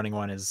speedrunning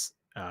one is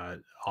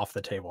off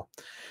the table.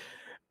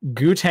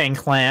 Gutang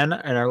Clan,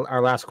 and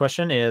our last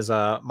question is,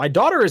 my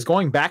daughter is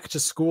going back to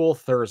school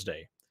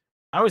Thursday.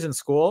 I was in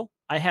school.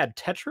 I had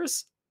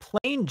Tetris,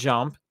 Plane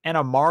Jump, and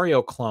a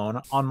Mario clone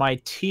on my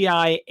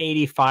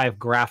TI-85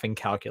 graphing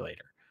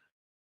calculator.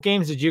 What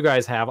games did you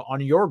guys have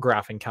on your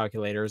graphing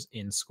calculators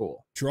in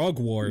school? Drug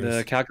Wars.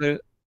 The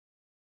calculator.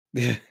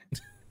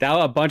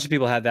 A bunch of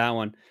people had that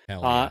one.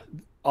 Hell yeah.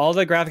 All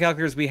the graphic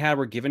calculators we had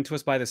were given to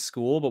us by the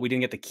school, but we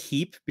didn't get to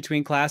keep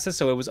between classes,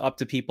 so it was up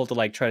to people to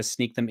like try to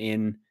sneak them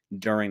in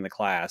during the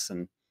class.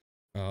 And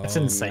that's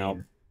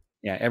insane.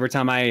 Yeah, every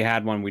time I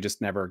had one, we just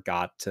never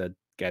got to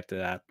get to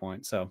that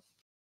point. So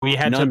we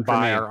had to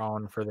buy our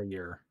own for the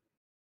year.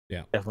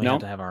 Yeah, definitely had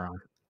to have our own.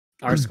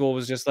 Our school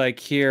was just like,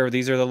 here,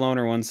 these are the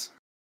loaner ones.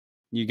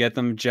 You get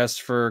them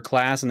just for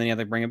class, and then you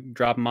have to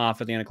drop them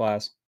off at the end of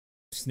class.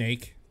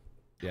 Snake.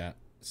 Yeah,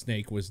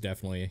 Snake was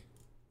definitely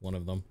one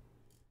of them.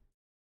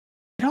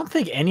 I don't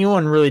think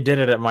anyone really did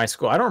it at my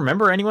school. I don't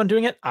remember anyone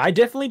doing it. I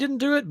definitely didn't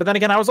do it. But then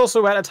again, I was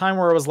also at a time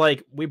where it was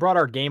like, we brought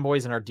our Game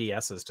Boys and our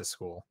DSs to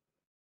school.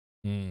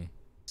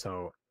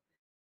 So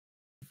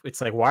it's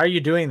like, why are you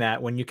doing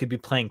that when you could be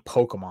playing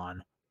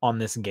Pokemon on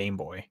this Game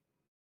Boy?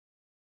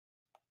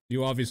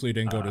 You obviously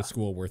didn't go to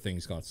school where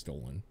things got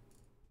stolen.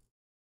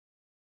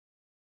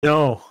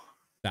 No.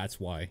 That's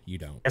why you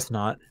don't. Guess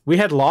not. We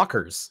had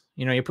lockers.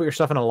 You know, you put your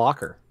stuff in a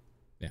locker.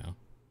 Yeah.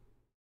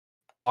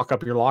 Lock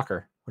up your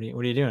locker. What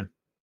are you doing?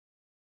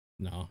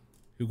 No.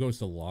 Who goes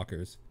to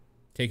lockers?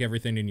 Take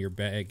everything in your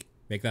bag.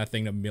 Make that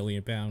thing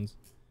 1,000,000 pounds.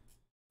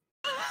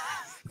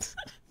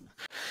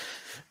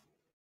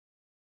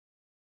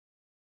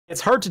 It's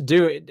hard to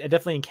do it,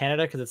 definitely in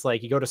Canada, because it's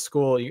like you go to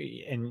school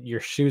and your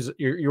shoes,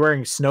 you're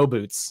wearing snow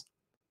boots.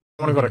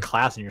 You want to go to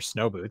class in your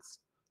snow boots.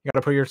 You got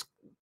to put your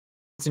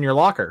boots in your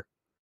locker.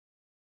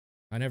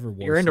 I never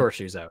wore your indoor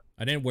shoes out.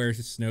 I didn't wear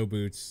snow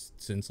boots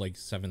since like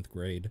 7th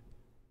grade.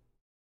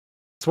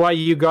 That's why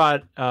you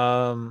got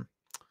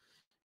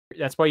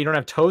that's why you don't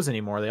have toes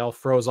anymore. They all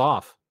froze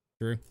off.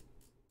 True.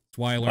 That's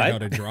why I learned how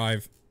to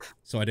drive,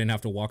 so I didn't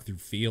have to walk through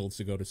fields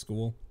to go to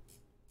school.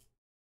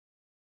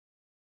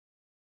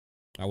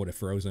 I would have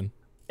frozen.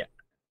 Yeah.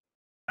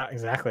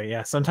 Exactly.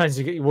 Yeah. Sometimes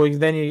you get, well,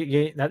 then you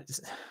get that,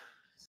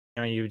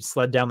 you know, you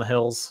sled down the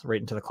hills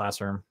right into the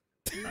classroom.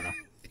 I don't know.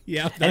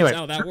 Yeah, that's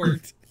how that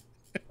worked.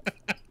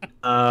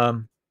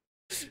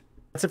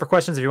 That's it for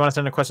questions. If you want to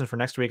send a question for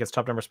next week, it's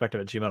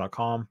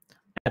topdownperspective@gmail.com,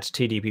 at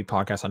TDP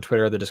Podcast on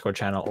Twitter, the Discord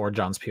channel, or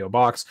John's P.O.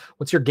 Box.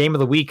 What's your game of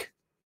the week?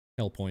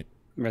 Hellpoint.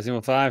 Resident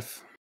Evil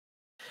 5.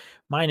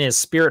 Mine is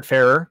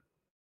Spiritfarer.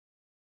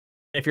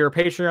 If you're a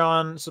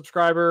Patreon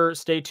subscriber,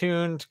 stay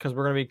tuned, because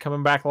we're going to be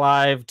coming back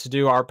live to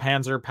do our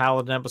Panzer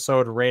Paladin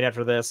episode right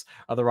after this.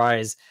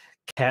 Otherwise,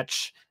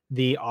 catch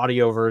the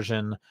audio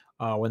version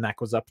when that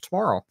goes up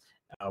tomorrow.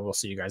 We'll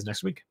see you guys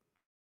next week.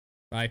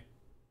 Bye.